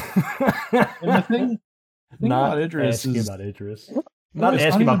the thing not about Idris asking is about Idris. Not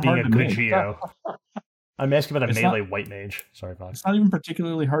asking about being a good Geo. I'm asking about a melee white mage. Sorry, Fox. It's not even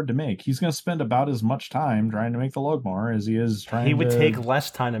particularly hard to make. He's going to spend about as much time trying to make the Logmar as he is trying to... He would take less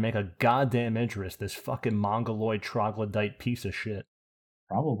time to make a goddamn Idris, this fucking mongoloid troglodyte piece of shit.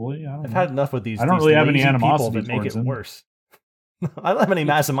 Probably. I've had enough with these. I don't really have any animosity people that make it worse. I don't have any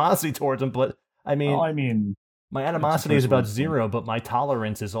animosity towards them, but I mean, my animosity is about 0, but my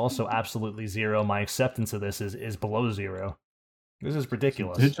tolerance is also absolutely 0. My acceptance of this is below 0. This is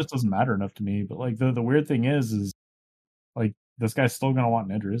ridiculous. It just doesn't matter enough to me. But like the weird thing is like this guy's still gonna want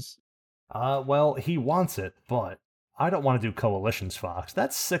an Idris. Well, he wants it, but I don't want to do coalitions, Fox.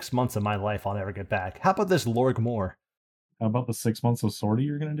 That's 6 months of my life I'll never get back. How about this Lorgmore? How about the 6 months of sortie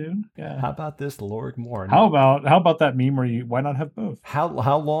you're gonna do? Yeah. How about this Lorgmore? How about that meme where why not have both? How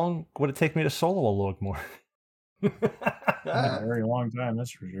long would it take me to solo a Lorgmore? A very long time, that's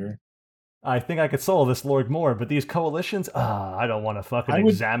for sure. I think I could solo this Lorgmore, but these coalitions, I don't want to fucking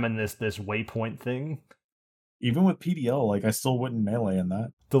examine this waypoint thing. Even with PDL, like I still wouldn't melee in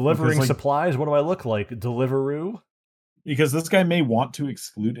that. Delivering supplies, what do I look like? Deliveroo? Because this guy may want to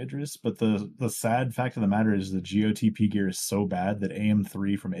exclude Idris, but the sad fact of the matter is the GOTP gear is so bad that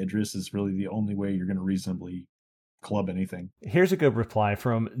AM3 from Idris is really the only way you're going to reasonably club anything. Here's a good reply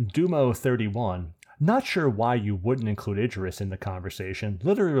from Dumo31. Not sure why you wouldn't include Idris in the conversation.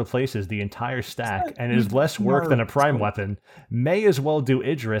 Literally replaces the entire stack and is less work than a prime weapon. May as well do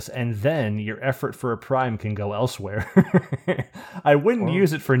Idris, and then your effort for a prime can go elsewhere. I wouldn't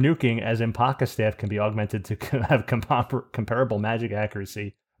use it for nuking, as Impaka staff can be augmented to have comparable magic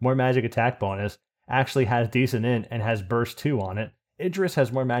accuracy, more magic attack bonus, actually has decent int, and has burst 2 on it. Idris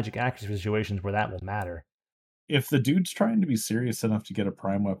has more magic accuracy for situations where that will matter. If the dude's trying to be serious enough to get a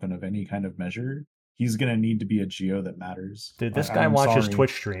prime weapon of any kind of measure, he's going to need to be a Geo that matters. Dude, this guy watches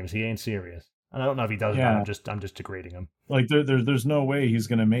Twitch streams. He ain't serious. And I don't know if he does that. I'm just degrading him. Like, there's no way he's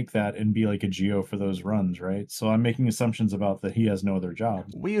going to make that and be like a Geo for those runs, right? So I'm making assumptions about that he has no other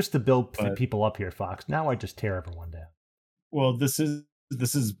job. We used to build people up here, Fox. Now I just tear everyone down. Well, this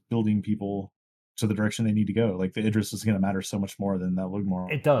is building people to the direction they need to go. Like, the Idris is going to matter so much more than that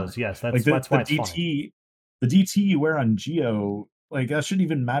Lugmore. It does, yes. That's why it's funny. The DT you wear on Geo, like, that shouldn't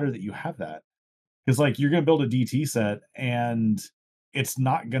even matter that you have that. Because, like, you're going to build a DT set, and it's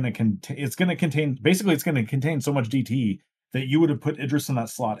not going to contain... It's going to contain so much DT that you would have put Idris in that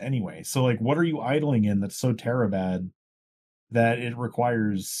slot anyway. So like, what are you idling in that's so Terabad that it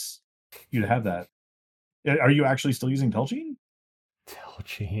requires you to have that? Are you actually still using Telchine?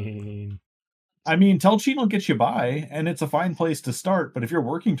 Telchine. I mean, Telchine will get you by, and it's a fine place to start. But if you're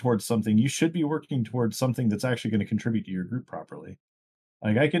working towards something, you should be working towards something that's actually going to contribute to your group properly.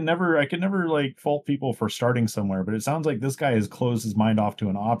 Like I can never like fault people for starting somewhere, but it sounds like this guy has closed his mind off to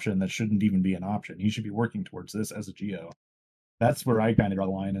an option that shouldn't even be an option. He should be working towards this as a geo. That's where I kind of draw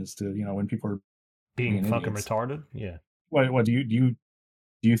the line as to, when people are being fucking idiots. retarded. Yeah. What do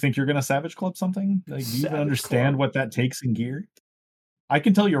you think you're gonna Savage Club something? Like, do you even understand what that takes in gear? I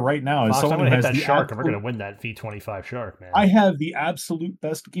can tell you right now, as someone I'm who gonna has hit that the shark, and we're gonna win that V25 shark, man. I have the absolute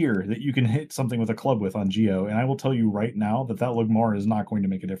best gear that you can hit something with a club with on Geo, and I will tell you right now that Lugmar is not going to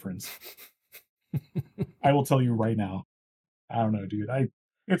make a difference. I will tell you right now. I don't know, dude.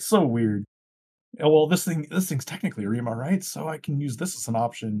 It's so weird. Well, this thing's technically Rima, right? So I can use this as an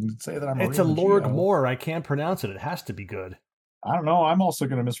option. Say that I'm. It's a Lurgmore. I can't pronounce it. It has to be good. I don't know. I'm also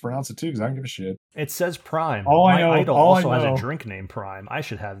going to mispronounce it too because I don't give a shit. It says Prime. My idol also has a drink named Prime. I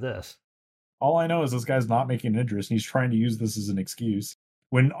should have this. All I know is this guy's not making an Idris and he's trying to use this as an excuse.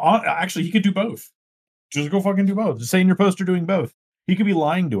 When actually he could do both. Just go fucking do both. Just say in your post you're doing both. He could be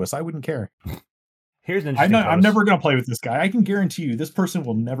lying to us. I wouldn't care. Here's an interesting post. I'm never going to play with this guy. I can guarantee you this person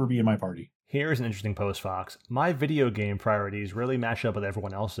will never be in my party. Here's an interesting post, Fox. My video game priorities really match up with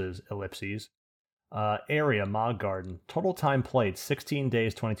everyone else's, ellipses. Area, Mog Garden. Total time played, 16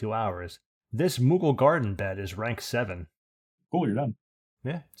 days, 22 hours. This Moogle Garden bed is rank 7. Cool, you're done.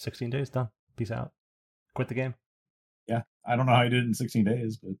 Yeah, 16 days, done. Peace out. Quit the game. Yeah, I don't know how you did it in 16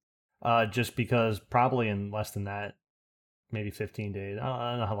 days, but... just because probably in less than that, maybe 15 days.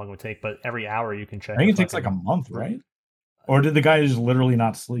 I don't know how long it would take, but every hour you can check. I think it takes like a month, right? Or did the guy just literally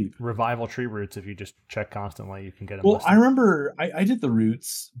not sleep? Revival tree roots, if you just check constantly, you can get them. Well, I remember I did the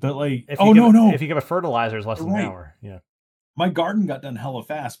roots, but like... If you give a fertilizer, it's less than an hour. Yeah. My garden got done hella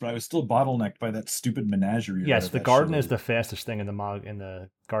fast, but I was still bottlenecked by that stupid menagerie. Yes, the garden is the fastest thing in the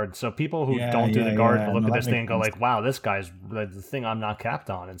garden. So people who don't do the garden look at this thing and go like, "Wow, this guy's the thing I'm not capped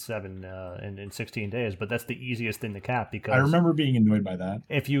on in 16 days." But that's the easiest thing to cap because I remember being annoyed by that.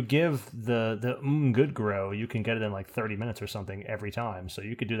 If you give the good grow, you can get it in like 30 minutes or something every time. So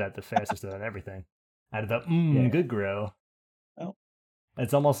you could do that the fastest on everything. Out of the good grow. Oh.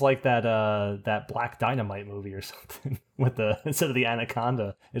 It's almost like that Black Dynamite movie or something with instead of the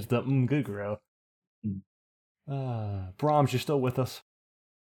anaconda, it's the good grow. Brahms, you still with us?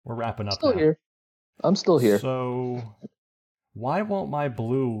 We're wrapping up. Still here. I'm still here. So, why won't my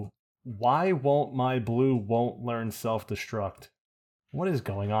blue won't learn self-destruct? What is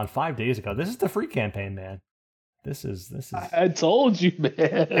going on? 5 days ago. This is the free campaign, man. This is. I told you, man.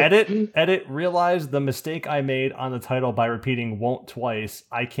 Edit. Realize the mistake I made on the title by repeating "won't" twice.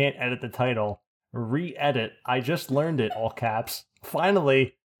 I can't edit the title. Re-edit. I just learned it. All caps.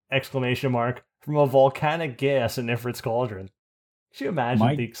 Finally! ! From a volcanic gas in Ifrit's cauldron. Can you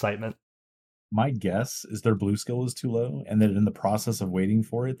imagine the excitement? My guess is their blue skill is too low, and that in the process of waiting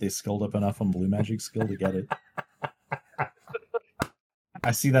for it, they skilled up enough on blue magic skill to get it.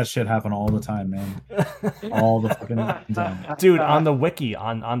 I see that shit happen all the time, man. All the fucking time. Dude, on the wiki,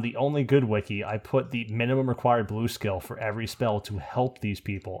 on the only good wiki, I put the minimum required blue skill for every spell to help these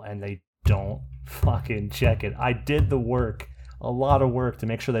people, and they don't fucking check it. I did the work, a lot of work, to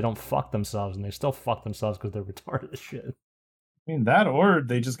make sure they don't fuck themselves, and they still fuck themselves because they're retarded as shit. I mean, that or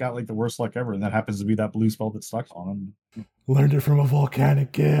they just got like the worst luck ever, and that happens to be that blue spell that stuck on them. Learned it from a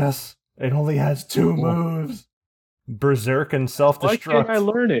volcanic gas. It only has 2 moves. Berserk and self-destruct. Why can't I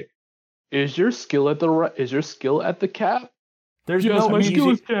learn it? Is your skill at the cap? There's my skill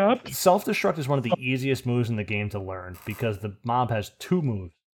is capped. Self-destruct is one of the easiest moves in the game to learn because the mob has 2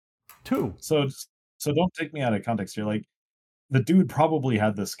 moves. 2. So don't take me out of context here. Like, the dude probably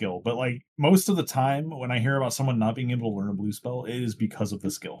had the skill, but like most of the time when I hear about someone not being able to learn a blue spell, it is because of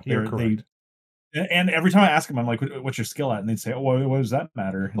the skill. You're correct. And every time I ask them, I'm like, "What's your skill at?" And they'd say, "Oh, what does that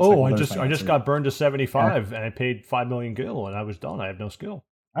matter?" I just got burned to 75, and I paid 5 million gil, and I was done. I have no skill.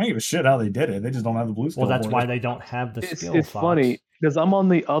 I don't give a shit how they did it. They just don't have the blue skill. Well, that's why they don't have the skill. It's funny because I'm on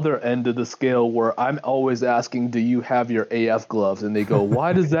the other end of the scale where I'm always asking, "Do you have your AF gloves?" And they go,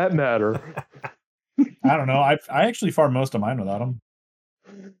 "Why does that matter?" I don't know. I actually farm most of mine without them.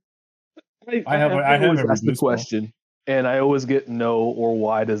 I always ask the question. And I always get no or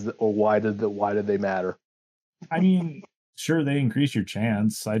why did they matter? I mean, sure they increase your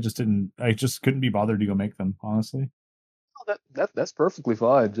chance. I just couldn't be bothered to go make them, honestly. Oh, that's perfectly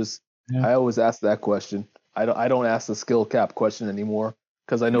fine. I always ask that question. I don't ask the skill cap question anymore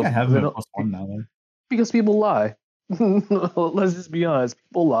because I know I have no +1 now. Because people lie. Let's just be honest.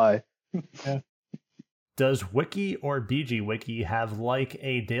 People lie. Yeah. Does Wiki or BG Wiki have like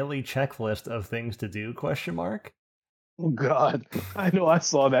a daily checklist of things to do? Question mark. Oh God, I know I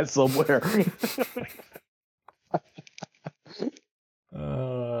saw that somewhere.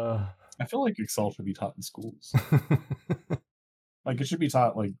 I feel like Excel should be taught in schools. Like it should be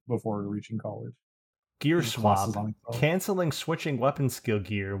taught like before reaching college. Gear There's classes swap. on Excel. Canceling switching weapon skill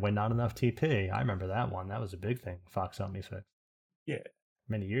gear when not enough TP. I remember that one. That was a big thing. Fox helped me fix. Yeah.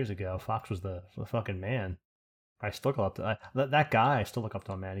 Many years ago, Fox was the fucking man. I still look up to that guy. I still look up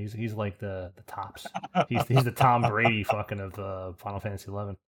to him, man. He's like the tops. He's the Tom Brady fucking of Final Fantasy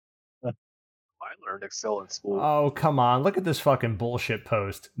 11. I learned Excel in school. Oh, come on. Look at this fucking bullshit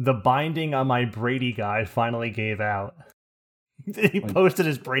post. The binding on my Brady guide finally gave out. He posted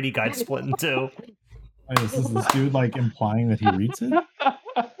his Brady guide split in two. Is this dude like implying that he reads it?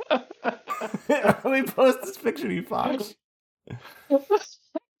 Let me post this picture to you, Fox.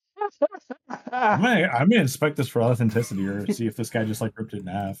 I may inspect this for authenticity or see if this guy just like ripped it in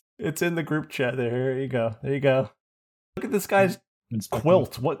half. It's in the group chat there. There you go. There you go. Look at this guy's Inspecting.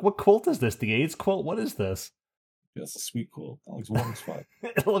 quilt. What quilt is this? The AIDS quilt? What is this? That's a sweet quilt. That looks warm as fuck.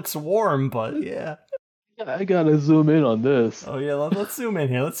 It looks warm, but yeah. I gotta zoom in on this. Oh yeah, let's zoom in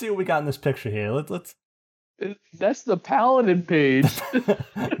here. Let's see what we got in this picture here. Let's. That's the paladin page.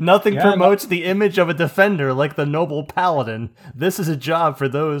 Nothing promotes the image of a defender like the noble paladin. This is a job for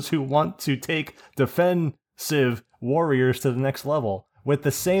those who want to take defensive warriors to the next level. With the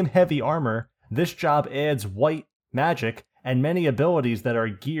same heavy armor, this job adds white magic and many abilities that are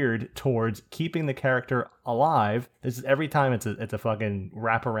geared towards keeping the character alive. This is every time it's a fucking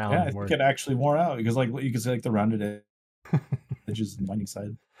wraparound. Yeah, I think it actually wore out because like you can see like the rounded edges and binding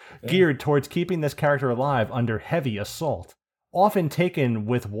side. Yeah. Geared towards keeping this character alive under heavy assault. Often taken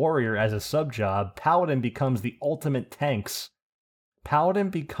with warrior as a sub-job, Paladin becomes the ultimate tanks. Paladin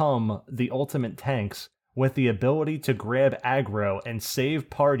become the ultimate tanks with the ability to grab aggro and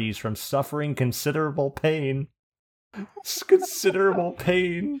save parties from suffering considerable pain. Considerable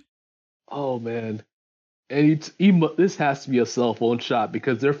pain. Oh man, and this has to be a cell phone shot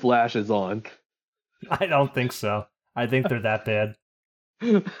because their flash is on. I don't think so. I think they're that bad.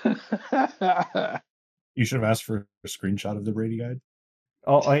 You should have asked for a screenshot of the Brady guide.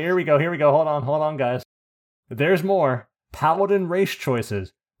 Oh, here we go. Hold on, guys. There's more. Paladin race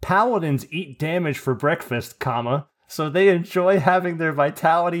choices. Paladins eat damage for breakfast, so they enjoy having their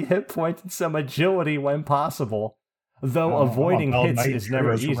vitality, hit points, and some agility when possible. Though avoiding hits is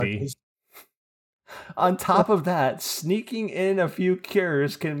never easy. On top of that, sneaking in a few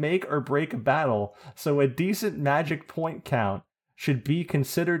cures can make or break a battle, so a decent magic point count should be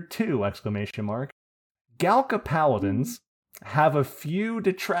considered too! Galka Paladins have a few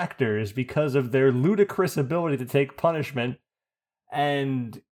detractors because of their ludicrous ability to take punishment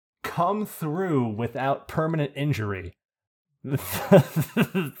and come through without permanent injury.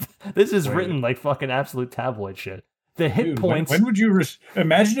 This is written like fucking absolute tabloid shit. The hit points. When would you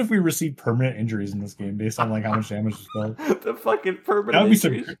imagine if we received permanent injuries in this game based on like how much damage was dealt? The fucking permanent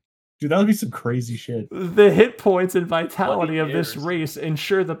injuries. Dude, that would be some crazy shit. The hit points and vitality of this race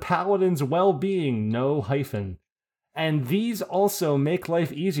ensure the paladin's well-being, no hyphen. And these also make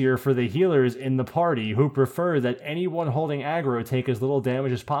life easier for the healers in the party who prefer that anyone holding aggro take as little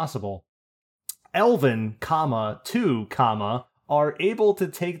damage as possible. Elven, 2, are able to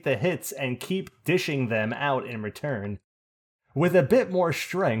take the hits and keep dishing them out in return. With a bit more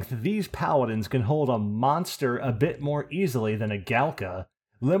strength, these paladins can hold a monster a bit more easily than a Galka.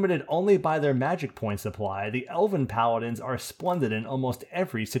 Limited only by their magic point supply, the Elven paladins are splendid in almost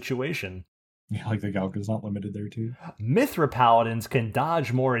every situation. Yeah, like the Galka's not limited there too. Mithra paladins can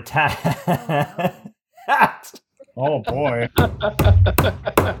dodge more attacks. Oh boy.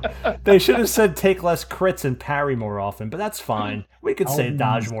 They should have said take less crits and parry more often, but that's fine. We could say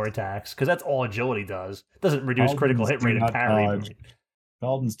dodge more attacks, because that's all agility does. It doesn't reduce critical hit rate and parry.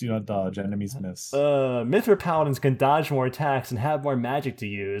 Paladins do not dodge, enemies miss. Mithra paladins can dodge more attacks and have more magic to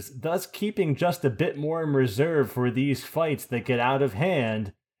use, thus keeping just a bit more in reserve for these fights that get out of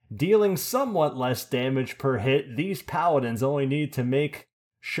hand. Dealing somewhat less damage per hit, these paladins only need to make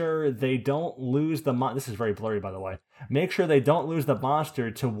sure they don't lose the this is very blurry, by the way. Make sure they don't lose the monster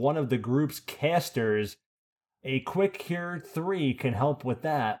to one of the group's casters. A quick Cure 3 can help with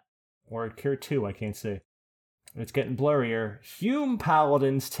that. Or Cure 2, I can't see. It's getting blurrier. Hume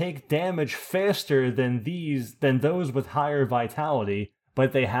paladins take damage faster than those with higher vitality,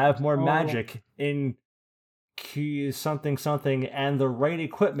 but they have more magic in something, and the right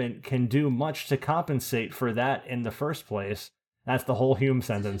equipment can do much to compensate for that in the first place. That's the whole Hume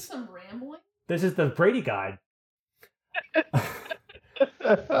sentence. Some rambling? This is the Brady guide.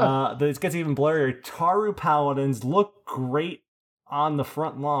 This gets even blurrier. Taru paladins look great on the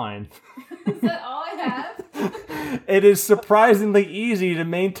front line. Is that all I have? It is surprisingly easy to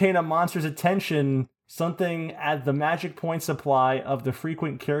maintain a monster's attention, something at the magic point supply of the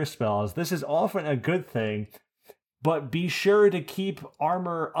frequent cure spells. This is often a good thing, but be sure to keep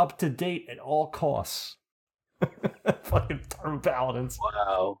armor up to date at all costs. Fucking Taru paladins.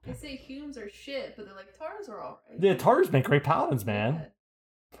 Wow. They say Humes are shit, but they're like, Tars are alright. Yeah, Tarus make great paladins, man.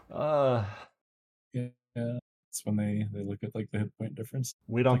 Yeah. It's when they look at like the hit point difference.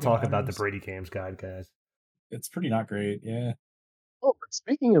 We don't Like, it talk about the matters. Brady Games guide, guys. It's pretty not great. Yeah. Oh, but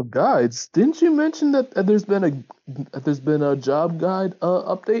speaking of guides, didn't you mention that there's been a job guide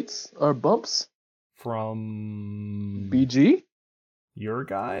updates or bumps? From BG? your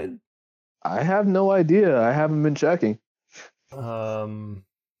guide? I have no idea. I haven't been checking.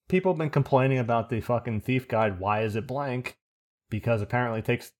 People have been complaining about the fucking thief guide. Why is it blank? Because apparently it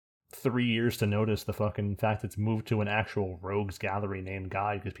takes 3 years to notice the fucking fact it's moved to an actual rogues gallery named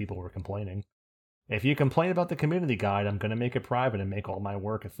guide because people were complaining. If you complain about the community guide, I'm going to make it private and make all my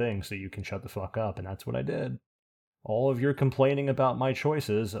work a thing so you can shut the fuck up, and that's what I did. All of your complaining about my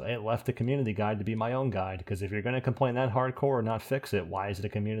choices, it left the community guide to be my own guide, because if you're going to complain that hardcore and not fix it, why is it a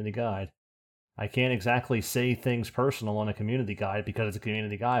community guide? I can't exactly say things personal on a community guide because it's a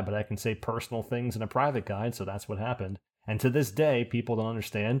community guide, but I can say personal things in a private guide, so that's what happened. And to this day, people don't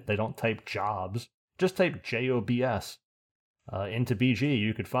understand. They don't type jobs. Just type JOBS. Into BG,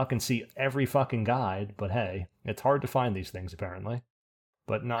 you could fucking see every fucking guide, but hey, it's hard to find these things apparently.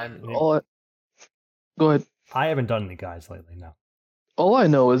 But not. Go ahead. I haven't done any guides lately. No. All I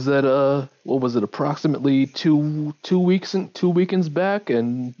know is that what was it? Approximately two weekends back,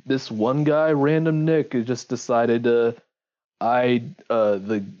 and this one guy, random Nick, just decided the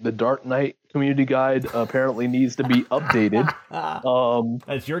Dark Knight community guide apparently needs to be updated.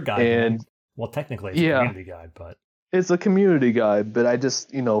 That's your guide, and man. Well, technically, it's a community guide, but it's a community guide. But I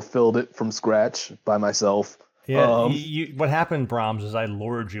just filled it from scratch by myself. Yeah, what happened, Brahms, is I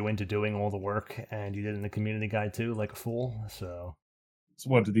lured you into doing all the work, and you did in the community guide too, like a fool. So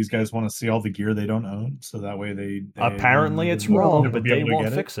what, do these guys want to see all the gear they don't own? So that way they apparently it's wrong, but they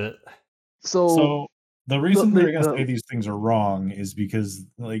won't fix it. So the reason they're gonna say these things are wrong is because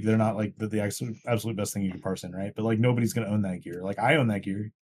like they're not like the absolute best thing you can parse in, right? But like nobody's gonna own that gear. Like I own that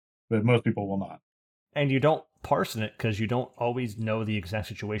gear, but most people will not. And you don't parse in it because you don't always know the exact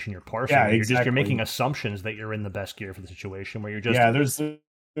situation you're parsing. Yeah, exactly. You're making assumptions that you're in the best gear for the situation where you're just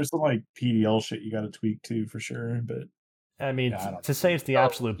there's some like PDL shit you got to tweak too for sure. But I mean, to say it's the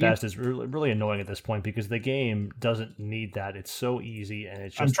absolute best is really annoying at this point because the game doesn't need that. It's so easy and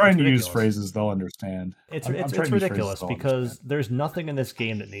it's just. I'm trying to use phrases they'll understand. It's ridiculous because there's nothing in this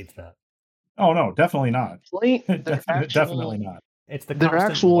game that needs that. Oh no, definitely not. Definitely not. It's the their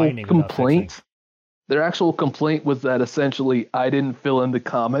actual complaint. Their actual complaint was that essentially I didn't fill in the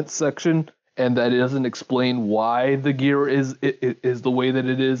comments section and that it doesn't explain why the gear is the way that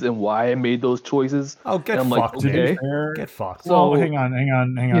it is and why I made those choices. Oh, get fucked, like, okay. Get fucked. So hang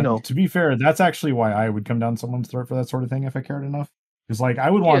on. To be fair, that's actually why I would come down someone's throat for that sort of thing if I cared enough. Because like I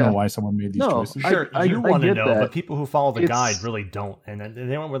would want to know why someone made these choices. Sure, you want to know, but people who follow the guide really don't. And if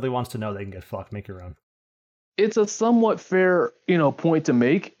anyone really wants to know, they can get fucked. Make your own. It's a somewhat fair, point to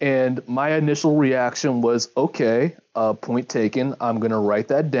make, and my initial reaction was, okay, point taken. I'm gonna write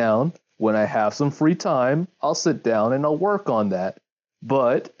that down. When I have some free time, I'll sit down and I'll work on that.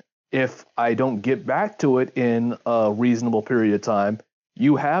 But if I don't get back to it in a reasonable period of time,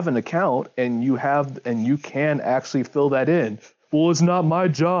 you have an account and you can actually fill that in. Well, it's not my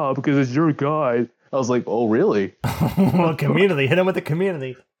job because it's your guide. I was like, oh, really? Well, community, hit him with the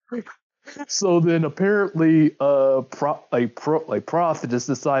community. So then apparently, Prof just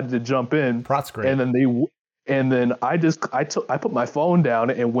decided to jump in. Prof's great. And then I put my phone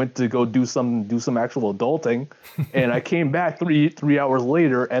down and went to go do some actual adulting, and I came back three hours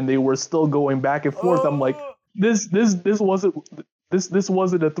later, and they were still going back and forth. I'm like, this wasn't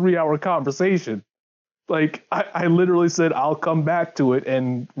a 3-hour conversation. Like I literally said I'll come back to it,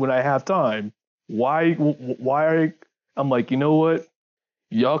 and when I have time. Why? I'm like, you know what?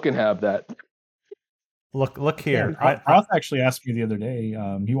 Y'all can have that. Look here. Prof actually asked me the other day.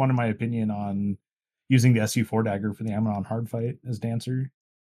 He wanted my opinion on using the SU4 dagger for the Amazon hard fight as dancer.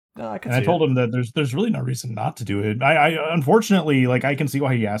 I told him that there's really no reason not to do it. I unfortunately, like, I can see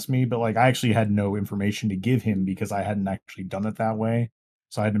why he asked me, but like I actually had no information to give him because I hadn't actually done it that way.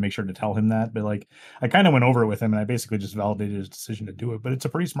 So I had to make sure to tell him that. But like, I kind of went over it with him, and I basically just validated his decision to do it. But it's a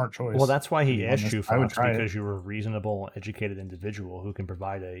pretty smart choice. Well, that's why he asked you, I would Fox, try because you're a reasonable, educated individual who can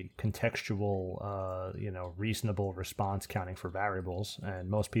provide a contextual, reasonable response counting for variables. And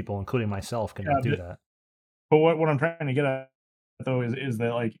most people, including myself, cannot do that. But what I'm trying to get at though is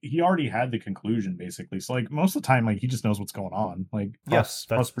that like he already had the conclusion basically. So like most of the time, like he just knows what's going on. Like yes,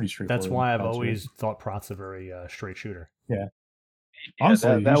 that's pretty straightforward. That's why I've always thought Prot's a very straight shooter. Yeah.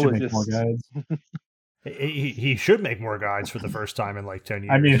 Honestly, that he should was make just... more guides. He should make more guides for the first time in like 10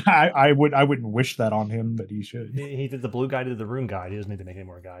 years. I mean, I wouldn't wish that on him, but he should. He did the blue guide, he did the rune guide. He doesn't need to make any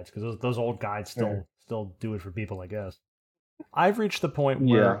more guides because those old guides still do it for people, I guess. I've reached the point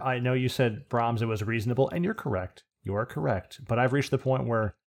where I know you said, Brahms, it was reasonable, and you're correct. You are correct. But I've reached the point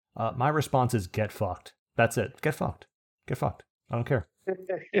where my response is get fucked. That's it. Get fucked. Get fucked. I don't care.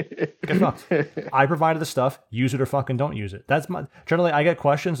 Get fucked. I provided the stuff. Use it or fucking don't use it. That's my... Generally, I get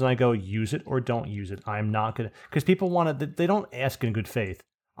questions and I go, use it or don't use it. I'm not going to... Because people want to... They don't ask in good faith.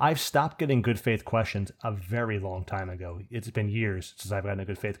 I've stopped getting good faith questions a very long time ago. It's been years since I've gotten a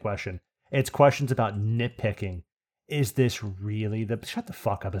good faith question. It's questions about nitpicking. Is this really the... Shut the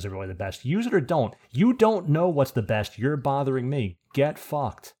fuck up. Is it really the best? Use it or don't. You don't know what's the best. You're bothering me. Get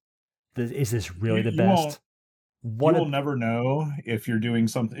fucked. Is this really the best? You will never know if you're doing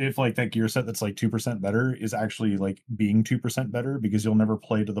something, if like that gear set that's like 2% better is actually like being 2% better, because you'll never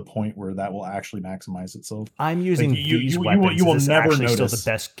play to the point where that will actually maximize itself. I'm using these weapons. You will never notice. Still the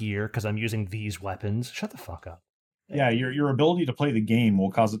best gear because I'm using these weapons. Shut the fuck up. Yeah, your ability to play the game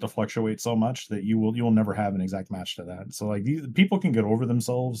will cause it to fluctuate so much that you will never have an exact match to that. So like these people can get over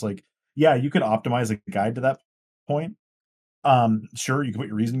themselves. Like, yeah, you could optimize a guide to that point. Sure, you can put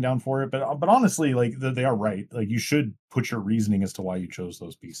your reasoning down for it, but honestly, like they are right. Like you should put your reasoning as to why you chose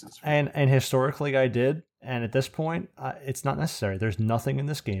those pieces. And historically, I did. And at this point, it's not necessary. There's nothing in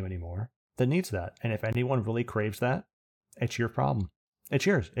this game anymore that needs that. And if anyone really craves that, it's your problem. It's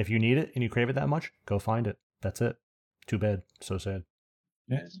yours. If you need it and you crave it that much, go find it. That's it. Too bad. So sad.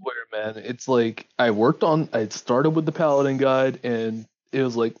 Yeah. I swear, man. It's like I started with the Paladin guide, and it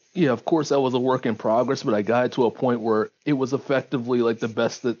was like, yeah, of course that was a work in progress, but I got to a point where it was effectively like the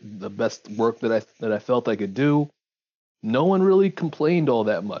best work that I felt I could do. No one really complained all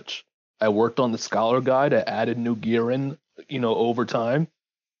that much. I worked on the Scholar guide. I added new gear in, over time.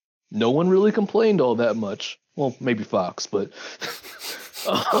 No one really complained all that much. Well, maybe Fox, but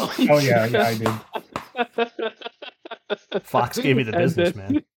oh yeah, I did. Fox gave me the business,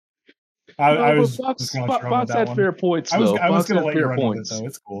 man. I was Fox had fair points, though. I was going to let you run with it, though.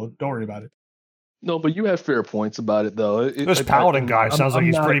 It's cool. Don't worry about it. No, but you have fair points about it, though. This Paladin guy sounds like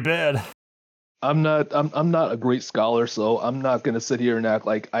he's pretty bad. I'm not a great scholar, so I'm not going to sit here and act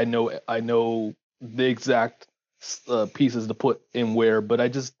like I know the exact pieces to put in where, but I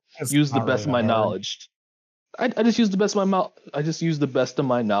just use the best of my knowledge. I just use the best of my I just use the best of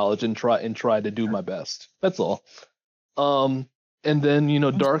my knowledge and try to do my best. That's all. And then,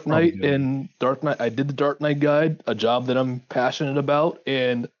 Dark Knight, I did the Dark Knight guide, a job that I'm passionate about,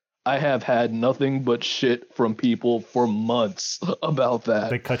 and I have had nothing but shit from people for months about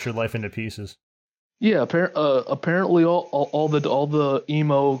that. They cut your life into pieces. Yeah, apparently all the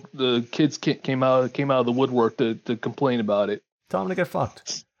emo the kids came out of the woodwork to complain about it. Tell them to get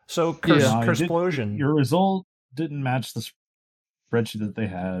fucked. So Cursplosion, your result didn't match the spreadsheet that they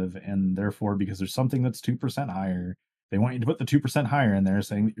have, and therefore, because there's something that's 2% higher, they want you to put the 2% higher in there,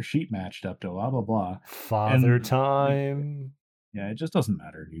 saying that your sheet matched up to blah blah blah. Father time. Yeah, it just doesn't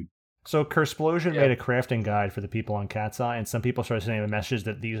matter, dude. So Cursplosion made a crafting guide for the people on Cat's Eye, and some people started sending a message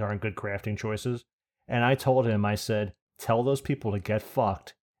that these aren't good crafting choices. And I told him, I said, tell those people to get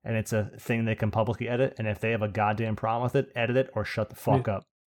fucked, and it's a thing they can publicly edit, and if they have a goddamn problem with it, edit it or shut the fuck up.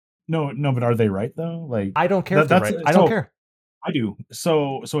 No, but are they right though? Like, I don't care if they're right. I don't care. I do.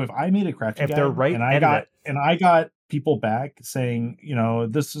 So if I made a crafting guide, they're right, and I got people back saying,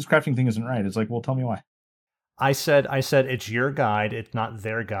 this crafting thing isn't right. It's like, well, tell me why. I said it's your guide. It's not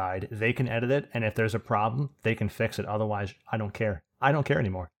their guide. They can edit it, and if there's a problem, they can fix it. Otherwise, I don't care. I don't care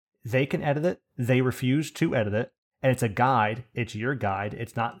anymore. They can edit it. They refuse to edit it, and it's a guide. It's your guide.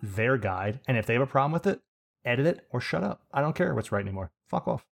 It's not their guide. And if they have a problem with it, edit it or shut up. I don't care what's right anymore. Fuck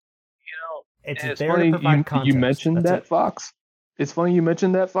off. It's there to provide context. You mentioned that, Fox. It's funny you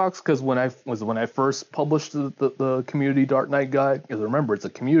mentioned that, Fox, because when I first published the community Dark Knight guide, because remember, it's a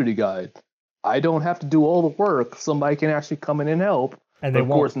community guide. I don't have to do all the work. Somebody can actually come in and help. And of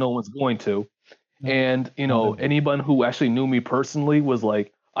course, no one's going to. And anyone who actually knew me personally was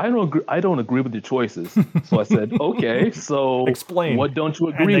like, I don't agree with your choices. So I said, okay, so explain. What don't you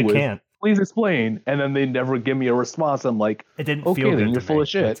agree with? Can't. please explain. And then they never give me a response. I'm like, it didn't okay, feel good. then you're to full me. of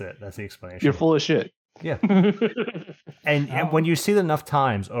shit. That's it. That's the explanation. You're full of shit. Yeah. And when you see it enough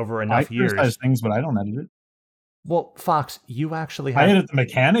times over enough I years, criticize things, but I don't edit it. Well, Fox, you actually have. I edit the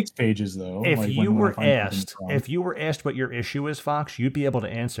mechanics pages though. If like you when I were find something asked, wrong. if you were asked what your issue is, Fox, you'd be able to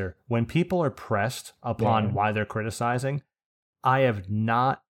answer. When people are pressed upon why they're criticizing, I have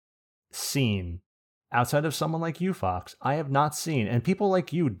not seen, outside of someone like you, Fox, I have not seen, and people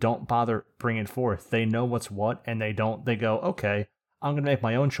like you don't bother bringing forth. They know what's what, and they go, okay, I'm going to make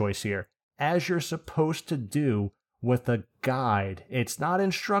my own choice here, as you're supposed to do with a guide. It's not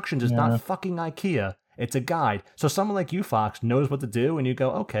instructions. It's not fucking IKEA. It's a guide. So someone like you, Fox, knows what to do, and you go,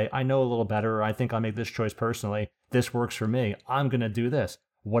 okay, I know a little better, or I think I'll make this choice personally. This works for me. I'm going to do this.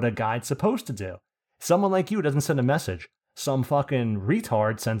 What a guide's supposed to do. Someone like you doesn't send a message. Some fucking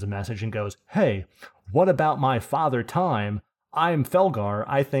retard sends a message and goes, hey, what about my father time? I'm Felgar.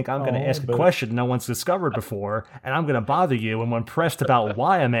 I think I'm going to ask a question no one's discovered before, and I'm going to bother you. And when pressed about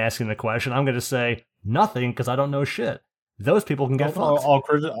why I'm asking the question, I'm going to say nothing because I don't know shit. Those people can get fucked.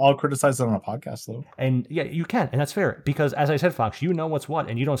 I'll criticize it on a podcast, though. And yeah, you can, and that's fair. Because as I said, Fox, you know what's what,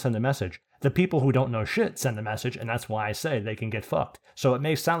 and you don't send the message. The people who don't know shit send the message, and that's why I say they can get fucked. So it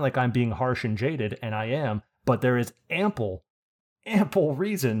may sound like I'm being harsh and jaded, and I am, but there is ample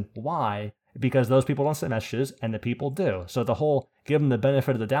reason why, because those people don't send messages, and the people do. So the whole give them the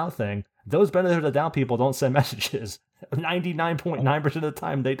benefit of the doubt thing, those benefit of the doubt people don't send messages. 99.9% of the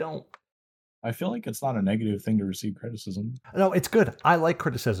time, they don't. I feel like it's not a negative thing to receive criticism. No, it's good. I like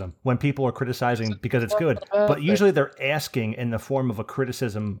criticism when people are criticizing because it's good. But usually they're asking in the form of a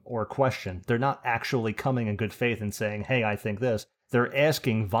criticism or a question. They're not actually coming in good faith and saying, hey, I think this. They're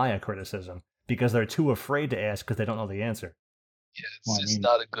asking via criticism because they're too afraid to ask because they don't know the answer. Yeah, it's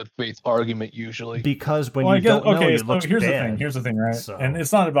not a good faith argument usually. Because when you don't know, it looks bad. Here's the thing, right? So. And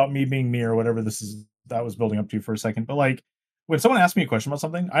it's not about me being me or whatever that was building up to for a second. But like, when someone asks me a question about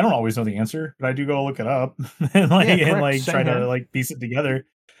something, I don't always know the answer, but I do go look it up and try to like piece it together.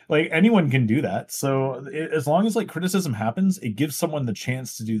 Like anyone can do that. So as long as like criticism happens, it gives someone the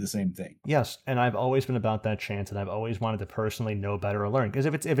chance to do the same thing. Yes, and I've always been about that chance, and I've always wanted to personally know better or learn. Because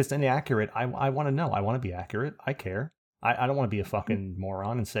if it's inaccurate, I want to know. I want to be accurate. I care. I don't want to be a fucking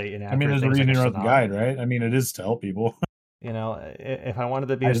moron and say inaccurate. I mean, there's a reason you wrote the guide, right? I mean, it is to help people. You know, if I wanted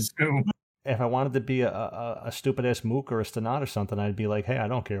to be if I wanted to be a stupid ass mook or a stenot or something, I'd be like, hey, I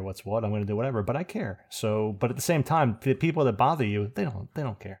don't care what's what. I'm going to do whatever, but I care. So, but at the same time, the people that bother you, they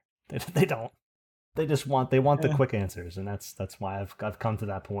don't care. They don't. They just want the quick answers, and that's why I've come to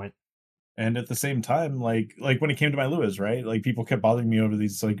that point. And at the same time, like when it came to my Lewis, right? Like people kept bothering me over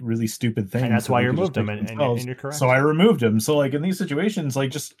these like really stupid things, and that's why you removed them, and you're correct. So I removed him. So like in these situations,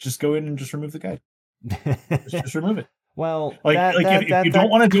 like just go in and just remove the guy. just remove it. Well, if you don't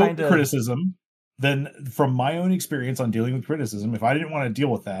want to deal with criticism, then from my own experience on dealing with criticism, if I didn't want to deal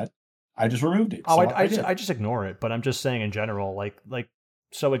with that, I just removed it. Oh, so I just ignore it. But I'm just saying in general,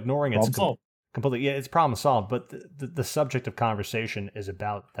 so ignoring it's completely, yeah, it's problem solved. But the subject of conversation is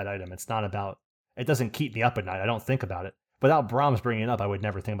about that item. It's not about. It doesn't keep me up at night. I don't think about it. Without Brahms bringing it up, I would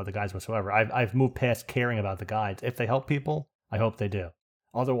never think about the guides whatsoever. I've moved past caring about the guides. If they help people, I hope they do.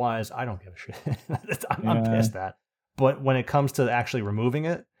 Otherwise, I don't give a shit. I'm past that. But when it comes to actually removing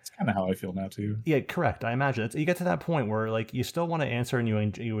it, it's kind of how I feel now too. Yeah, correct. I imagine you get to that point where like you still want to answer and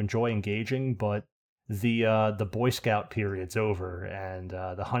you enjoy engaging, but the Boy Scout period's over and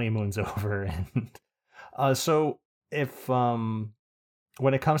the honeymoon's over, and so if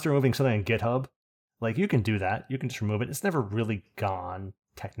when it comes to removing something in GitHub, like you can do that, you can just remove it. It's never really gone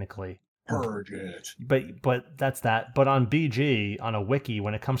technically. Purge it. But that's that. But on BG, on a wiki,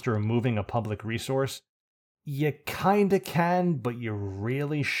 when it comes to removing a public resource, you kind of can, but you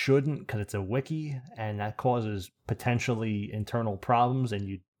really shouldn't because it's a wiki, and that causes potentially internal problems, and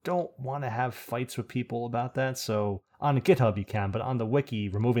you don't want to have fights with people about that. So on GitHub you can, but on the wiki,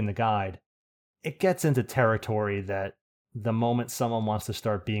 removing the guide, it gets into territory that the moment someone wants to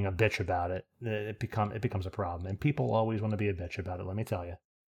start being a bitch about it, it becomes a problem, and people always want to be a bitch about it, let me tell you.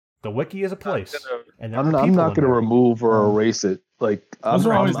 The wiki is a place. I'm not going to remove or erase it. Like I'm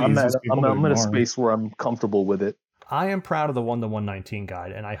in a space where I'm comfortable with it. I am proud of the 1-119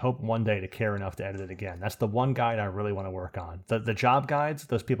 guide, and I hope one day to care enough to edit it again. That's the one guide I really want to work on. The job guides,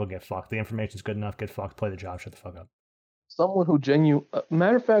 those people get fucked. The information's good enough, get fucked. Play the job, shut the fuck up. Someone who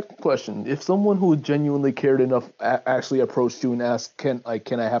matter of fact, question: if someone who genuinely cared enough actually approached you and asked, "Can I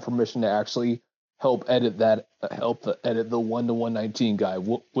have permission to actually help edit the 1-119 guide?"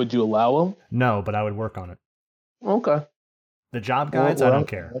 Would you allow him? No, but I would work on it. Okay. The job guides, I don't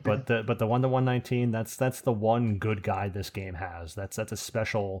care, okay. But the 1-119, that's the one good guide this game has. That's a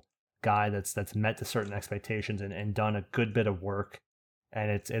special guide that's met to certain expectations and done a good bit of work, and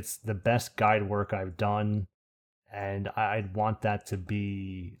it's the best guide work I've done, and I'd want that to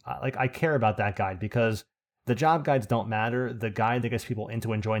be like, I care about that guide because the job guides don't matter. The guide that gets people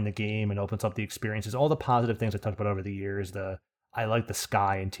into enjoying the game and opens up the experiences, all the positive things I talked about over the years, I like the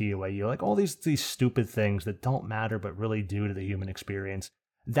sky and TOAU, like all these stupid things that don't matter but really do to the human experience.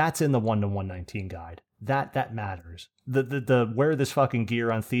 That's in the 1 to 119 guide. That matters. The wear this fucking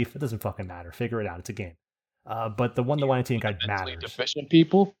gear on Thief, it doesn't fucking matter. Figure it out. It's a game. But the 1 to 119 guide Mentally matters. deficient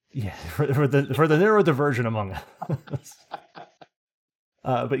people. Yeah, for the neurodivergent among us.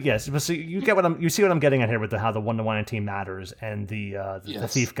 But yes, but so you see what I'm getting at here with how the 1 to 119 matters, and the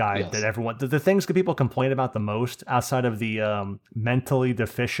Thief guide that everyone the things that people complain about the most outside of the mentally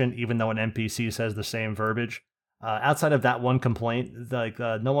deficient, even though an NPC says the same verbiage. Outside of that one complaint,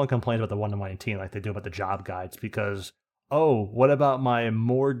 no one complains about the 1 to 119 like they do about the job guides, because what about my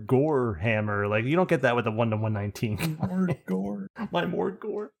more gore hammer? Like, you don't get that with the 1 to 119. More gore. My more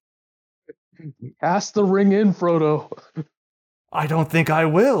gore. Cast the ring in, Frodo. I don't think I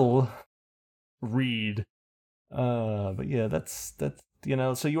will. Read. But yeah, that's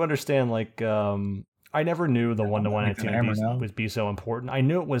so you understand, like, I never knew the 1 to 119 would be so important. I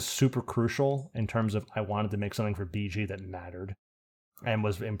knew it was super crucial in terms of I wanted to make something for BG that mattered and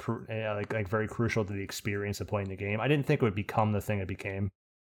was like very crucial to the experience of playing the game. I didn't think it would become the thing it became.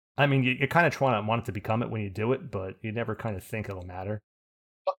 I mean, you kind of want it to become it when you do it, but you never kind of think it'll matter.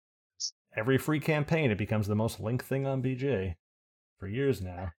 Every free campaign, it becomes the most linked thing on BG for years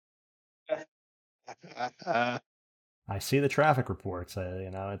now. I see the traffic reports.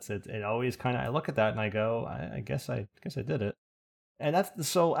 It always kind of, I look at that and I go, I guess I did it. And that's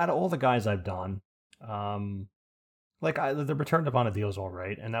so out of all the guys I've done, the Return to Vanadiel is all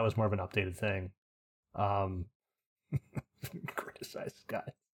right, and that was more of an updated thing. Criticize this guy.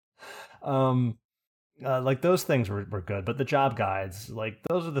 Like those things were good, but the job guides, like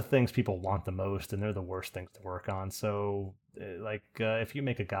those are the things people want the most, and they're the worst things to work on. So, if you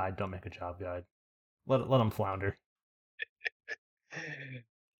make a guide, don't make a job guide. Let them flounder.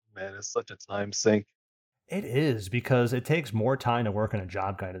 Man, it's such a time sink. It is, because it takes more time to work on a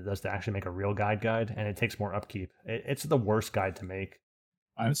job guide than it does to actually make a real guide, and it takes more upkeep. It's the worst guide to make.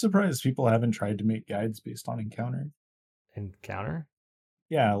 I'm surprised people haven't tried to make guides based on encounter. Encounter?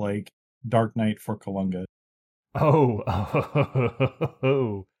 Yeah, like Dark Knight for Kalunga. Oh.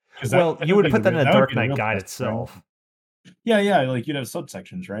 Well, you would put that in a Dark Knight guide itself. Right? Yeah, like you'd have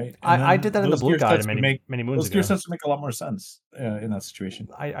subsections, right? I did that in the blue guide many moons ago. Those gear sets would make a lot more sense in that situation.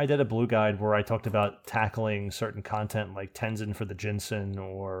 I did a blue guide where I talked about tackling certain content like Tenzin for the Jinsen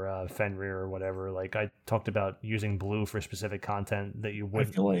or Fenrir or whatever. Like, I talked about using blue for specific content that you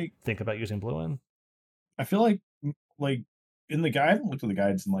wouldn't think about using blue in. I feel like in the guide, I haven't looked at the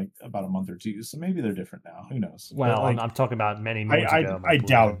guides in like about a month or two, so maybe they're different now. Who knows? Well, I'm talking about many moons ago. I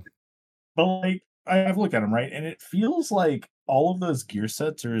doubt it. But like, I've looked at them, right, and it feels like all of those gear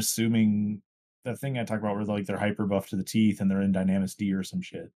sets are assuming that thing I talked about where they're hyper buff to the teeth and they're in Dynamis D or some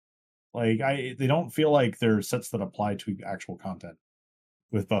shit. Like, they don't feel like they're sets that apply to actual content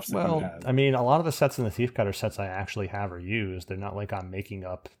with buffs that you have. I mean, a lot of the sets in the Thief Guide are sets I actually have or use. They're not like I'm making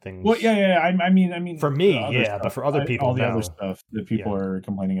up things. Well, yeah. I mean, for me, yeah, but for other people, all the other stuff that people are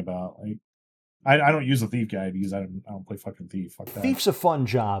complaining about, like. I don't use a Thief guide because I don't play fucking Thief. Fuck that. Thief's a fun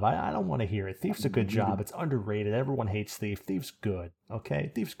job. I don't want to hear it. Thief's a good job. It's underrated. Everyone hates Thief. Thief's good.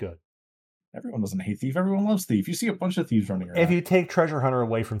 Okay? Thief's good. Everyone doesn't hate Thief. Everyone loves Thief. You see a bunch of thieves running around. If you take Treasure Hunter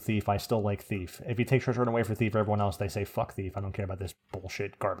away from Thief, I still like Thief. If you take Treasure Hunter away from Thief, everyone else, they say, fuck Thief. I don't care about this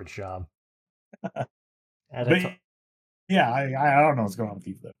bullshit garbage job. Yeah, I don't know what's going on with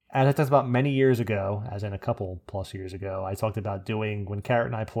Thief, though. As I talked about many years ago, as in a couple plus years ago, I talked about doing, when Carrot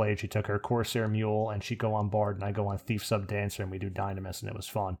and I played, she took her Corsair Mule, and she'd go on Bard, and I go on Thief Sub Dancer, and we do Dynamis, and it was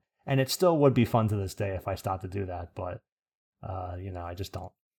fun. And it still would be fun to this day if I stopped to do that, but, I just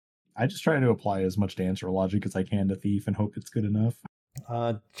don't. I just try to apply as much Dancer logic as I can to Thief and hope it's good enough.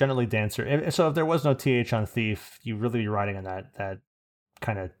 Generally Dancer. So if there was no TH on Thief, you really be riding on that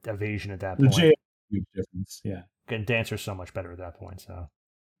kind of evasion at that point. The J huge difference, yeah. And Dancer's so much better at that point, so.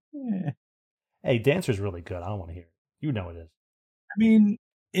 Yeah. Hey, Dancer's really good. I don't want to hear it. You know it is. I mean,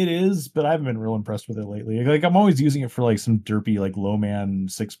 it is, but I haven't been real impressed with it lately. Like, I'm always using it for like some derpy, like low man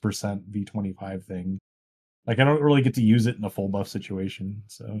 6% V25 thing. Like, I don't really get to use it in a full buff situation,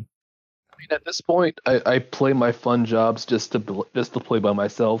 so. I mean, at this point, I play my fun jobs just to play by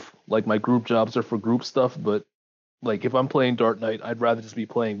myself. Like, my group jobs are for group stuff, but like if I'm playing Dark Knight, I'd rather just be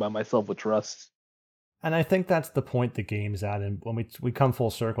playing by myself with Trust. And I think that's the point the game's at. And when we come full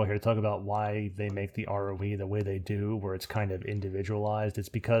circle here to talk about why they make the ROE the way they do, where it's kind of individualized, it's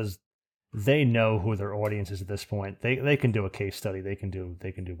because they know who their audience is at this point. They can do a case study. They can do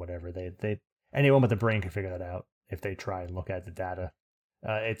whatever. They anyone with a brain can figure that out if they try and look at the data.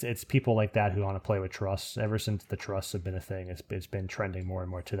 It's people like that who want to play with trusts. Ever since the trusts have been a thing, it's been trending more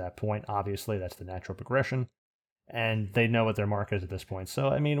and more to that point. Obviously, that's the natural progression, and they know what their market is at this point. So,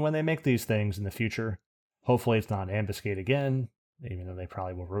 I mean, when they make these things in the future, hopefully it's not Ambuscade again, even though they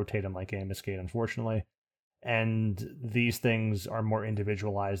probably will rotate them like Ambuscade, unfortunately. And these things are more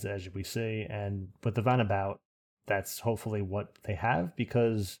individualized, as we see. And with the Vanabout, that's hopefully what they have,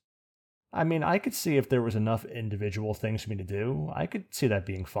 because I mean, I could see if there was enough individual things for me to do, I could see that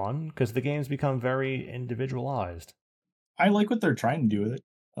being fun, because the games become very individualized. I like what they're trying to do with it.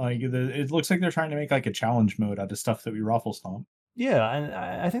 Like, it looks like they're trying to make like a challenge mode out of stuff that we raffle stomp. Yeah, and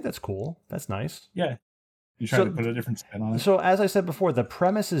I think that's cool. That's nice. Yeah. You try to put a different spin on it. So, as I said before, the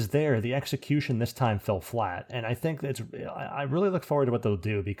premise is there. The execution this time fell flat. And I think I really look forward to what they'll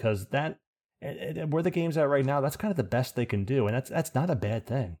do, because where the game's at right now, that's kind of the best they can do. And that's not a bad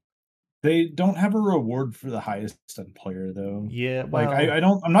thing. They don't have a reward for the highest end player, though. Yeah, well, like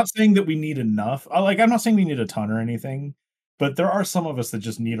I'm not saying that we need enough. I'm not saying we need a ton or anything, but there are some of us that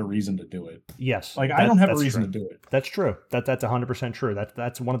just need a reason to do it. Yes, like I don't have a reason to do it. That's true. That's 100% true.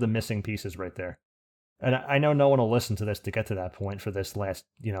 That's one of the missing pieces right there. And I know no one will listen to this to get to that point for this last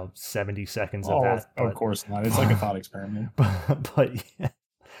 70 seconds of that. Of course not. It's like a thought experiment. But yeah,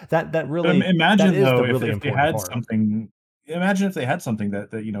 that really imagine that though is the really if they had something. Imagine if they had something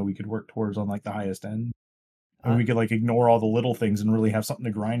that we could work towards on like the highest end, and we could like ignore all the little things and really have something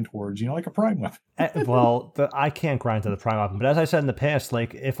to grind towards, like a prime weapon. Well, I can't grind to the prime weapon, but as I said in the past,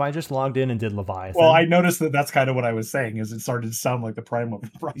 like if I just logged in and did Leviathan. Well, I noticed that's kind of what I was saying, is it started to sound like the prime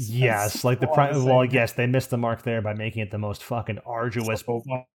weapon process. Yes, like the prime. Well, yes, they missed the mark there by making it the most fucking arduous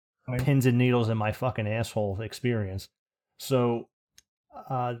pins and needles in my fucking asshole experience. So,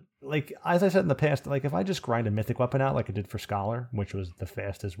 like as I said in the past, like if I just grind a mythic weapon out like I did for Scholar, which was the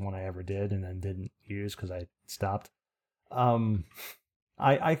fastest one I ever did and then didn't use because I stopped.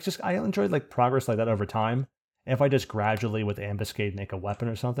 I enjoyed like progress like that over time. If I just gradually with Ambuscade make a weapon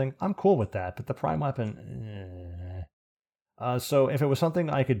or something, I'm cool with that. But the prime weapon, so if it was something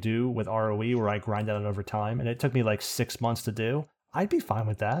I could do with ROE where I grind it out over time and it took me like 6 months to do, I'd be fine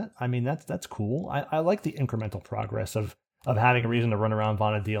with that. I mean, that's cool. I like the incremental progress of having a reason to run around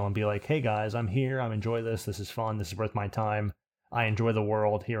Vanadiel and be like, hey guys, I'm here, I enjoy this is fun, this is worth my time, I enjoy the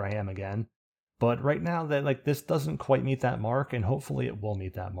world, here I am again. But right now, that like this doesn't quite meet that mark, and hopefully it will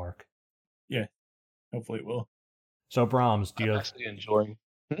meet that mark. Yeah, hopefully it will. So Brahms, do you actually enjoying?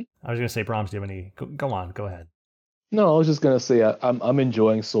 I was gonna say, Brahms, do you have any? Go on, go ahead. No, I was just gonna say I'm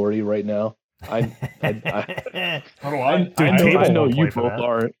enjoying Sortie right now. I know you both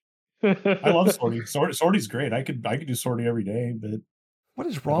aren't. I love Sortie. Sortie's great. I could do Sortie every day, but what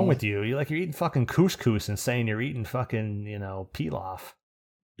is wrong with you? You're eating fucking couscous and saying you're eating fucking pilaf.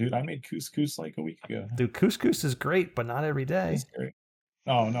 Dude, I made couscous like a week ago. Dude, couscous is great, but not every day. It's great.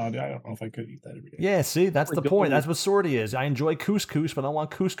 Oh no, I don't know if I could eat that every day. Yeah, see, that's the point. That's what Sortie is. I enjoy couscous, but I want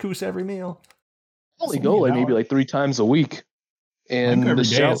couscous every meal. I only go maybe like 3 times a week, and the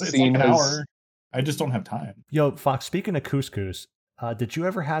shout scene like an hour. I just don't have time. Yo, Fox, speaking of couscous, did you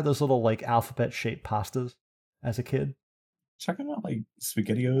ever have those little like alphabet-shaped pastas as a kid? Talking about like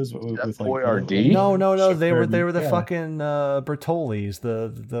SpaghettiOs with like Boyardee? No. They were the fucking Bertollis,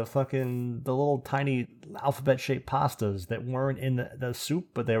 the little tiny alphabet-shaped pastas that weren't in the soup,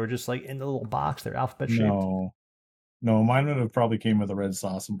 but they were just like in the little box. They're alphabet-shaped. No, mine would have probably came with a red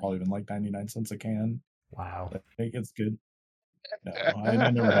sauce and probably been like 99 cents a can. Wow, I think it's good. No,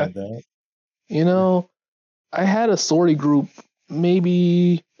 I never had that. I had a Sortie group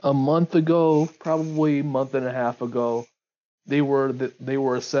maybe a month ago, probably a month and a half ago. They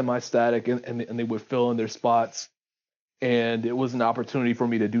were semi-static and they would fill in their spots, and it was an opportunity for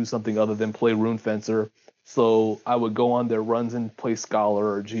me to do something other than play Rune Fencer. So I would go on their runs and play Scholar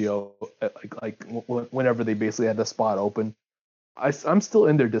or Geo, like whenever they basically had the spot open. I'm still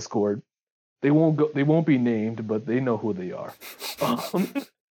in their Discord. They won't be named, but they know who they are.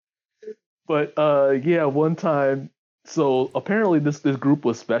 But yeah, one time. So apparently this group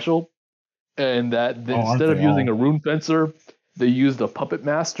was special, and that instead of using a Rune Fencer, they used a Puppet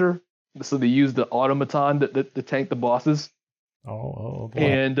Master. So they used the automaton to tank the bosses. Oh boy.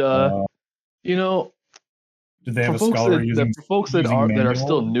 And did they have a Scholar using? For folks that are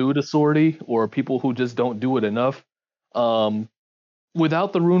still new to Sortie, or people who just don't do it enough,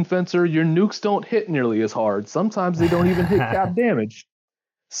 without the Rune Fencer, your nukes don't hit nearly as hard. Sometimes they don't even hit cap damage.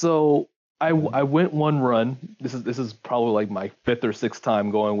 So I went one run. This is probably like my 5th or 6th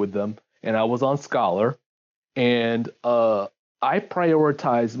time going with them, and I was on Scholar, and I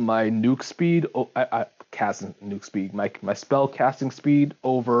prioritize my nuke speed, casting nuke speed, my spell casting speed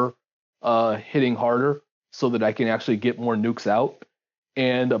over hitting harder, so that I can actually get more nukes out.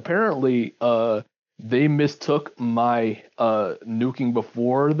 And apparently, they mistook my nuking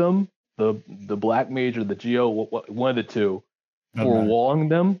before them, the black mage or the geo, one of the two, for walling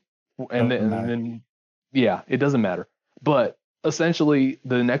them, and then yeah, it doesn't matter. But essentially,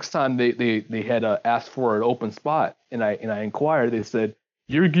 the next time they had asked for an open spot, and I inquired, they said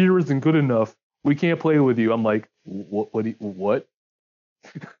your gear isn't good enough. We can't play with you. I'm like, what?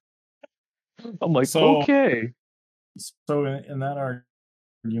 I'm like, okay. So in that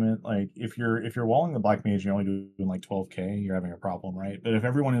argument, like if you're walling the black mage, you're only doing like 12k, you're having a problem, right? But if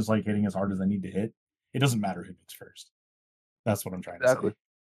everyone is like hitting as hard as they need to hit, it doesn't matter who hits first. That's what I'm trying to say.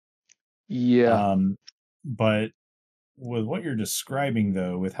 Yeah. But with what you're describing,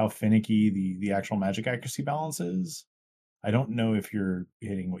 though, with how finicky the actual magic accuracy balance is, I don't know if you're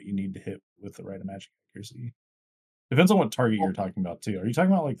hitting what you need to hit with the right magic accuracy. Depends on what target you're talking about, too. Are you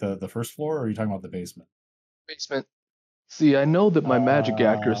talking about like the first floor, or are you talking about the basement? Basement. See, I know that my magic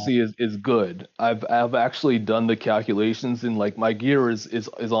accuracy is good. I've actually done the calculations, and like my gear is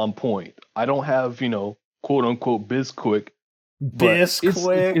on point. I don't have, quote unquote Bizquick.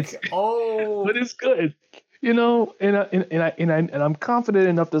 Bizquick. Oh, but it's good. And I'm confident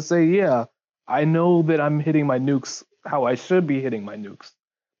enough to say, yeah, I know that I'm hitting my nukes how I should be hitting my nukes.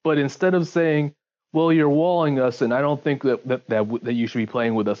 But instead of saying, well, you're walling us, and I don't think that you should be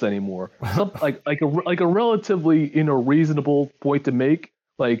playing with us anymore. like a relatively reasonable point to make.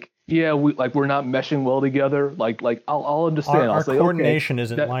 Like, yeah, we're not meshing well together. Like I'll understand. Our say, coordination okay,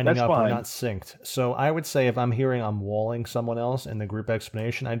 isn't lining up. Fine. We're not synced. So I would say if I'm hearing I'm walling someone else in the group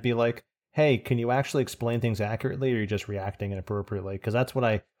explanation, I'd be like, hey, can you actually explain things accurately, or are you just reacting inappropriately? Because that's when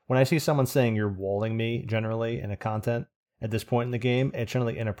I see someone saying you're walling me generally in a content at this point in the game, it's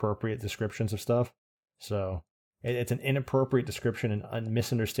generally inappropriate descriptions of stuff. So it's an inappropriate description and a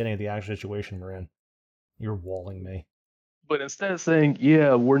misunderstanding of the actual situation we're in. You're walling me. But instead of saying,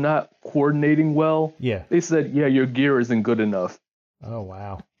 yeah, we're not coordinating well, yeah, they said, yeah, your gear isn't good enough. Oh,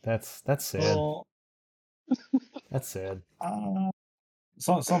 wow. That's sad. Well, that's sad.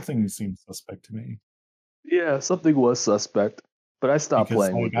 Something seems suspect to me. Yeah, something was suspect. But I stopped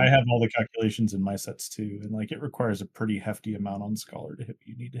playing with them. I have all the calculations in my sets too, and like it requires a pretty hefty amount on Scholar to hit what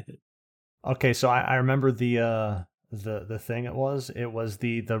you need to hit. Okay, so I remember the thing it was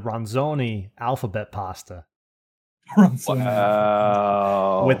the Ronzoni alphabet pasta.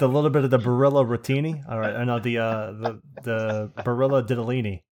 Wow. With a little bit of the Barilla Rotini. All right, no, the Barilla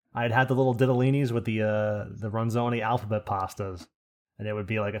Ditalini. I'd had the little Ditalinis with the Ronzoni alphabet pastas, and it would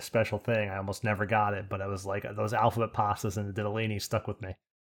be like a special thing. I almost never got it, but it was like those alphabet pastas and the Ditalini stuck with me.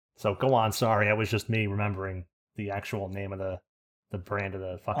 So go on, sorry, it was just me remembering the actual name of the brand of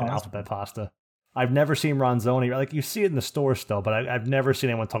the fucking alphabet pasta. I've never seen Ronzoni. Like, you see it in the store still, but I've never seen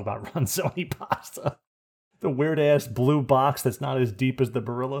anyone talk about Ronzoni pasta. The weird-ass blue box that's not as deep as the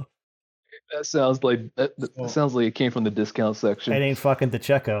Barilla. That sounds like it came from the discount section. It ain't fucking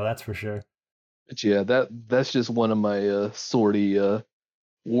DeCheco, that's for sure. But yeah, that's just one of my sortie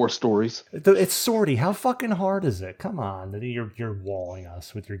war stories. It's sortie. How fucking hard is it? Come on, you're walling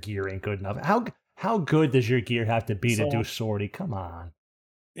us with your gear ain't good enough. How good does your gear have to be to do sortie? Come on.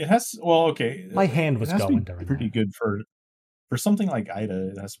 It has. Well, okay. My hand was going during pretty good for something like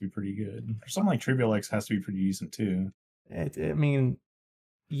Ida. It has to be pretty good. For something like Trivial X, has to be pretty decent too. I mean,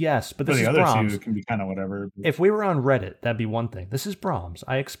 yes, but this the is other Brahms. Two can be kind of whatever. If we were on Reddit, that'd be one thing. This is Brahms.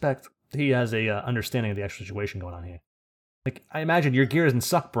 I expect he has a understanding of the actual situation going on here. Like, I imagine your gear doesn't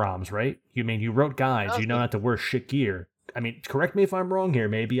suck, Brahms, right? You wrote guides. You know not to wear shit gear. I mean, correct me if I'm wrong here.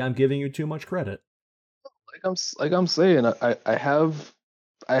 Maybe I'm giving you too much credit. Like I'm saying, I have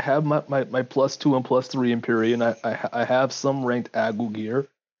my +2 and +3 Empyrean. I have some ranked Agul gear.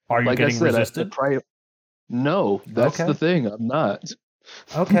 Are you getting resisted? No, that's the thing. I'm not.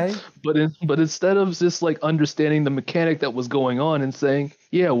 Okay. But instead of just like understanding the mechanic that was going on and saying,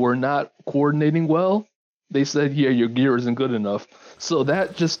 yeah, we're not coordinating well, they said, yeah, your gear isn't good enough. So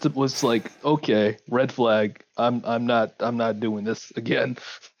that just was like, okay, red flag. I'm not doing this again.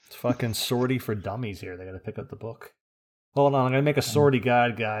 It's fucking sortie for dummies here. They got to pick up the book. Hold on, I'm gonna make a sortie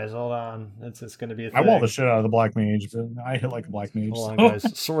guide, guys. Hold on, it's gonna be a thing. I wall the shit out of the black mage, but I hit like a black mage. Hold on,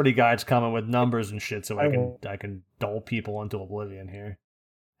 guys. Sortie guide's coming with numbers and shit, so I can dull people into oblivion here.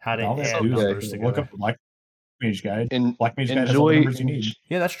 How to add numbers together. Look up the black mage guide. And black mage guide has all the numbers you need.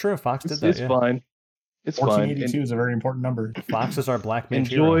 Yeah, that's true. Fox did that. It's fine. It's 1482 is a very important number. Fox is our black mage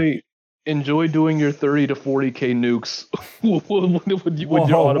hero. enjoy doing your 30 to 40k nukes with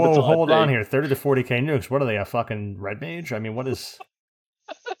your automaton. Hold on here. 30 to 40k nukes. What are they, a fucking red mage? I mean, what is...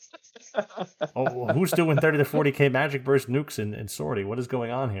 who's doing 30 to 40k magic burst nukes in Sortie? What is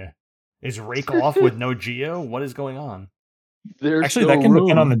going on here? Is Rake off with no Geo? What is going on? Actually, that can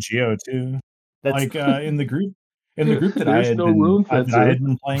depend on the Geo too. That's... Like in the group that I had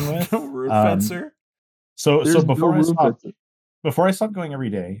been playing with, no rune fencer. So before I stopped going every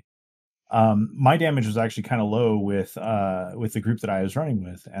day, my damage was actually kind of low with the group that I was running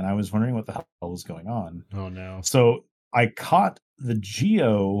with, and I was wondering what the hell was going on. Oh no! So I caught the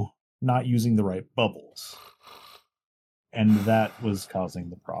Geo not using the right bubbles, and that was causing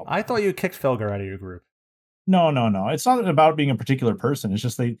the problem. I thought you kicked Felger out of your group. No. It's not about being a particular person. It's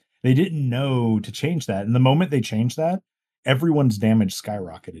just they didn't know to change that, and the moment they changed that, everyone's damage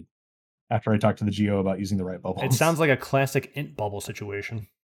skyrocketed. After I talked to the Geo about using the right bubbles. It sounds like a classic int bubble situation.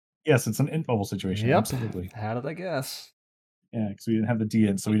 Yes, it's an int bubble situation. Yep. Absolutely. How did I guess? Yeah, because we didn't have the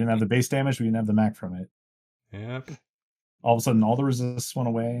D-int, so we didn't have the base damage, we didn't have the mac from it. Yep. All of a sudden, all the resists went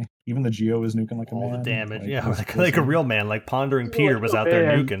away. Even the Geo was nuking like a man. All the damage. Like a real man. Like Pondering Peter was out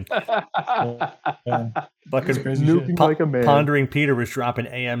there nuking. Nuking like a man. Pondering Peter was dropping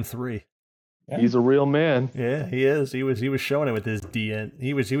AM3. Yeah. He's a real man. Yeah, he is. He was showing it with his D.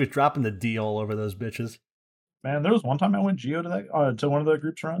 He was dropping the D all over those bitches. Man, there was one time I went Geo to that to one of the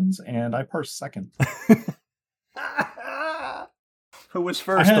group's runs, and I parsed second. Who was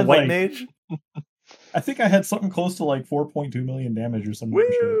first? The white mage? I think I had something close to like 4.2 million damage or something.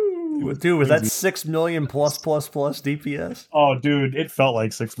 Woo! Dude, was that 6 million plus DPS? Oh, dude, it felt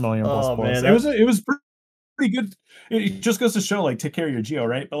like 6 million plus. Man, it was pretty good. It just goes to show, like, take care of your Geo,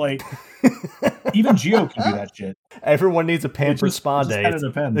 right? But like, even Geo can do that shit. Everyone needs a pampered spa day.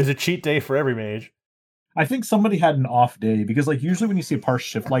 Depends. There's a cheat day for every mage. I think somebody had an off day because, like, usually when you see a parse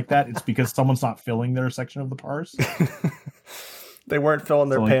shift like that, it's because someone's not filling their section of the parse. They weren't filling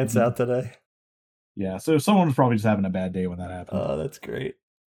their pants out today. Yeah, so someone was probably just having a bad day when that happened. Oh, that's great.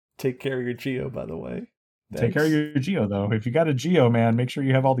 Take care of your Geo, by the way. Thanks. Take care of your Geo, though. If you got a Geo, man, make sure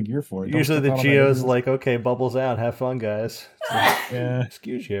you have all the gear for it. Usually the Geo's like, okay, bubbles out. Have fun, guys. Yeah.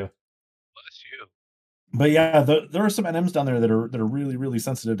 Excuse you. Bless you. But yeah, there are some NMs down there that are really, really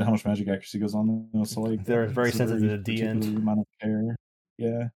sensitive to how much magic accuracy goes on them. So like, they're very sensitive to the D-end. Amount of care.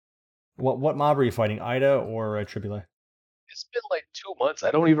 Yeah. What mob are you fighting? Ida or Tribulate? It's been like 2 months.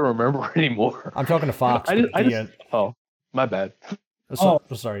 I don't even remember anymore. I'm talking to Fox. Oh, my bad.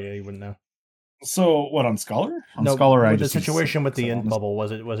 Sorry, yeah, you wouldn't know. So what on Scholar? On Scholar, I just the situation with the int bubble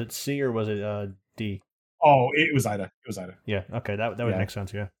was it C or was it D? Oh, it was Ida. Yeah, okay, that would make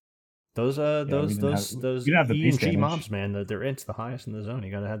sense. Yeah, those E and G mobs, man, their int's the highest in the zone.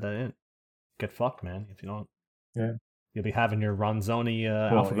 You gotta have that int. Get fucked, man. If you don't, yeah, you'll be having your Ronzoni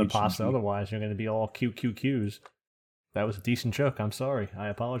alphabet pasta. Otherwise, you're gonna be all QQQs. That was a decent joke. I'm sorry. I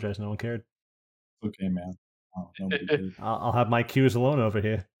apologize. No one cared. Okay, man. Oh, nobody did. I'll have my Q's alone over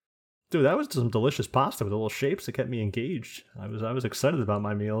here. Dude, that was some delicious pasta with the little shapes that kept me engaged. I was excited about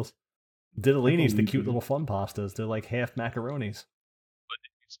my meals. Diddolini's the cute little fun pastas. They're like half macaronis. But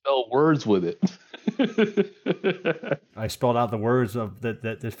you spell words with it. I spelled out the words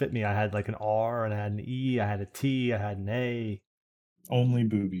that fit me. I had like an R, and I had an E, I had a T, I had an A. Only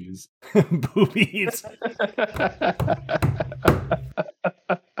boobies. Boobies.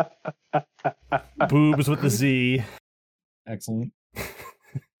 Boobs with the Z. Excellent.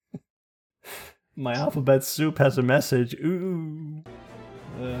 My alphabet soup has a message. Ooh.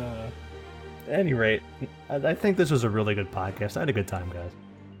 At any rate, I think this was a really good podcast. I had a good time, guys.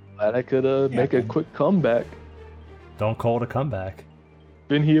 Glad I could make a quick comeback. Don't call it a comeback.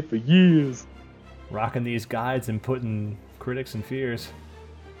 Been here for years. Rocking these guides and putting critics in fears.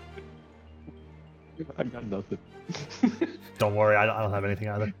 I got nothing. Don't worry, I don't have anything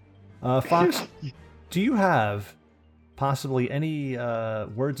either. Fox, do you have possibly any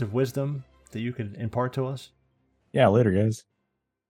words of wisdom that you could impart to us? Yeah, later, guys.